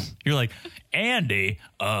name? You're like, Andy.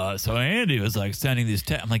 So Andy was like sending these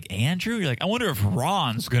texts. I'm like, Andrew? You're like, I wonder if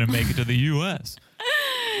Ron's going to make it to the U.S.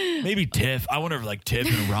 Maybe Tiff. I wonder if like Tiff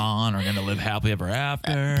and Ron are going to live happily ever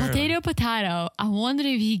after. Potato. I wonder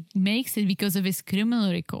if he makes it because of his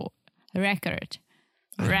criminal record.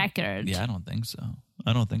 Yeah, I don't think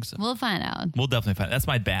so. We'll find out. We'll definitely find out. That's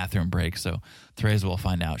my bathroom break. So Theresa will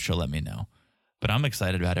find out. She'll let me know. But I'm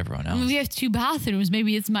excited about everyone else. We have 2 bathrooms.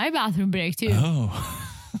 Maybe it's my bathroom break too. Oh.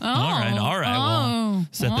 All right. Well,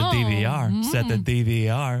 set the DVR. Set the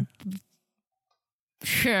DVR.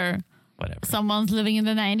 Sure. Whatever. Someone's living in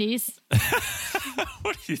the 90s.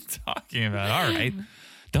 What are you talking about? All right.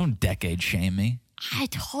 Don't decade shame me. I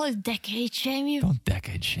told decade shame you. Don't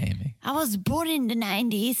decade shame me. I was born in the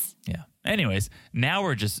 90s. Yeah. Anyways, now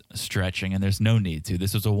we're just stretching and there's no need to.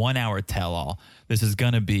 This was a 1-hour tell-all. This is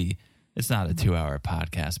going to be, it's not a 2-hour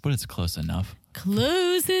podcast, but it's close enough.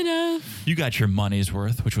 Close enough. You got your money's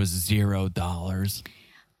worth, which was $0.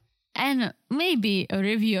 And maybe a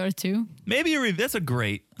review or 2. Maybe a review. That's a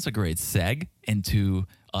great seg into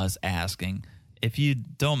us asking. If you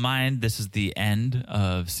don't mind, this is the end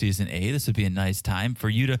of season 8. This would be a nice time for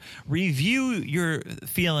you to review your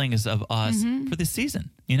feelings of us for this season.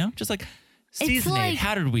 You know, just like season 8.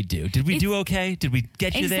 How did we do? Did we do okay? Did we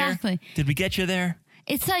get you there? Did we get you there?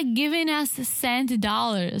 It's like giving us sand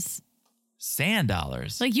dollars. Sand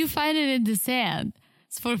dollars? Like you find it in the sand.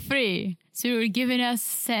 It's for free. So you're giving us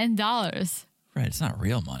sand dollars. Right. It's not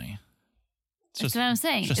real money. That's what I'm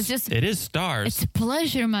saying. It is stars. It's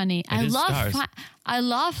pleasure money. I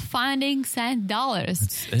love finding sand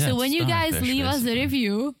dollars. So when you guys leave us a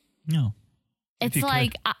review, it's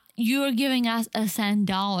like you're giving us a sand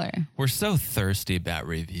dollar. We're so thirsty about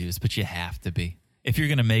reviews, but you have to be. If you're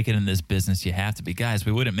going to make it in this business, you have to be. Guys,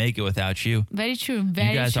 we wouldn't make it without you. Very true. You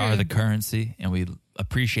guys are the currency, and we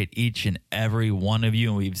appreciate each and every one of you.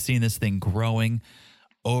 And we've seen this thing growing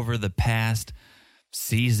over the past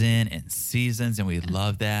season and seasons, and we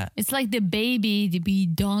love that. It's like the baby that we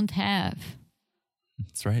don't have.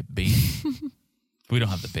 That's right, baby. We don't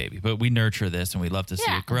have the baby, but we nurture this, and we love to see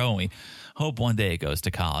it grow, and we hope one day it goes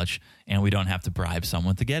to college, and we don't have to bribe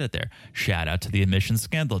someone to get it there. Shout out to the Admission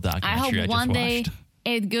Scandal documentary I just watched. I hope one day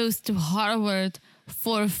it goes to Harvard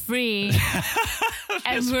for free,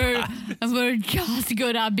 and we're just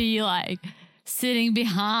gonna be like sitting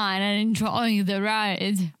behind and enjoying the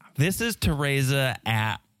ride. This is Theresa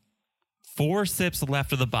at 4 sips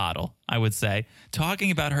left of the bottle, I would say,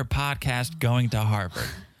 talking about her podcast going to Harvard.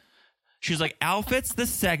 She's like, outfits,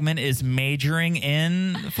 this segment is majoring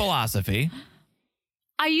in philosophy.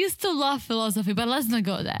 I used to love philosophy, but let's not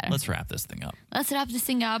go there. Let's wrap this thing up. Let's wrap this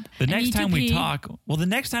thing up. The next time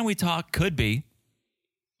we talk could be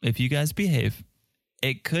if you guys behave,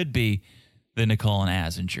 it could be the Nicole and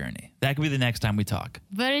Asin journey. That could be the next time we talk.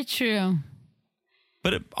 Very true.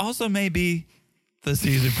 But it also may be the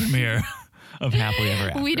season premiere of Happily Ever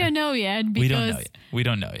After. We don't know yet. Because We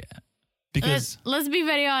don't know yet. Because let's be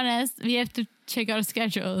very honest. We have to check our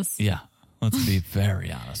schedules. yeah, let's be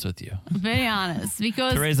very honest with you. Very honest.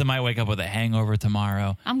 Because Teresa might wake up with a hangover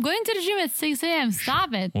tomorrow. I'm going to the gym at 6 a.m.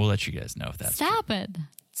 Stop it. We'll let you guys know if that's Stop it.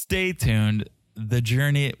 Stay tuned. The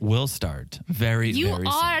journey will start very You soon.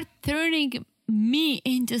 are turning me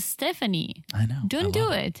into Stephanie. I know. Don't do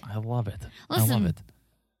it. I love it. Listen. I love it.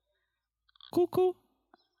 Cuckoo.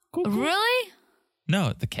 Really?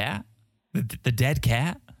 No, the cat. The dead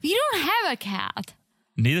cat. You don't have a cat.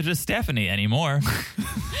 Neither does Stephanie anymore.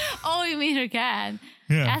 Oh, you mean her cat?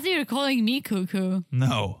 Yeah. As you're calling me cuckoo.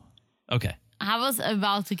 No. Okay. I was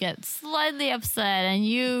about to get slightly upset, and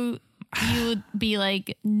you would be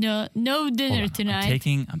like, no dinner Hold on. tonight.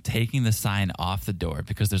 I'm taking the sign off the door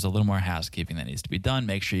because there's a little more housekeeping that needs to be done.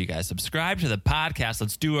 Make sure you guys subscribe to the podcast.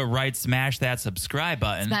 Let's do it right. Smash that subscribe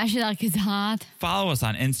button. Smash it like it's hot. Follow us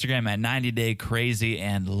on Instagram at 90daycrazy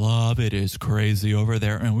and love it is crazy over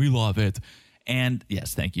there. And we love it. And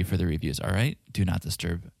yes, thank you for the reviews. All right. Do not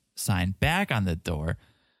disturb sign back on the door.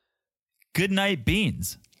 Good night,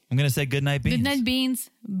 Beans. I'm going to say good night, Beans. Good night, Beans.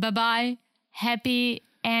 Bye-bye. Happy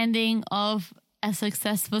ending of a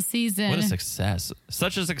successful season. What a success.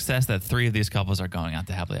 Such a success that 3 of these couples are going on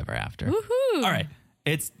to Happily Ever After. Woohoo. All right.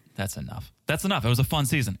 That's enough. That's enough. It was a fun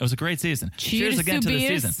season. It was a great season. Cheers again to the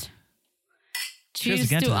beers. season. Cheers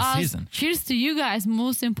again to the us. season. Cheers to you guys,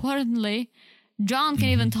 most importantly. John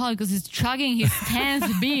can't even talk because he's chugging his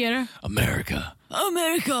 10th beer. America.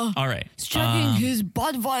 America. All right. He's chugging his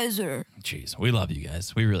Budweiser. Jeez, we love you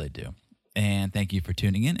guys. We really do. And thank you for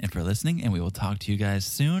tuning in and for listening. And we will talk to you guys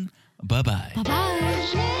soon. Bye-bye. Bye-bye.